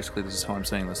con, basically, this is how I'm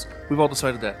saying this, we've all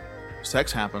decided that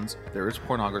sex happens, there is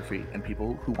pornography, and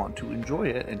people who want to enjoy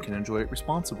it and can enjoy it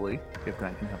responsibly, if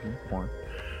that can happen with porn,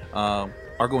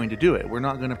 are going to do it. We're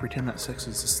not going to pretend that sex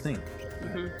is this thing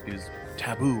that is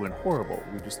taboo and horrible.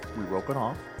 We rope it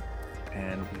off,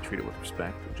 and we treat it with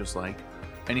respect, just like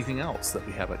anything else that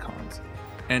we have at cons.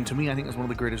 And to me, I think it's one of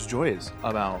the greatest joys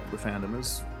about the fandom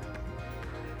is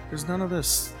There's none of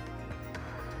this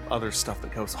other stuff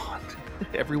that goes on.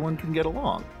 Everyone can get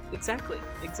along. Exactly.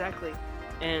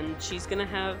 And she's gonna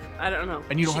have, I don't know.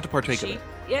 And you don't have to partake of it.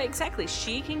 Yeah, exactly.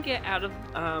 She can get out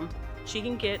of, she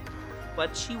can get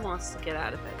what she wants to get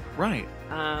out of it. Right.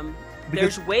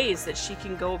 There's ways that she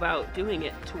can go about doing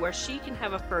it to where she can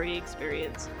have a furry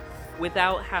experience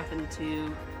without having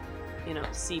to,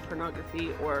 see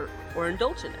pornography or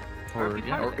indulge in it. Or be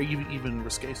part of it. even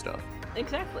risque stuff.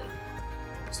 Exactly.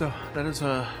 So that is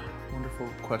a wonderful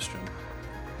question.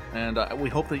 And we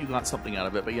hope that you got something out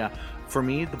of it. But yeah, for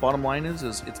me, the bottom line is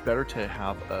it's better to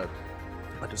have a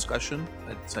discussion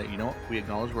and say, we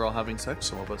acknowledge we're all having sex.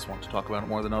 Some of us want to talk about it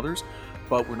more than others,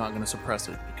 but we're not going to suppress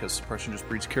it because suppression just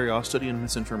breeds curiosity and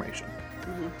misinformation.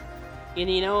 Mm-hmm.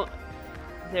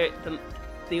 And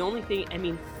the only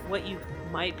thing, what you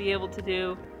might be able to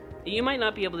do, you might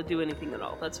not be able to do anything at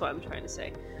all. That's what I'm trying to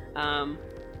say.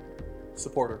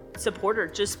 Support her.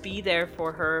 Just be there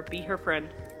for her. Be her friend.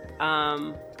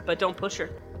 But don't push her.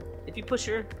 If you push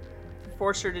her,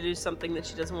 force her to do something that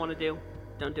she doesn't want to do,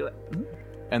 don't do it. Mm-hmm.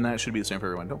 And that should be the same for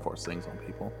everyone. Don't force things on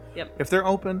people. Yep. If they're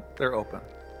open, they're open.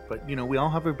 But, we all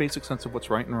have a basic sense of what's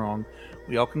right and wrong.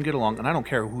 We all can get along. And I don't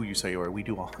care who you say you are. We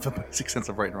do all have a basic sense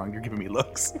of right and wrong. You're giving me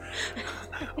looks.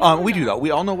 We do, though.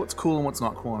 We all know what's cool and what's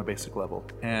not cool on a basic level.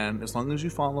 And as long as you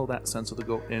follow that sense of the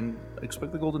goal and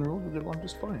expect the golden rule, you'll get along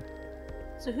just fine.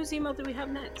 So whose email do we have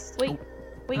next? Wait.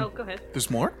 Oh, go ahead. There's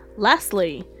more?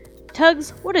 Lastly, Tugs,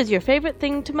 what is your favorite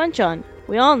thing to munch on?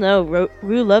 We all know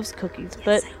Rue loves cookies,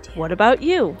 but what about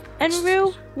you? And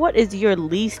Rue, what is your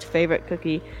least favorite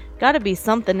cookie? Gotta be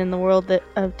something in the world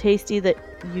of tasty that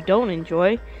you don't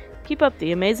enjoy. Keep up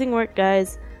the amazing work,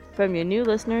 guys. From your new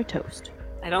listener, Toast.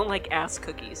 I don't like ass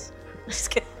cookies. Just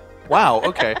kidding. Wow,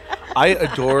 okay. I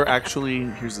adore,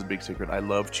 here's the big secret. I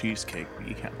love cheesecake, but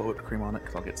you can't put whipped cream on it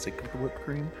because I'll get sick of the whipped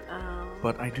cream.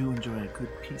 But I do enjoy a good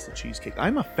piece of cheesecake.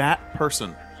 I'm a fat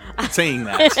person saying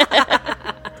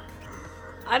that.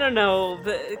 I don't know.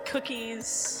 The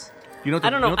cookies... I don't know. I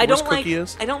don't know. You know what the worst cookie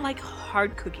is? I don't like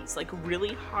hard cookies, like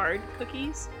really hard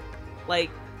cookies. Like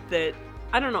that.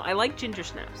 I don't know. I like ginger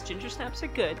snaps. Ginger snaps are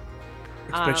good.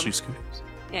 Especially Scooties.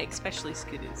 Yeah, especially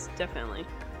Scooties, definitely.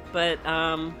 But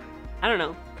I don't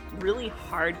know. Really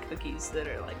hard cookies that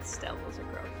are like stale, those are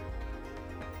gross.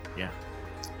 Yeah.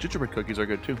 Gingerbread cookies are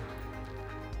good too.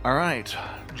 All right.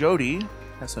 Jody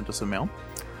has sent us a mail.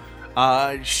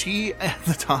 She at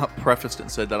the top prefaced it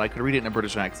and said that I could read it in a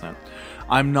British accent.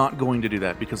 I'm not going to do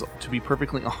that because, to be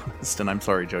perfectly honest, and I'm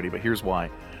sorry, Jody, but here's why.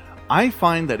 I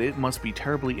find that it must be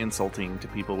terribly insulting to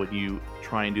people when you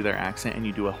try and do their accent and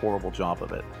you do a horrible job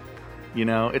of it.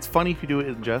 It's funny if you do it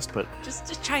in jest, but...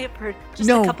 Just try it for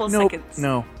a couple of seconds.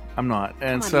 No, I'm not.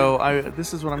 And so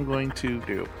this is what I'm going to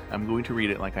do. I'm going to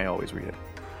read it like I always read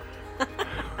it.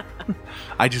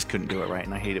 I just couldn't do it right,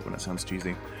 and I hate it when it sounds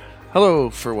cheesy. Hello,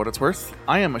 for what it's worth.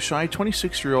 I am a shy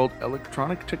 26-year-old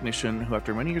electronic technician who,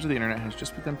 after many years of the internet, has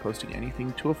just begun posting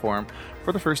anything to a forum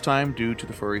for the first time due to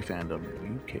the furry fandom,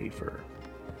 UK Fur.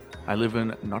 I live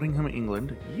in Nottingham,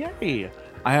 England. Yay!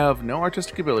 I have no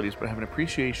artistic abilities, but I have an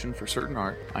appreciation for certain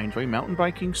art. I enjoy mountain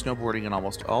biking, snowboarding, and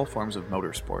almost all forms of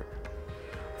motorsport.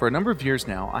 For a number of years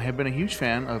now, I have been a huge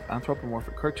fan of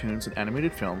anthropomorphic cartoons and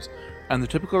animated films, and the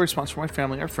typical response from my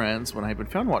family or friends when I have been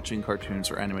found watching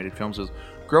cartoons or animated films is,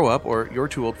 grow up, or you're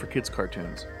too old for kids'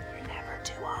 cartoons. You're never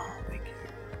too old. Thank you.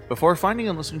 Before finding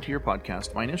and listening to your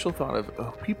podcast, my initial thought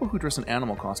of people who dress in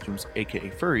animal costumes, aka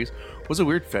furries, was a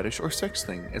weird fetish or sex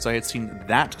thing, as I had seen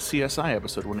that CSI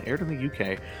episode when it aired in the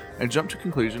UK, and jumped to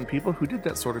conclusion people who did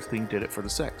that sort of thing did it for the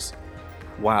sex.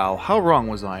 Wow, how wrong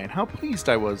was I, and how pleased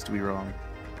I was to be wrong.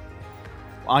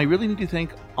 I really need to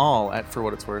thank all at For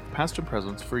What It's Worth, past and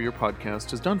present, for your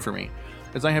podcast has done for me,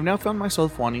 as I have now found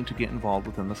myself wanting to get involved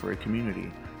within the furry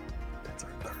community. That's our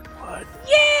third one.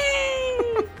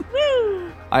 Yay!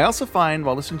 Woo! I also find,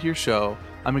 while listening to your show,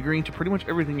 I'm agreeing to pretty much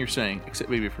everything you're saying, except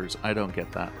baby furs. I don't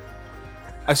get that.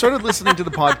 I started listening to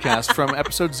the podcast from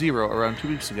episode 0 around 2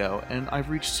 weeks ago, and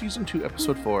I've reached season 2,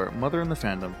 episode 4, Mother in the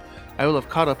Fandom. I will have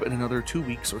caught up in another 2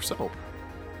 weeks or so.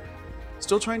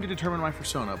 Still trying to determine my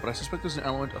persona, but I suspect there's an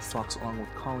element of fox along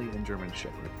with collie and German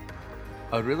shepherd.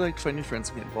 I would really like to find new friends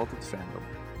and get involved with the fandom.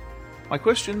 My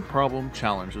question, problem,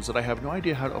 challenge is that I have no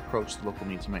idea how to approach the local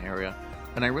needs in my area,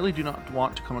 and I really do not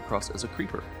want to come across as a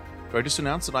creeper. Do I just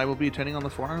announce that I will be attending on the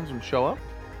forums and show up?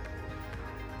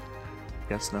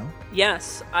 Yes, no?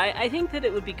 Yes, I think that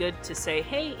it would be good to say,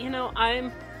 hey,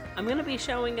 I'm going to be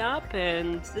showing up,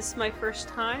 and this is my first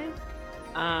time.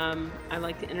 I'd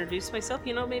like to introduce myself,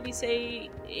 maybe say,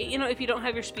 if you don't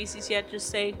have your species yet, just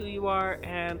say who you are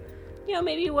and,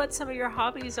 maybe what some of your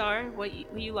hobbies are, what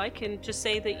you like, and just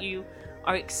say that you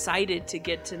are excited to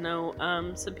get to know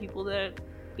some people that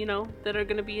that are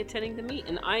going to be attending the meet,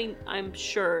 and I'm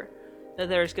sure that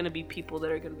there's going to be people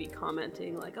that are going to be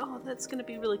commenting like, oh, that's going to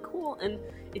be really cool. And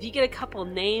if you get a couple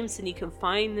names and you can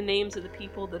find the names of the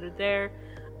people that are there,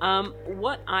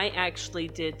 what I actually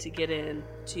did to get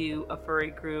into a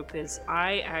furry group is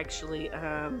I actually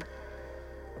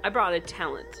I brought a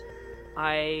talent.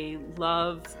 I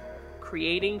love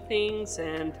creating things,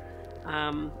 and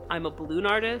I'm a balloon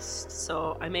artist,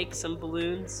 so I make some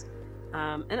balloons,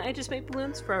 and I just make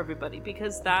balloons for everybody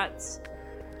because that's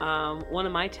one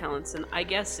of my talents, and I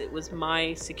guess it was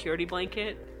my security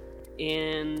blanket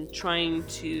in trying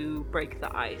to break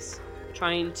the ice,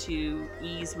 trying to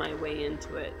ease my way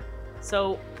into it.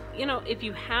 So, if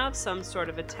you have some sort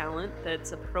of a talent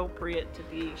that's appropriate to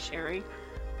be sharing,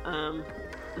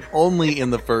 only in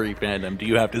the furry fandom do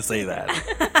you have to say that.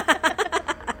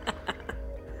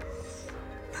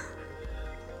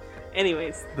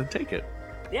 Anyways. Then take it.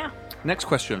 Yeah. Next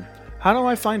question. How do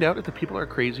I find out if the people are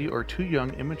crazy or too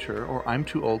young, immature, or I'm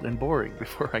too old and boring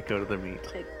before I go to the meet?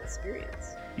 Take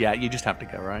experience. Yeah, you just have to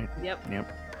go, right? Yep.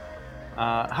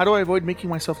 How do I avoid making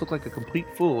myself look like a complete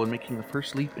fool and making the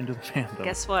first leap into the fandom?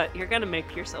 Guess what? You're gonna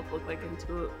make yourself look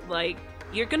like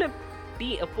you're gonna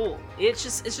be a fool. It's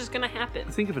just gonna happen.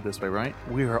 Think of it this way, right?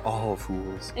 We are all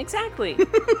fools. Exactly.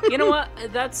 You know what?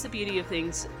 That's the beauty of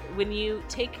things. When you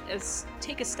take a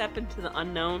step into the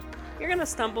unknown, you're gonna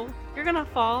stumble. You're gonna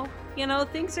fall.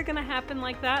 Things are gonna happen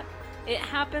like that. It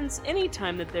happens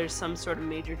anytime that there's some sort of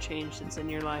major change that's in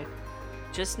your life.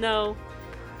 Just know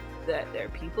that there are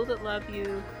people that love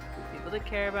you, people that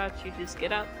care about you. Just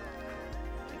get up,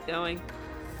 keep going,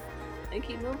 and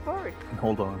keep moving forward. And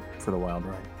hold on for the wild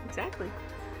ride. Exactly.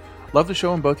 Love the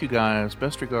show and both you guys.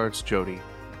 Best regards, Jody.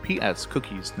 P.S.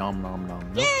 Cookies, nom nom nom.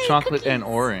 Milk Yay, chocolate cookies. and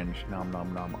orange, nom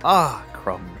nom nom. Ah,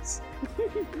 crumbs.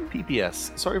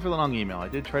 P.P.S. Sorry for the long email. I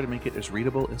did try to make it as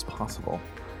readable as possible.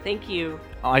 Thank you.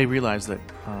 I realize that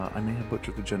I may have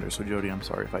butchered the gender, so Jody, I'm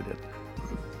sorry if I did.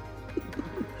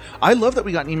 I love that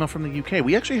we got an email from the UK.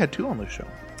 We actually had 2 on this show.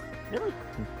 Really?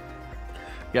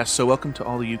 Yes, so welcome to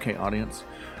all the UK audience.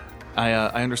 I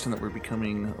understand that we're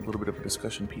becoming a little bit of a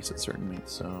discussion piece at certain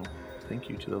meets, so thank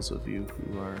you to those of you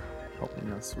who are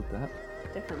helping us with that.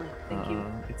 Definitely. Thank you.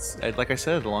 It's like I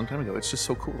said a long time ago, it's just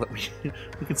so cool that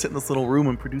we can sit in this little room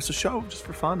and produce a show just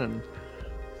for fun,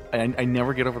 and I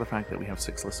never get over the fact that we have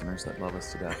 6 listeners that love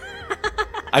us to death.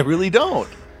 I really don't.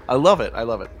 I love it.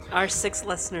 Our 6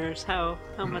 listeners, how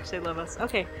much they love us.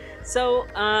 Okay, so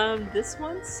this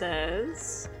one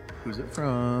says... Who's it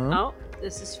from? Oh,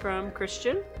 this is from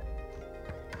Christian.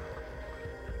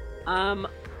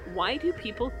 Why do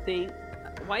people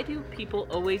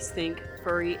always think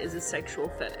furry is a sexual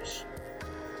fetish?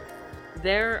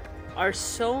 There are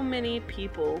so many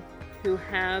people who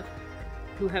have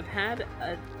had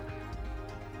a...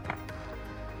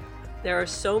 There are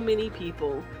so many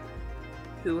people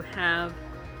who have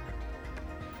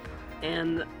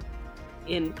an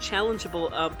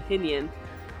inchallengeable opinion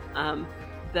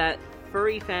that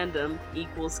furry fandom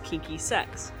equals kinky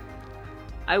sex.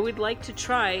 I would like to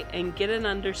try and get an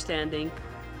understanding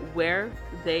where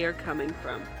they are coming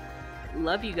from.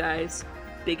 Love you guys.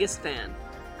 Biggest fan,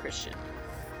 Christian.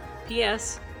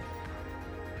 P.S.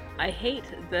 I hate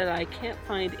that I can't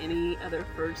find any other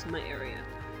furs in my area.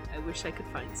 I wish I could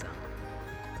find some.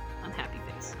 Unhappy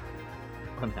face.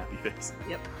 Unhappy face.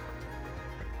 Yep.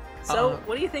 So,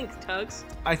 what do you think, Tugs?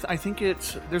 I think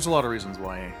there's a lot of reasons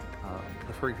why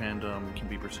the furry fandom can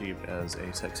be perceived as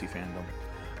a sexy fandom.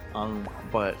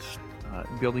 But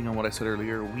building on what I said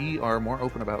earlier, we are more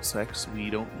open about sex. We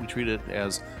treat it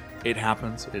as it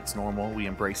happens. It's normal. We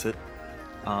embrace it.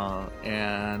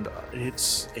 And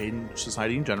it's in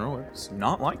society in general. It's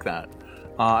not like that.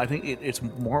 I think it's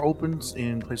more open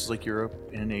in places like Europe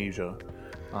and Asia.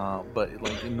 But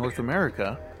like in North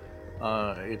America,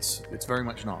 it's very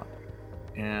much not.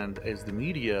 And as the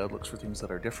media looks for things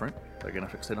that are different, they're going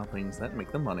to fixate on things that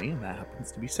make them money, and that happens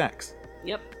to be sex.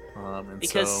 Yep. And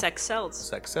because so, sex sells.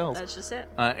 Sex sells. That's just it.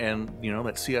 And,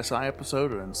 that CSI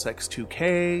episode and Sex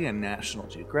 2K and National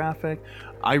Geographic,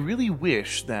 I really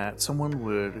wish that someone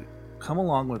would come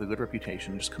along with a good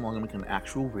reputation, just come along and make an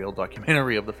actual real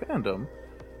documentary of the fandom.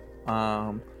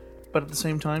 But at the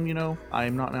same time,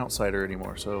 I'm not an outsider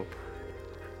anymore, so,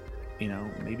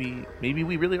 maybe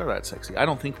we really are that sexy. I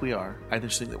don't think we are. I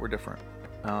just think that we're different.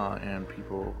 And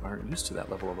people aren't used to that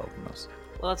level of openness.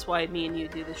 Well, that's why me and you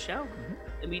do this show. Mm-hmm.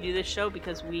 And we do this show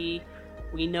because we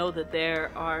know that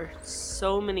there are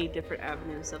so many different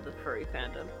avenues of the furry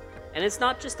fandom. And it's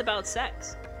not just about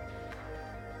sex.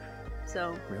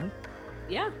 So... Really?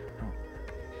 Yeah.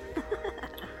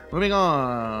 Moving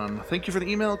on. Thank you for the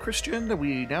email, Christian.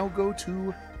 We now go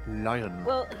to Lion.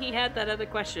 Well, he had that other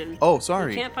question. Oh,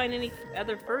 sorry. He can't find any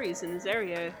other furries in his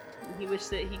area. He wished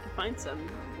that he could find some.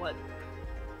 What?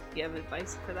 Do you have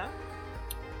advice for that?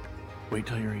 Wait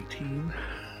till you're 18.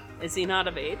 Is he not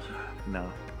of age?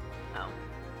 No. No.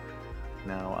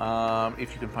 No.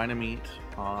 If you can find a meet,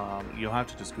 you'll have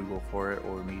to just Google for it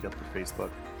or meet up with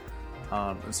Facebook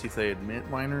and see if they admit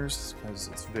minors, because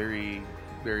it's very,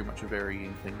 very much a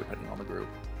varying thing depending on the group.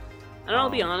 And I'll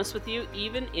be honest with you,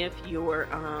 even if your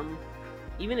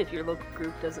local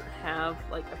group doesn't have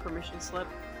like a permission slip,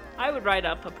 I would write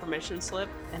up a permission slip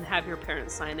and have your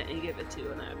parents sign it and give it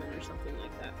to an admin or something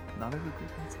like that. Not every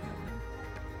group has an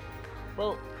admin.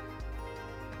 Well,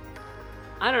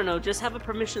 I don't know. Just have a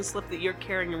permission slip that you're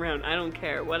carrying around. I don't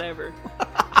care. Whatever.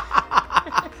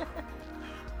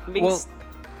 Well,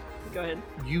 go ahead.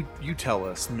 You tell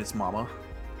us, Miss Mama.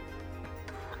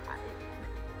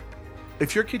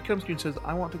 If your kid comes to you and says,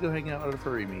 "I want to go hang out at a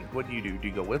furry meet," what do you do? Do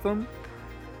you go with them?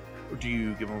 Or do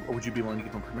you give them? Or would you be willing to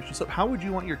give them permission slip? How would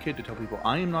you want your kid to tell people,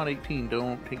 "I am not 18.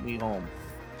 Don't take me home"?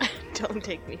 Don't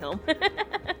take me home.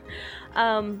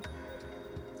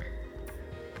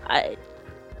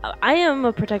 I am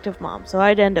a protective mom, so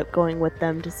I'd end up going with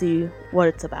them to see what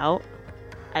it's about.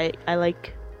 I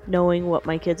like knowing what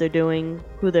my kids are doing,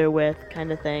 who they're with,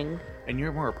 kind of thing. And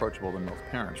you're more approachable than most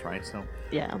parents, right? So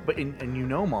yeah. But and you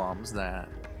know moms that,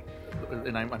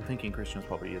 and I'm thinking Christian's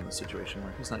probably in the situation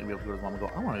where he's not gonna be able to go to his mom and go,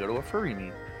 "I want to go to a furry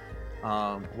meet."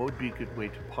 What would be a good way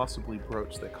to possibly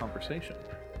broach that conversation?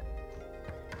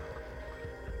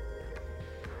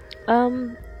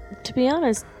 To be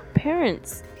honest,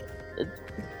 parents,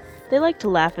 they like to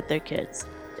laugh at their kids.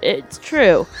 It's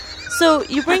true. So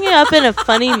you bring it up in a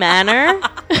funny manner,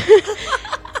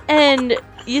 and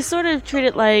you sort of treat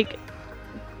it like,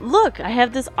 "Look, I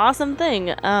have this awesome thing,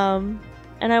 and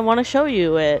I want to show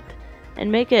you it,"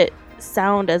 and make it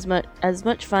sound as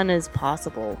much fun as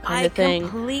possible, kind of thing. I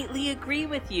completely agree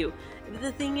with you.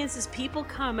 The thing is people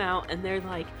come out and they're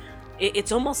like,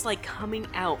 it's almost like coming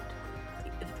out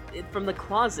from the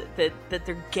closet that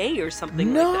they're gay or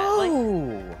something like that.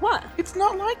 Like, what? It's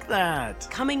not like that.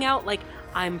 Coming out like,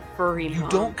 "I'm furry, You Mom."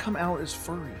 don't come out as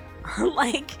furry.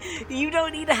 Like, you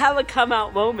don't need to have a come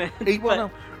out moment. No,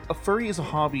 a furry is a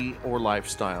hobby or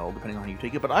lifestyle, depending on how you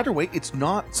take it. But either way, it's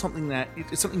not something that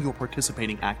it's something you're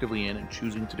participating actively in and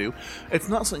choosing to do. It's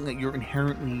not something that you're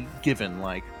inherently given.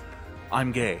 Like,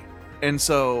 I'm gay, and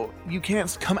so you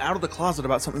can't come out of the closet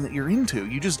about something that you're into.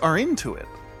 You just are into it.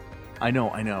 I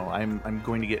know. I'm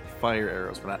going to get fire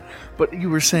arrows for that. But you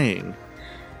were saying.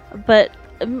 But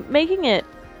making it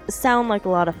sound like a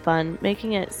lot of fun,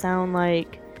 making it sound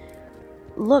like,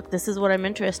 "Look, this is what I'm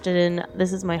interested in,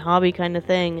 this is my hobby," kind of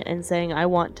thing, and saying, "I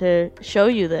want to show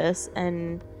you this,"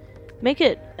 and make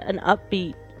it an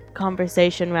upbeat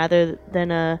conversation rather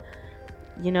than a,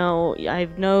 "I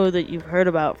know that you've heard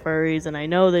about furries and I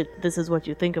know that this is what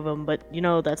you think of them, but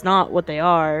that's not what they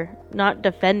are." Not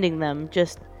defending them,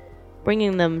 just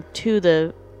bringing them to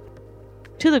the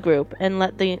group and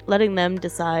letting them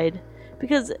decide,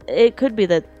 because it could be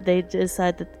that they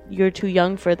decide that you're too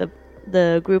young for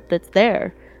the group that's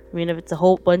there. I mean, if it's a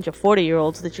whole bunch of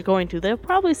 40-year-olds that you're going to, they'll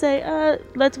probably say,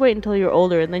 "Let's wait until you're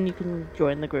older and then you can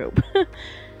join the group."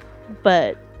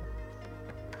 But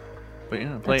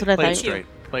yeah, play it straight.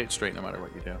 Play it straight no matter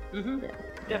what you do. Mm-hmm. Yeah.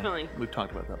 Definitely. We've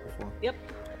talked about that before. Yep.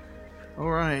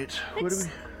 All right. What do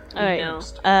we? All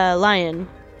right.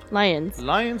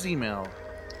 Lion's email.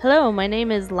 Hello, my name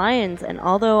is Lions, and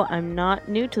although I'm not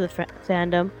new to the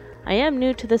fandom, I am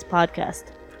new to this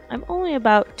podcast. I'm only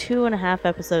about 2.5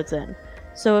 episodes in,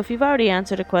 so if you've already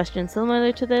answered a question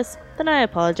similar to this, then I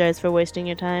apologize for wasting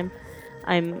your time.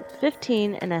 I'm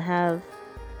 15 and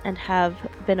have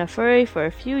been a furry for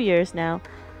a few years now,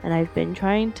 and I've been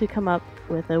trying to come up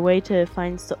with a way to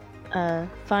find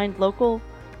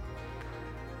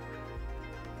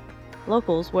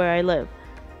locals where I live.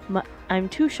 I'm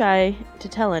too shy to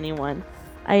tell anyone.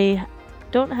 I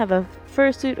don't have a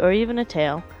fursuit or even a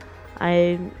tail.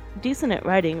 I'm decent at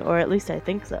writing, or at least I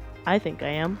think so. I think I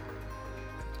am.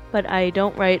 But I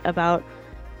don't write about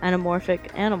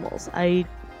anamorphic animals. I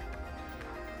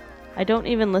don't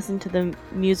even listen to the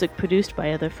music produced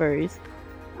by other furries.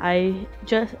 I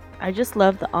just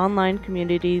love the online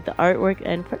community, the artwork,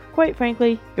 and quite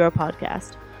frankly, your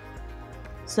podcast.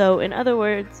 So, in other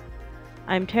words,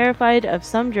 I'm terrified of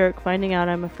some jerk finding out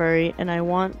I'm a furry, and I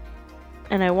want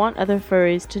other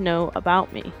furries to know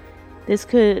about me. This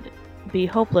could be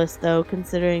hopeless, though,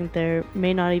 considering there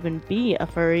may not even be a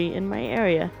furry in my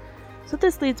area. So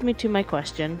this leads me to my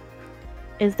question.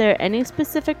 Is there any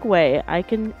specific way I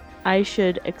can I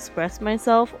should express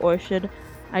myself, or should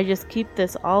I just keep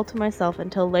this all to myself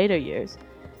until later years?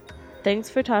 Thanks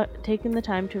for taking the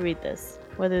time to read this,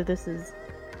 whether this is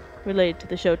related to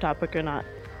the show topic or not.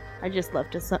 I just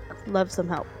love some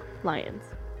help. Lions.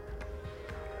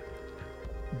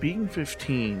 Being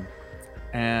 15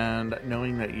 and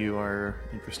knowing that you are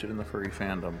interested in the furry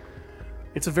fandom,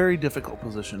 it's a very difficult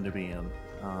position to be in.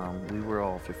 We were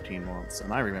all 15 once,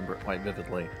 and I remember it quite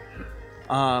vividly.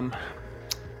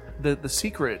 The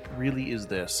secret really is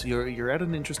this: you're at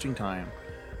an interesting time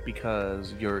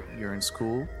because you're in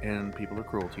school and people are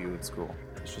cruel to you at school.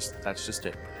 That's just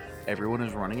it. Everyone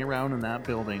is running around in that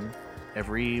building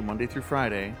every Monday through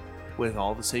Friday with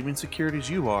all the same insecurities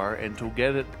you are, and to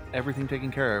get everything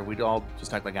taken care of, we'd all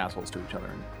just act like assholes to each other.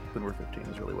 And when we're 15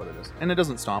 is really what it is. And it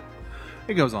doesn't stop.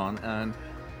 It goes on, and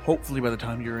hopefully by the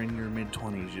time you're in your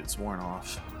mid-20s, it's worn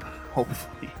off.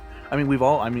 Hopefully.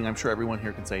 I'm sure everyone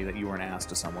here can say that you were an ass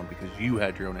to someone because you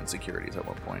had your own insecurities at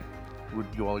one point. Would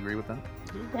you all agree with that?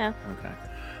 Yeah. Okay.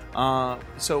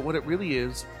 So what it really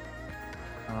is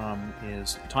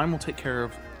time will take care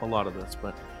of a lot of this,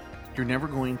 but you're never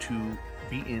going to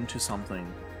be into something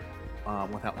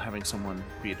without having someone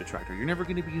be a detractor. You're never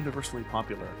going to be universally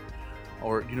popular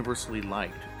or universally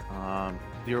liked.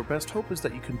 Your best hope is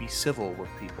that you can be civil with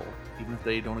people, even if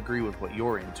they don't agree with what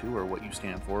you're into or what you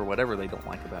stand for or whatever they don't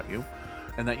like about you,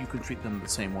 and that you can treat them the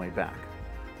same way back.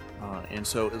 And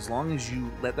so as long as you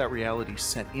let that reality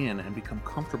set in and become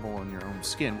comfortable in your own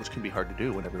skin, which can be hard to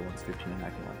do when everyone's 15 and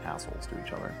acting like assholes to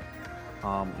each other,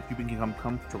 if you become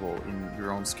comfortable in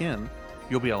your own skin,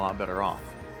 you'll be a lot better off.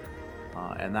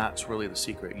 And that's really the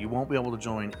secret. You won't be able to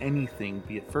join anything,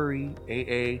 be it furry,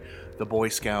 AA, the Boy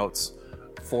Scouts,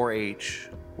 4-H,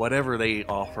 whatever they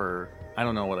offer. I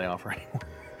don't know what they offer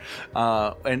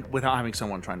anymore. And without having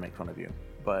someone try and make fun of you.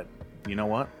 But you know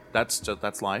what?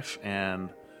 That's life, and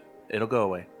it'll go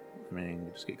away. I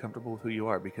mean, just get comfortable with who you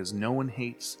are, because no one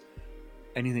hates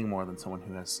anything more than someone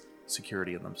who has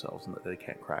security in themselves and that they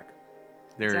can't crack.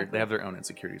 They have their own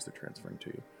insecurities they're transferring to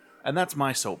you. And that's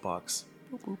my soapbox.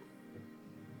 Boop, boop.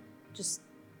 Just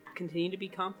continue to be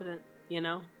confident,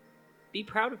 Be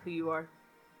proud of who you are.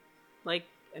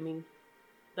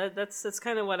 That's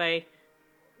kind of what I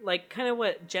like, kind of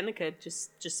what Jenica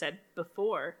just said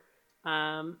before.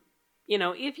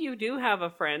 If you do have a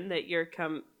friend that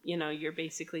you're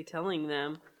basically telling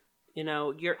them,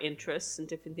 your interests and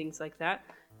different things like that,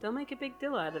 don't make a big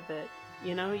deal out of it.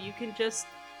 You can just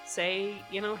say,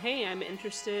 hey, I'm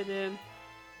interested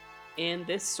in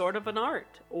this sort of an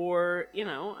art, or,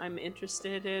 I'm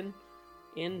interested in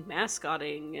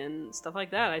mascotting and stuff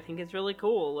like that. I think it's really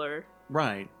cool, or...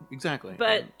 Right, exactly.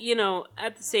 But,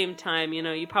 at the same time,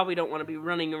 you probably don't want to be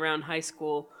running around high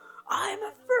school, I'm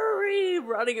a furry,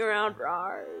 running around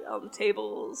on the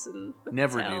tables and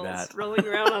never do that. Rolling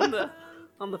around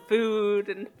on the food,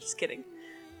 and just kidding.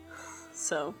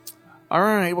 So. All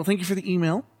right, well, thank you for the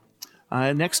email.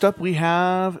 Next up, we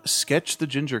have Sketch the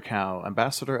Ginger Cow,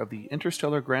 ambassador of the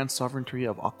interstellar grand sovereignty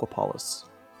of Aquapolis,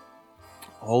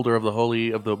 holder of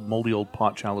the moldy old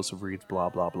pot chalice of reeds, blah,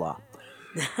 blah, blah.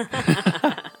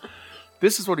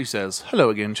 This is what he says. Hello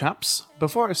again, chaps.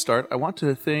 Before I start, I want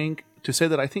to say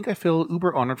that I think I feel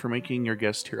uber honored for making your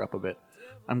guest tear up a bit.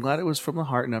 I'm glad it was from the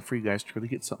heart enough for you guys to really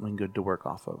get something good to work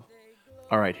off of.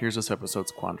 Alright, here's this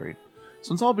episode's quandary.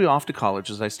 Since I'll be off to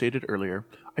college, as I stated earlier,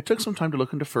 I took some time to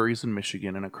look into furries in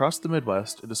Michigan, and across the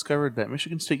Midwest, I discovered that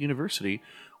Michigan State University,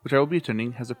 which I will be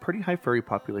attending, has a pretty high furry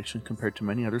population compared to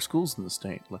many other schools in the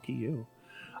state. Lucky you.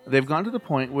 They've gone to the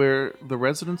point where the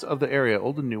residents of the area,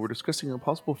 old and new, were discussing a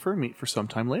possible fur meet for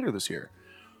sometime later this year.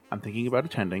 I'm thinking about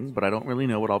attending, but I don't really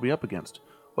know what I'll be up against.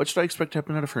 What should I expect to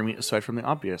happen at a fur meet aside from the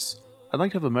obvious? I'd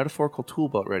like to have a metaphorical tool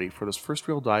belt ready for this first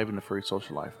real dive into furry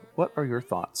social life. What are your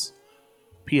thoughts?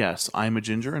 P.S. I am a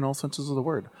ginger in all senses of the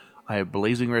word. I have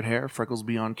blazing red hair, freckles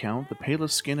beyond count, the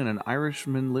palest skin an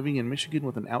Irishman living in Michigan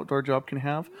with an outdoor job can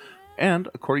have, and,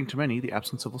 according to many, the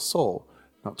absence of a soul.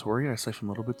 Not to worry, I siphon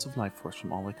little bits of life force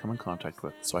from all I come in contact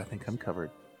with, so I think I'm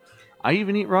covered. I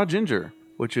even eat raw ginger,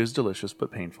 which is delicious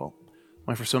but painful.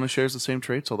 My persona shares the same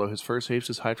traits, although his fur saves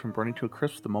his hide from burning to a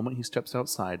crisp the moment he steps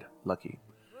outside. Lucky.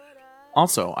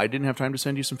 Also, I didn't have time to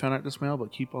send you some fan art this mail,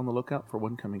 but keep on the lookout for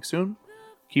one coming soon.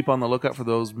 Keep on the lookout for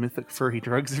those mythic furry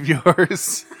drugs of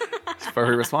yours.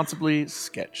 Furry responsibly,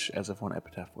 Sketch, as if one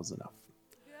epitaph was enough.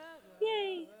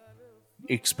 Yay!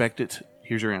 Expect it.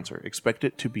 Here's your answer. Expect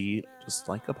it to be just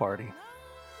like a party.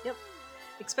 Yep.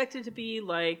 Expect it to be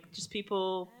like just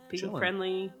people Chilling.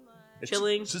 friendly,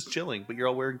 chilling. It's just chilling, but you're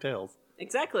all wearing tails.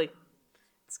 Exactly.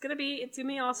 It's gonna be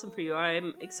awesome for you.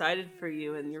 I'm excited for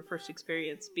you and your first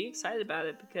experience. Be excited about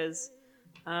it, because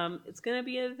It's gonna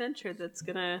be an adventure that's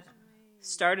gonna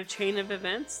start a chain of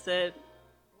events that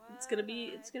it's gonna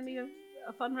be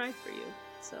a fun ride for you.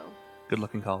 So Good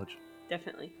luck in college.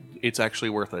 definitely. It's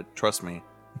actually worth it. Trust me.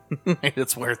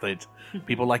 It's worth it.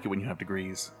 People like it when you have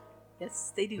degrees.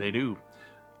 Yes, they do. They do.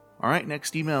 All right,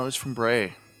 next email is from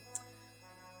Bray.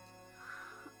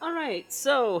 All right,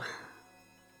 so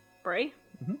Bray.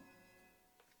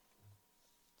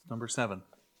 Number 7.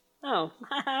 Oh,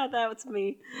 that was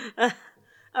me.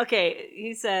 Okay,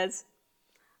 he says,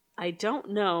 I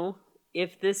don't know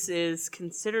if this is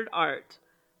considered art,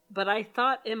 but I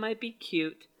thought it might be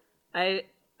cute. I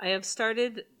have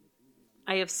seen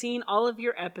all of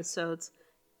your episodes.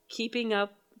 Keep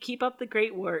up the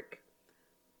great work.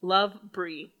 Love,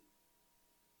 Bree.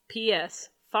 P.S.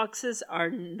 Foxes are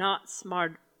not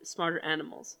smarter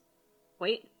animals.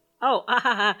 Wait. Oh,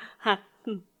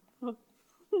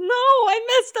 no, I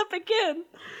messed up again.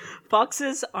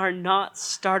 Foxes are not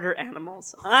starter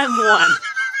animals. I'm one.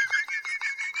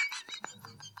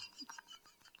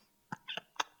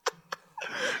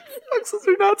 Foxes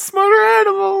are not smarter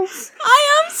animals.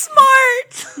 I am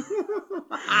smart.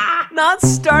 Not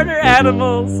starter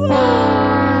animals.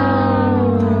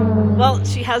 Well,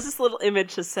 she has this little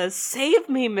image that says, "Save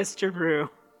me, Mr. Roo."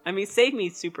 I mean, save me,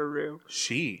 Super Roo.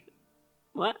 She.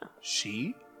 What?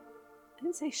 She? I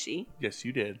didn't say she. Yes,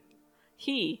 you did.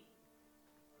 He,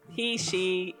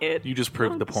 she, it. You just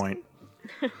proved the point.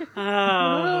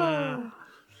 Oh.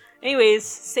 Anyways,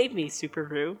 save me, Super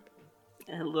Roo.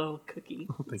 A little cookie.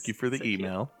 Thank you for the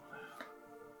email.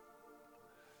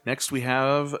 Next, we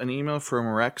have an email from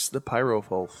Rex the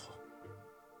Pyrowolf.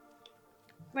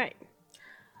 Right.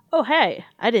 Oh, hey,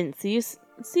 I didn't see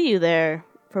you there.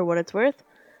 For what it's worth,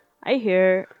 I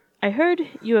heard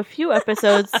you a few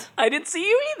episodes. I didn't see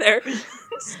you either.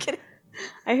 Just kidding.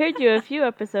 I heard you a few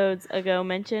episodes ago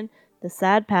mention the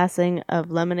sad passing of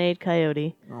Lemonade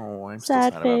Coyote. Oh, I'm still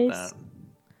sad about that.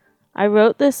 I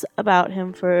wrote this about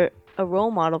him for a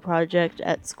role model project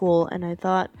at school, and I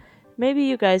thought maybe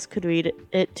you guys could read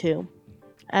it too.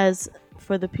 As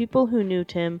for the people who knew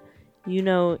Tim, you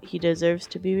know he deserves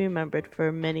to be remembered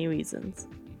for many reasons.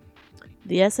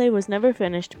 The essay was never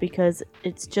finished because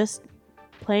it's just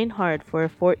plain hard for a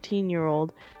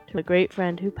 14-year-old to a great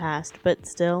friend who passed, but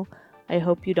still, I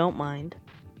hope you don't mind.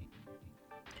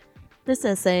 This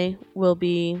essay will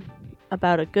be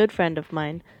about a good friend of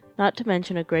mine, not to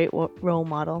mention a great role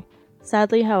model.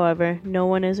 Sadly, however, no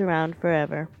one is around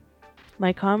forever.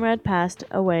 My comrade passed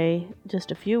away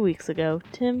just a few weeks ago.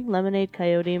 Tim Lemonade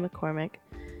Coyote McCormick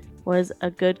was a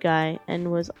good guy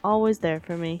and was always there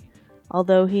for me.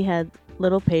 Although he had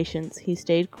little patience, he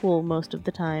stayed cool most of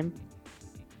the time.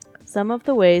 Some of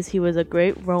the ways he was a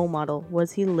great role model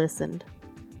was he listened.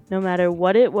 No matter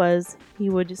what it was,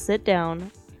 he would sit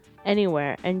down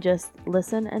anywhere and just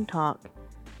listen and talk.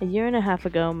 A year and a half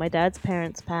ago, my dad's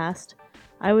parents passed.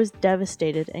 I was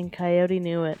devastated, and Coyote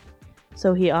knew it.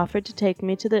 So he offered to take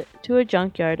me to a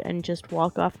junkyard and just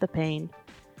walk off the pain.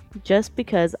 Just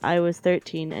because I was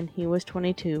 13 and he was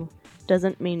 22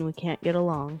 doesn't mean we can't get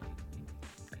along.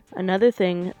 Another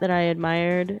thing that I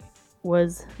admired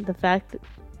was the fact that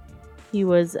he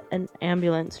was an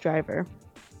ambulance driver.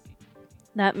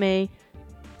 That may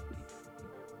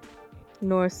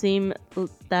nor seem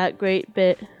that great,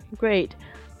 but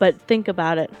think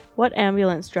about it. Without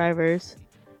ambulance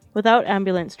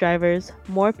drivers,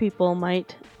 more people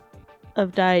might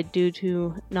have died due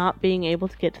to not being able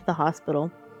to get to the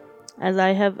hospital. As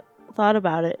I have thought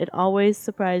about it, it always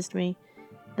surprised me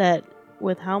that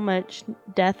with how much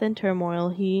death and turmoil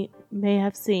he may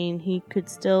have seen, he could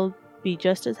still be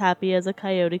just as happy as a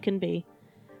coyote can be.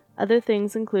 Other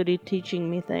things included teaching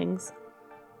me things.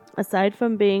 Aside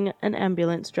from being an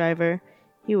ambulance driver,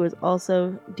 he was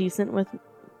also decent with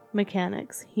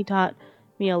mechanics. He taught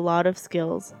me a lot of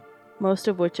skills, most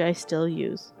of which I still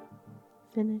use.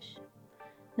 Finish.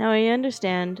 Now I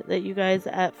understand that you guys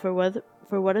at For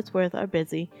What It's Worth are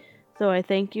busy, so I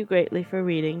thank you greatly for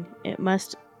reading. It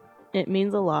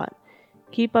means a lot.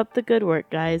 Keep up the good work,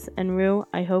 guys, and Rue,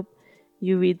 I hope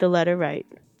you read the letter right.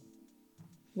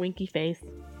 Winky face.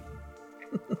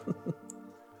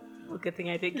 Well, good thing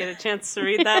I didn't get a chance to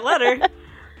read that letter.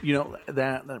 You know,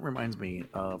 that reminds me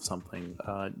of something.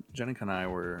 Jenica and I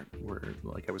were,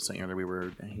 like I was saying earlier, we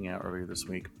were hanging out earlier this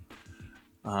week.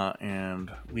 And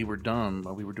we were done.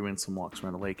 We were doing some walks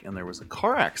around the lake, and there was a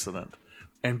car accident.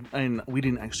 And we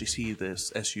didn't actually see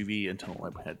this SUV until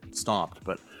it had stopped,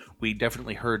 but we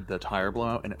definitely heard the tire blow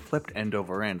out, and it flipped end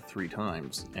over end 3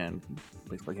 times, and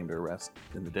basically came to a rest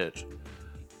in the ditch.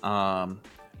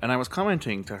 And I was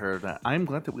commenting to her that I'm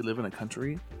glad that we live in a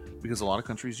country, because a lot of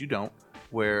countries you don't,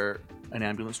 where an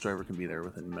ambulance driver can be there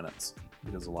within minutes.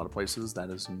 Because a lot of places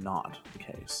that is not the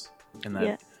case. And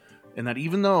that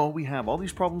even though we have all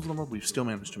these problems in the world, we've still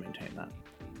managed to maintain that.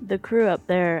 The crew up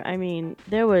there, I mean,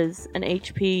 there was an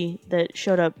HP that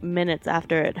showed up minutes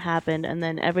after it happened, and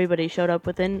then everybody showed up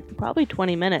within probably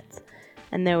 20 minutes.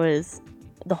 And there was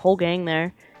the whole gang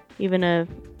there. Even a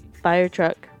fire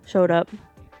truck showed up.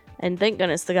 And thank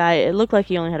goodness the guy, it looked like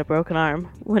he only had a broken arm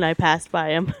when I passed by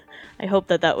him. I hope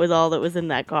that was all that was in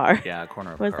that car. Yeah,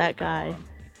 corner of was the car that guy.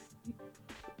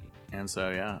 And so,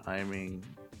 yeah, I mean,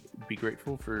 be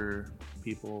grateful for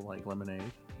people like Lemonade,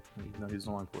 even though he's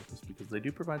no longer with us, because they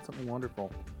do provide something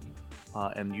wonderful.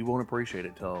 And you won't appreciate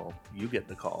it till you get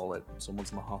the call that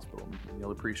someone's in the hospital. And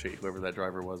you'll appreciate whoever that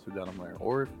driver was who got him there.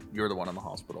 Or if you're the one in the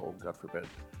hospital, God forbid.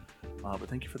 But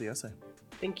thank you for the essay.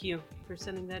 Thank you for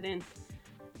sending that in.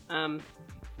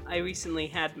 I recently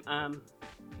had a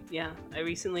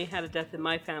death in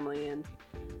my family, and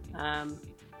I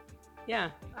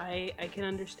can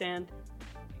understand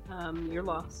your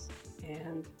loss,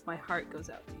 and my heart goes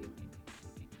out to you.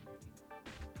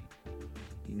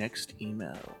 Next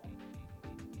email.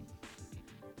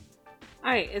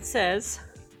 Alright, it says,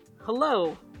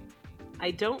 hello,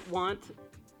 I don't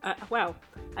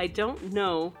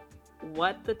know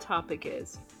what the topic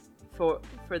is for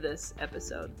this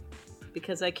episode,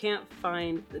 because I can't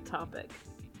find the topic.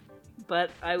 But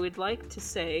I would like to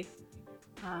say,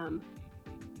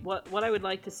 what I would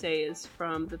like to say is,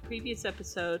 from the previous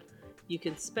episode, you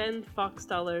can spend Fox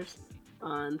dollars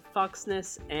on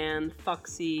Foxness and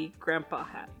Foxy Grandpa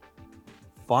Hat.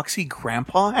 Foxy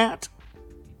Grandpa Hat?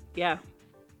 Yeah.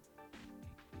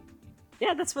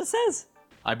 Yeah, that's what it says.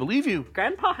 I believe you.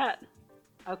 Grandpa Hat.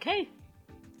 Okay.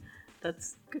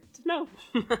 That's good to know.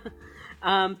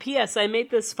 P.S. I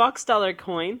made this Fox dollar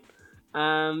coin.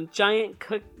 Giant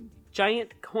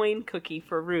coin cookie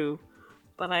for Rue.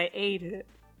 But I ate it.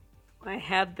 I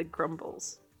had the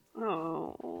grumbles.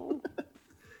 Oh.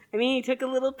 I mean, he took a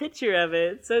little picture of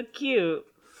it. It's so cute.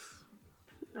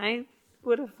 I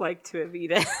would have liked to have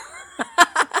eaten it.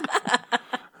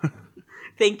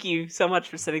 Thank you so much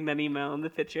for sending that email and the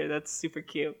picture. That's super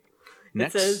cute.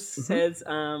 Next. It says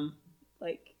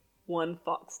like one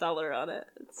Fox dollar on it.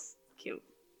 It's cute.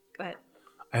 Go ahead.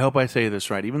 I hope I say this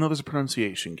right, even though there's a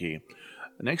pronunciation key.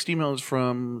 The next email is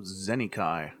from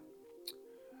Zenikai.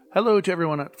 Hello to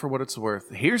everyone for what it's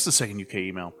worth. Here's the second UK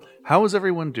email. How is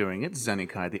everyone doing? It's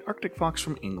Zenikai, the Arctic Fox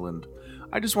from England.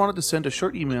 I just wanted to send a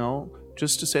short email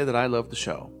just to say that I love the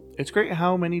show. It's great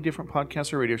how many different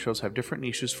podcasts or radio shows have different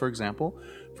niches. For example,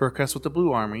 Furcast with the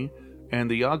Blue Army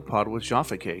and the Yog Pod with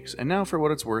Jaffa cakes, and now for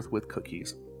what it's worth with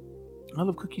cookies. I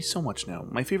love cookies so much now.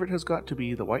 My favorite has got to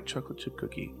be the white chocolate chip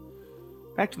cookie.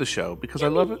 Back to the show, because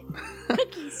Yummy. I love it.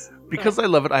 Cookies. Because I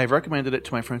love it, I have recommended it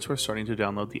to my friends who are starting to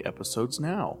download the episodes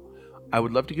now. I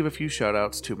would love to give a few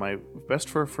shout-outs to my best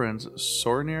fur friends,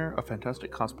 Sornir, a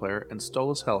fantastic cosplayer, and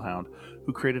Stolas Hellhound,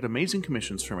 who created amazing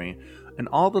commissions for me, and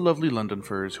all the lovely London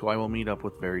furs who I will meet up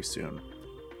with very soon.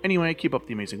 Anyway, keep up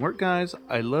the amazing work, guys.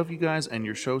 I love you guys and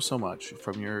your show so much.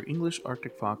 From your English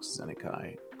Arctic Fox,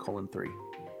 Zenikai, :3.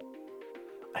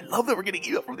 I love that we're getting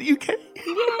email from the UK.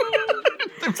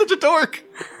 I'm such a dork.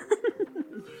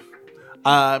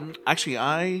 Actually,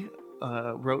 I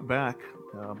wrote back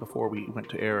before we went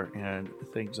to air and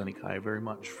thanked Zenikai very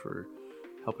much for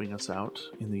helping us out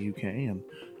in the UK and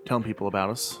telling people about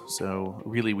us. So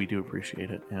really, we do appreciate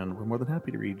it, and we're more than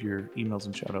happy to read your emails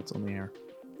and shout-outs on the air.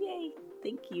 Yay!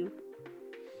 Thank you.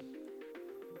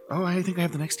 Oh, I think I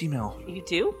have the next email. You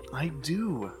do? I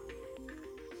do.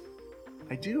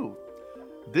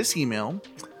 This email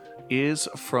is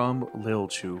from Lil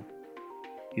Chu.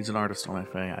 He's an artist on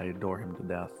FA. I adore him to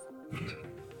death.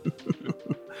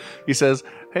 He says,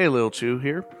 "Hey, Lil Chu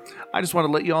here. I just want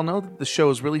to let you all know that the show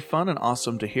is really fun and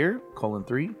awesome to hear.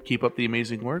 :3. Keep up the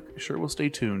amazing work. Sure will stay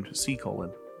tuned. C:."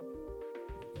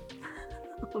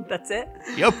 That's it?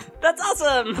 Yep. That's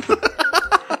awesome.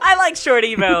 I like short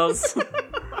emails.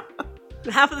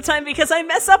 Half of the time because I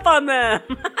mess up on them.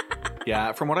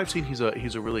 Yeah, from what I've seen, he's a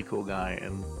really cool guy,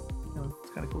 and it's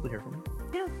kind of cool to hear from him.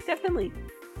 Yeah, definitely.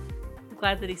 I'm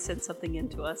glad that he sent something in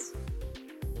to us.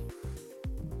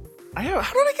 How did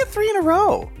I get 3 in a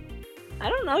row? I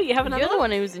don't know. You have another You're the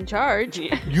one who was in charge.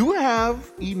 You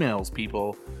have emails,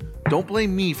 people. Don't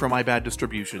blame me for my bad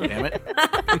distribution, damn it.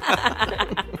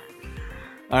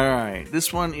 All right.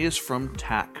 This one is from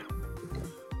Tack.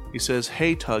 He says,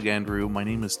 "Hey, Tug Andrew. My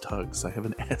name is Tugs. I have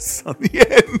an S on the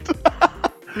end."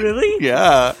 Really?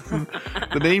 Yeah.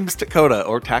 The name's Dakota,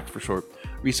 or Tack for short.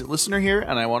 Recent listener here,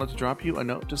 and I wanted to drop you a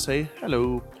note to say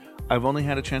hello. I've only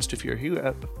had a chance to hear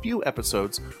a few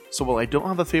episodes, so while I don't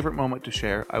have a favorite moment to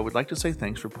share, I would like to say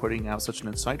thanks for putting out such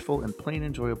an insightful and plain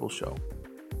enjoyable show.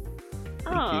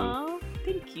 Aww,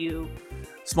 thank you.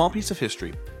 Small piece of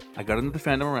history. I got into the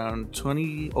fandom around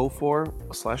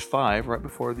 2004/5, right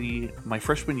before my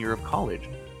freshman year of college.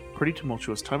 Pretty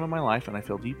tumultuous time of my life, and I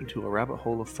fell deep into a rabbit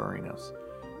hole of furriness.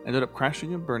 Ended up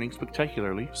crashing and burning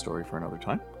spectacularly, story for another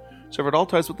time. Severed all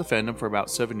ties with the fandom for about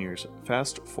 7 years.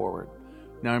 Fast forward.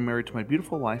 Now I'm married to my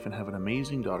beautiful wife and have an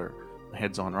amazing daughter. My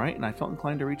head's on right, and I felt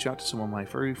inclined to reach out to some of my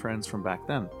furry friends from back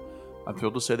then. I'm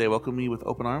thrilled to say they welcomed me with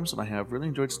open arms, and I have really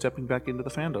enjoyed stepping back into the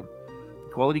fandom.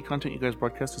 The quality content you guys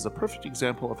broadcast is a perfect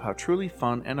example of how truly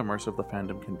fun and immersive the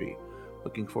fandom can be.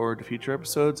 Looking forward to future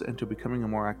episodes and to becoming a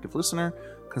more active listener.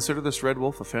 Consider this Red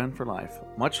Wolf a fan for life.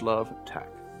 Much love, Tack.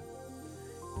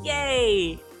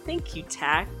 Yay! Thank you,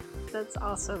 Tack. That's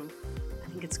awesome. I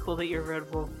think it's cool that you're a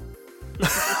red wolf.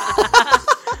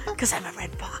 Because I'm a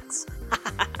red fox.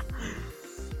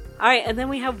 Alright, and then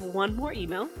we have one more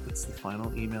email. It's the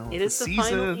final email. It is the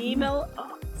final email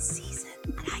of the season.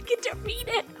 And I get to read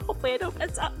it. Hopefully I don't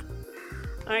mess up.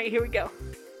 Alright, here we go.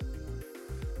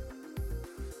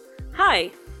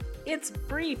 Hi, it's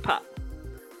Bree Pup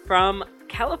from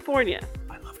California.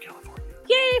 I love California.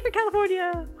 Yay for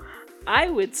California! I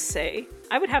would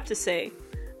have to say,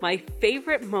 my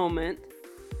favorite moment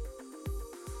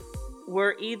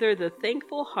were either the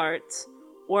Thankful Hearts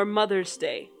or Mother's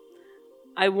Day.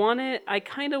 I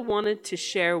kind of wanted to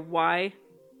share why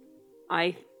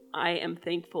I am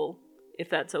thankful, if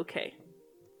that's okay.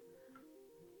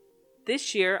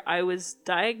 This year, I was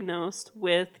diagnosed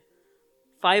with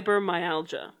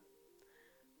fibromyalgia,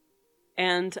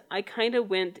 and I kind of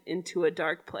went into a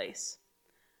dark place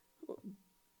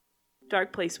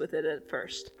with it at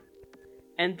first.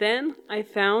 And then I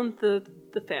found the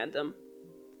fandom,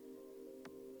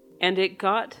 and it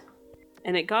got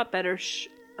better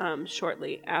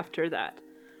shortly after that.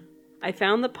 I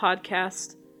found the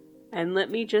podcast, and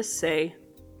let me just say,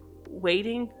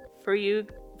 waiting for you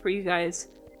guys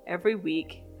every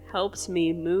week helps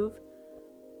me move.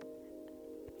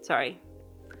 Sorry.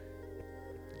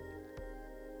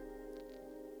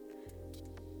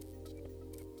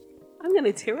 I'm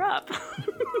gonna tear up.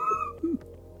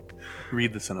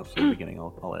 Read the sentence from the beginning.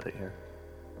 I'll edit here.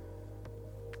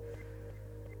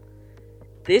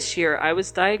 This year, I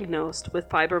was diagnosed with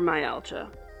fibromyalgia,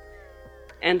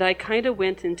 and I kind of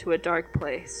went into a dark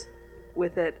place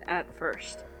with it at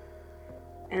first.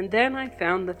 And then I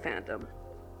found the fandom,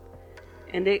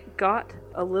 and it got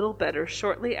a little better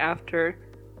shortly after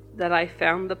that I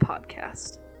found the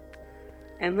podcast.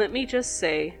 And let me just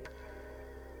say,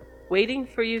 waiting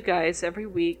for you guys every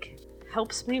week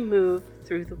helps me move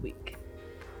through the week.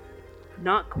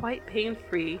 Not quite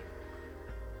pain-free,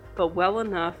 but well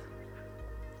enough.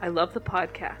 I love the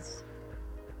podcast.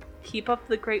 Keep up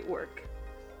the great work.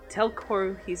 Tell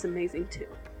Koru he's amazing too.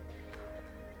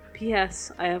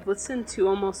 P.S. I have listened to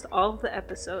almost all of the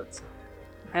episodes.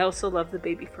 I also love the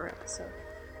Baby Fur episode.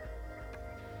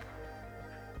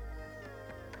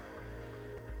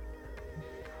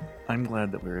 I'm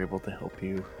glad that we were able to help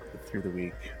you through the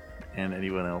week, and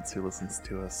anyone else who listens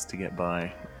to us to get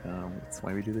by. That's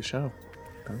why we do the show.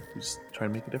 We just try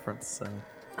to make a difference. So.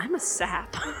 I'm a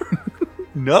sap.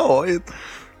 No, it's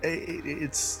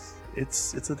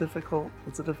a difficult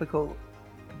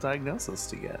diagnosis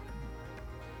to get.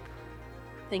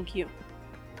 Thank you.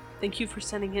 Thank you for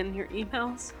sending in your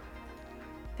emails.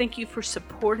 Thank you for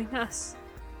supporting us.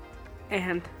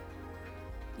 And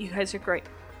you guys are great.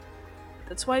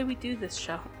 That's why we do this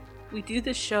show. We do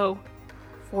this show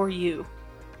for you.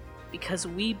 Because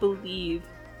we believe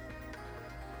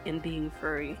in being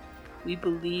furry. We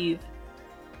believe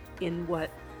in what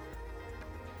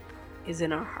is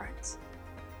in our hearts.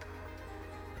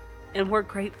 And we're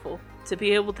grateful to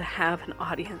be able to have an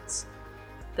audience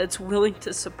that's willing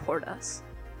to support us,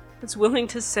 that's willing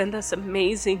to send us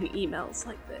amazing emails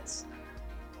like this.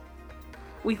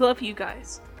 We love you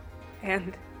guys,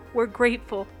 and we're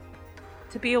grateful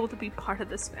to be able to be part of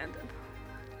this fandom,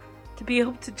 to be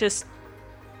able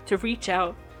to reach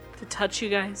out, to touch you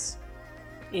guys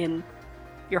in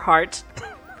your heart.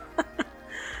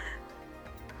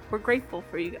 We're grateful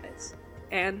for you guys,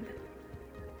 and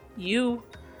you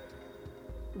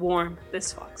warm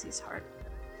this Foxy's heart,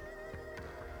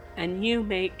 and you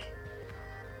make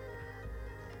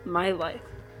my life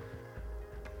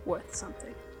worth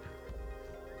something.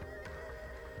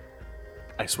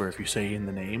 I swear, if you say in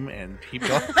the name and keep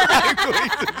going,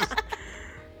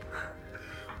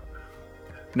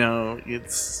 No,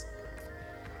 it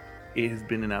has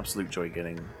been an absolute joy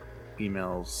getting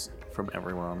emails from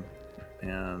everyone.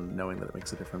 and knowing that it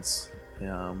makes a difference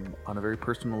on a very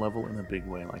personal level in a big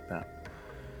way like that.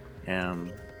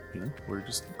 And we're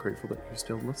just grateful that you're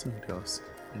still listening to us.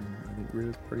 And I think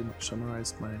Rita's pretty much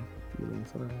summarized my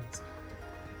feelings otherwise.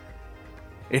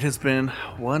 It has been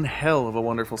one hell of a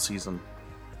wonderful season.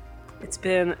 It's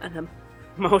been an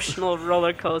emotional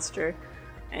roller coaster,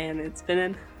 and it's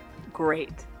been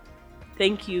great.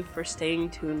 Thank you for staying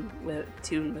tuned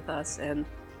with us and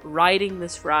riding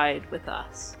this ride with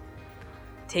us.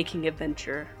 Taking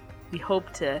adventure. We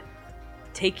hope to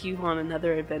take you on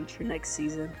another adventure next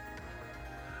season.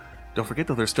 Don't forget,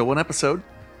 though, there's still one episode.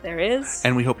 There is.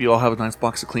 And we hope you all have a nice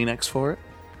box of Kleenex for it.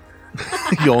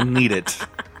 You'll need it.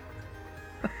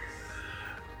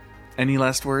 Any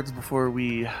last words before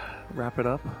we wrap it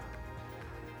up?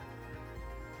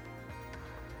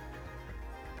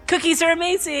 Cookies are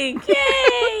amazing!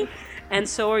 Yay! And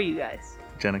so are you guys.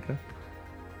 Jenica?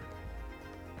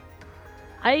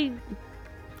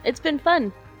 It's been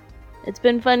fun. It's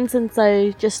been fun since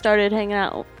I just started hanging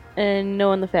out and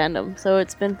knowing the fandom. So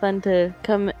it's been fun to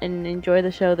come and enjoy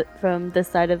the show from this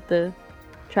side of the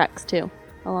tracks too,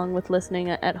 along with listening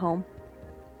at home.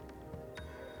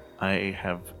 I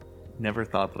have never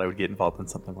thought that I would get involved in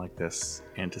something like this,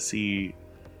 and to see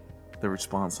the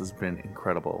response has been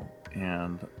incredible.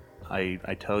 And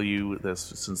I tell you this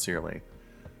sincerely,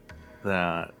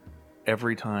 that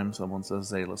every time someone says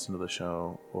they listen to the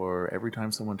show, or every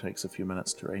time someone takes a few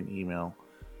minutes to write an email,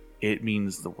 it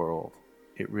means the world.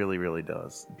 It really, really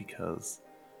does, because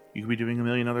you could be doing a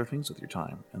million other things with your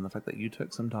time, and the fact that you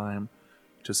took some time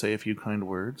to say a few kind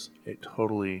words, it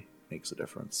totally makes a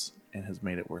difference and has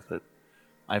made it worth it.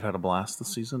 I've had a blast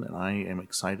this season, and I am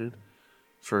excited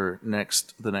for the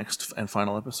next and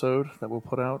final episode that we'll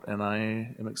put out, and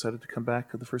I am excited to come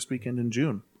back the first weekend in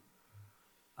June.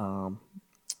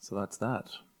 So that's that.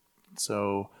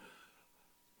 So,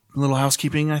 a little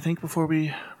housekeeping, I think, before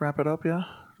we wrap it up. Yeah.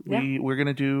 We're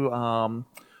gonna do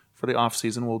for the off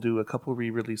season. We'll do a couple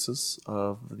re-releases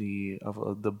of the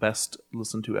best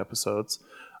listened to episodes.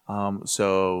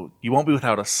 So you won't be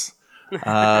without us.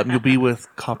 You'll be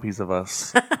with copies of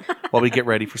us while we get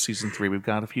ready for season 3. We've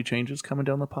got a few changes coming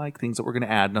down the pike, things that we're going to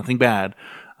add, nothing bad.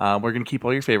 We're going to keep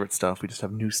all your favorite stuff. We just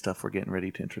have new stuff we're getting ready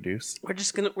to introduce. We're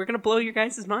gonna blow your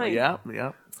guys' mind. Yeah.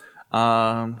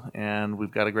 And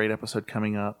we've got a great episode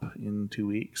coming up in 2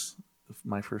 weeks.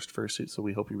 My first fursuit, so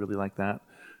we hope you really like that.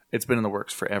 It's been in the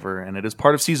works forever, and it is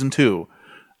part of season 2.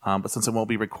 But since it won't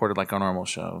be recorded like our normal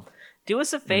show, do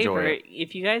us a favor.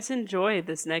 If you guys enjoy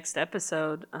this next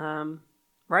episode,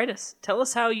 write us. Tell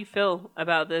us how you feel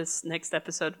about this next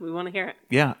episode. We want to hear it.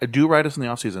 Yeah, do write us in the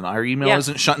off season. Our email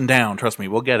isn't shutting down. Trust me,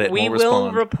 we'll get it. We we'll will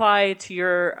respond. reply to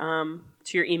your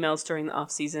emails during the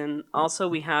off season. Also,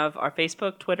 we have our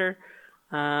Facebook, Twitter.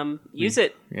 Use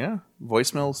it. Yeah,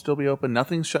 voicemail will still be open.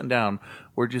 Nothing's shutting down.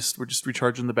 We're just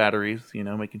recharging the batteries.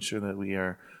 Making sure that we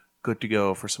are good to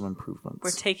go for some improvements.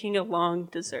 We're taking a long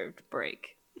deserved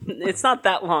break. It's not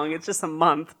that long. It's just a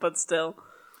month, but still.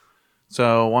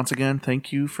 So once again,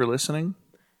 thank you for listening.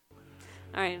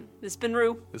 All right, this has been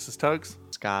Rue. This is Tugs.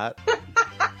 Scott.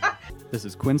 This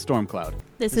is Quinn Stormcloud.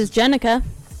 This is Jenica.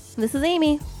 This is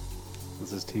Amy.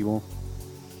 This is T-Will.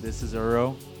 This is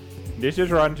Uro. This is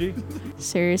Ranji.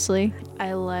 Seriously.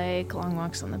 I like long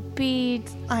walks on the beach.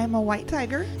 I'm a white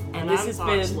tiger. And this has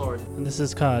been... And this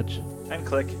is Kaj. And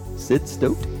Click. Sid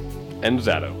Stoked. And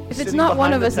Zato. If it's not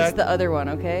one of us, it's the other one,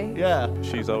 okay? Yeah.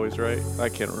 She's always right. I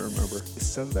can't remember.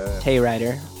 Hey,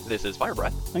 Ryder. This is Fire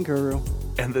Breath. And Guru.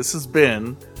 And this has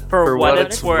been For What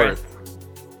It's Worth.